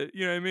side of it.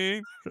 You know what I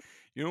mean?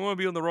 You don't want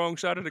to be on the wrong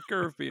side of the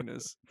curved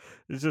penis.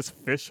 It's just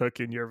fish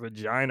hooking your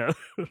vagina.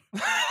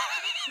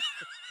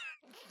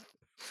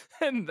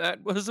 And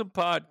that was a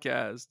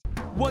podcast.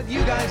 What you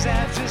guys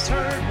have just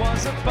heard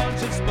was a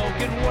bunch of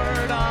spoken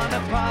word on a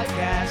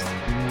podcast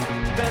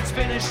that's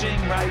finishing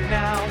right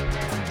now.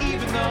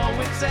 Even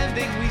though it's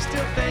ending, we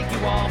still thank you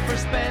all for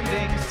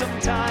spending some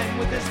time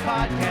with this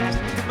podcast.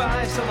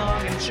 Goodbye, so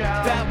long, and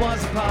ciao. That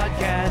was a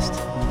podcast,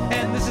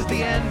 and this is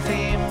the end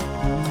theme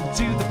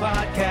to the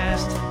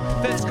podcast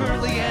that's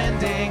currently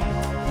ending.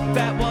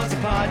 That was a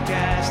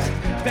podcast.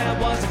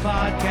 That was a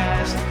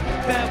podcast.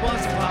 That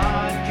was a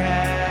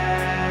podcast.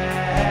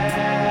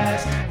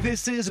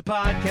 This is a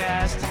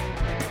podcast.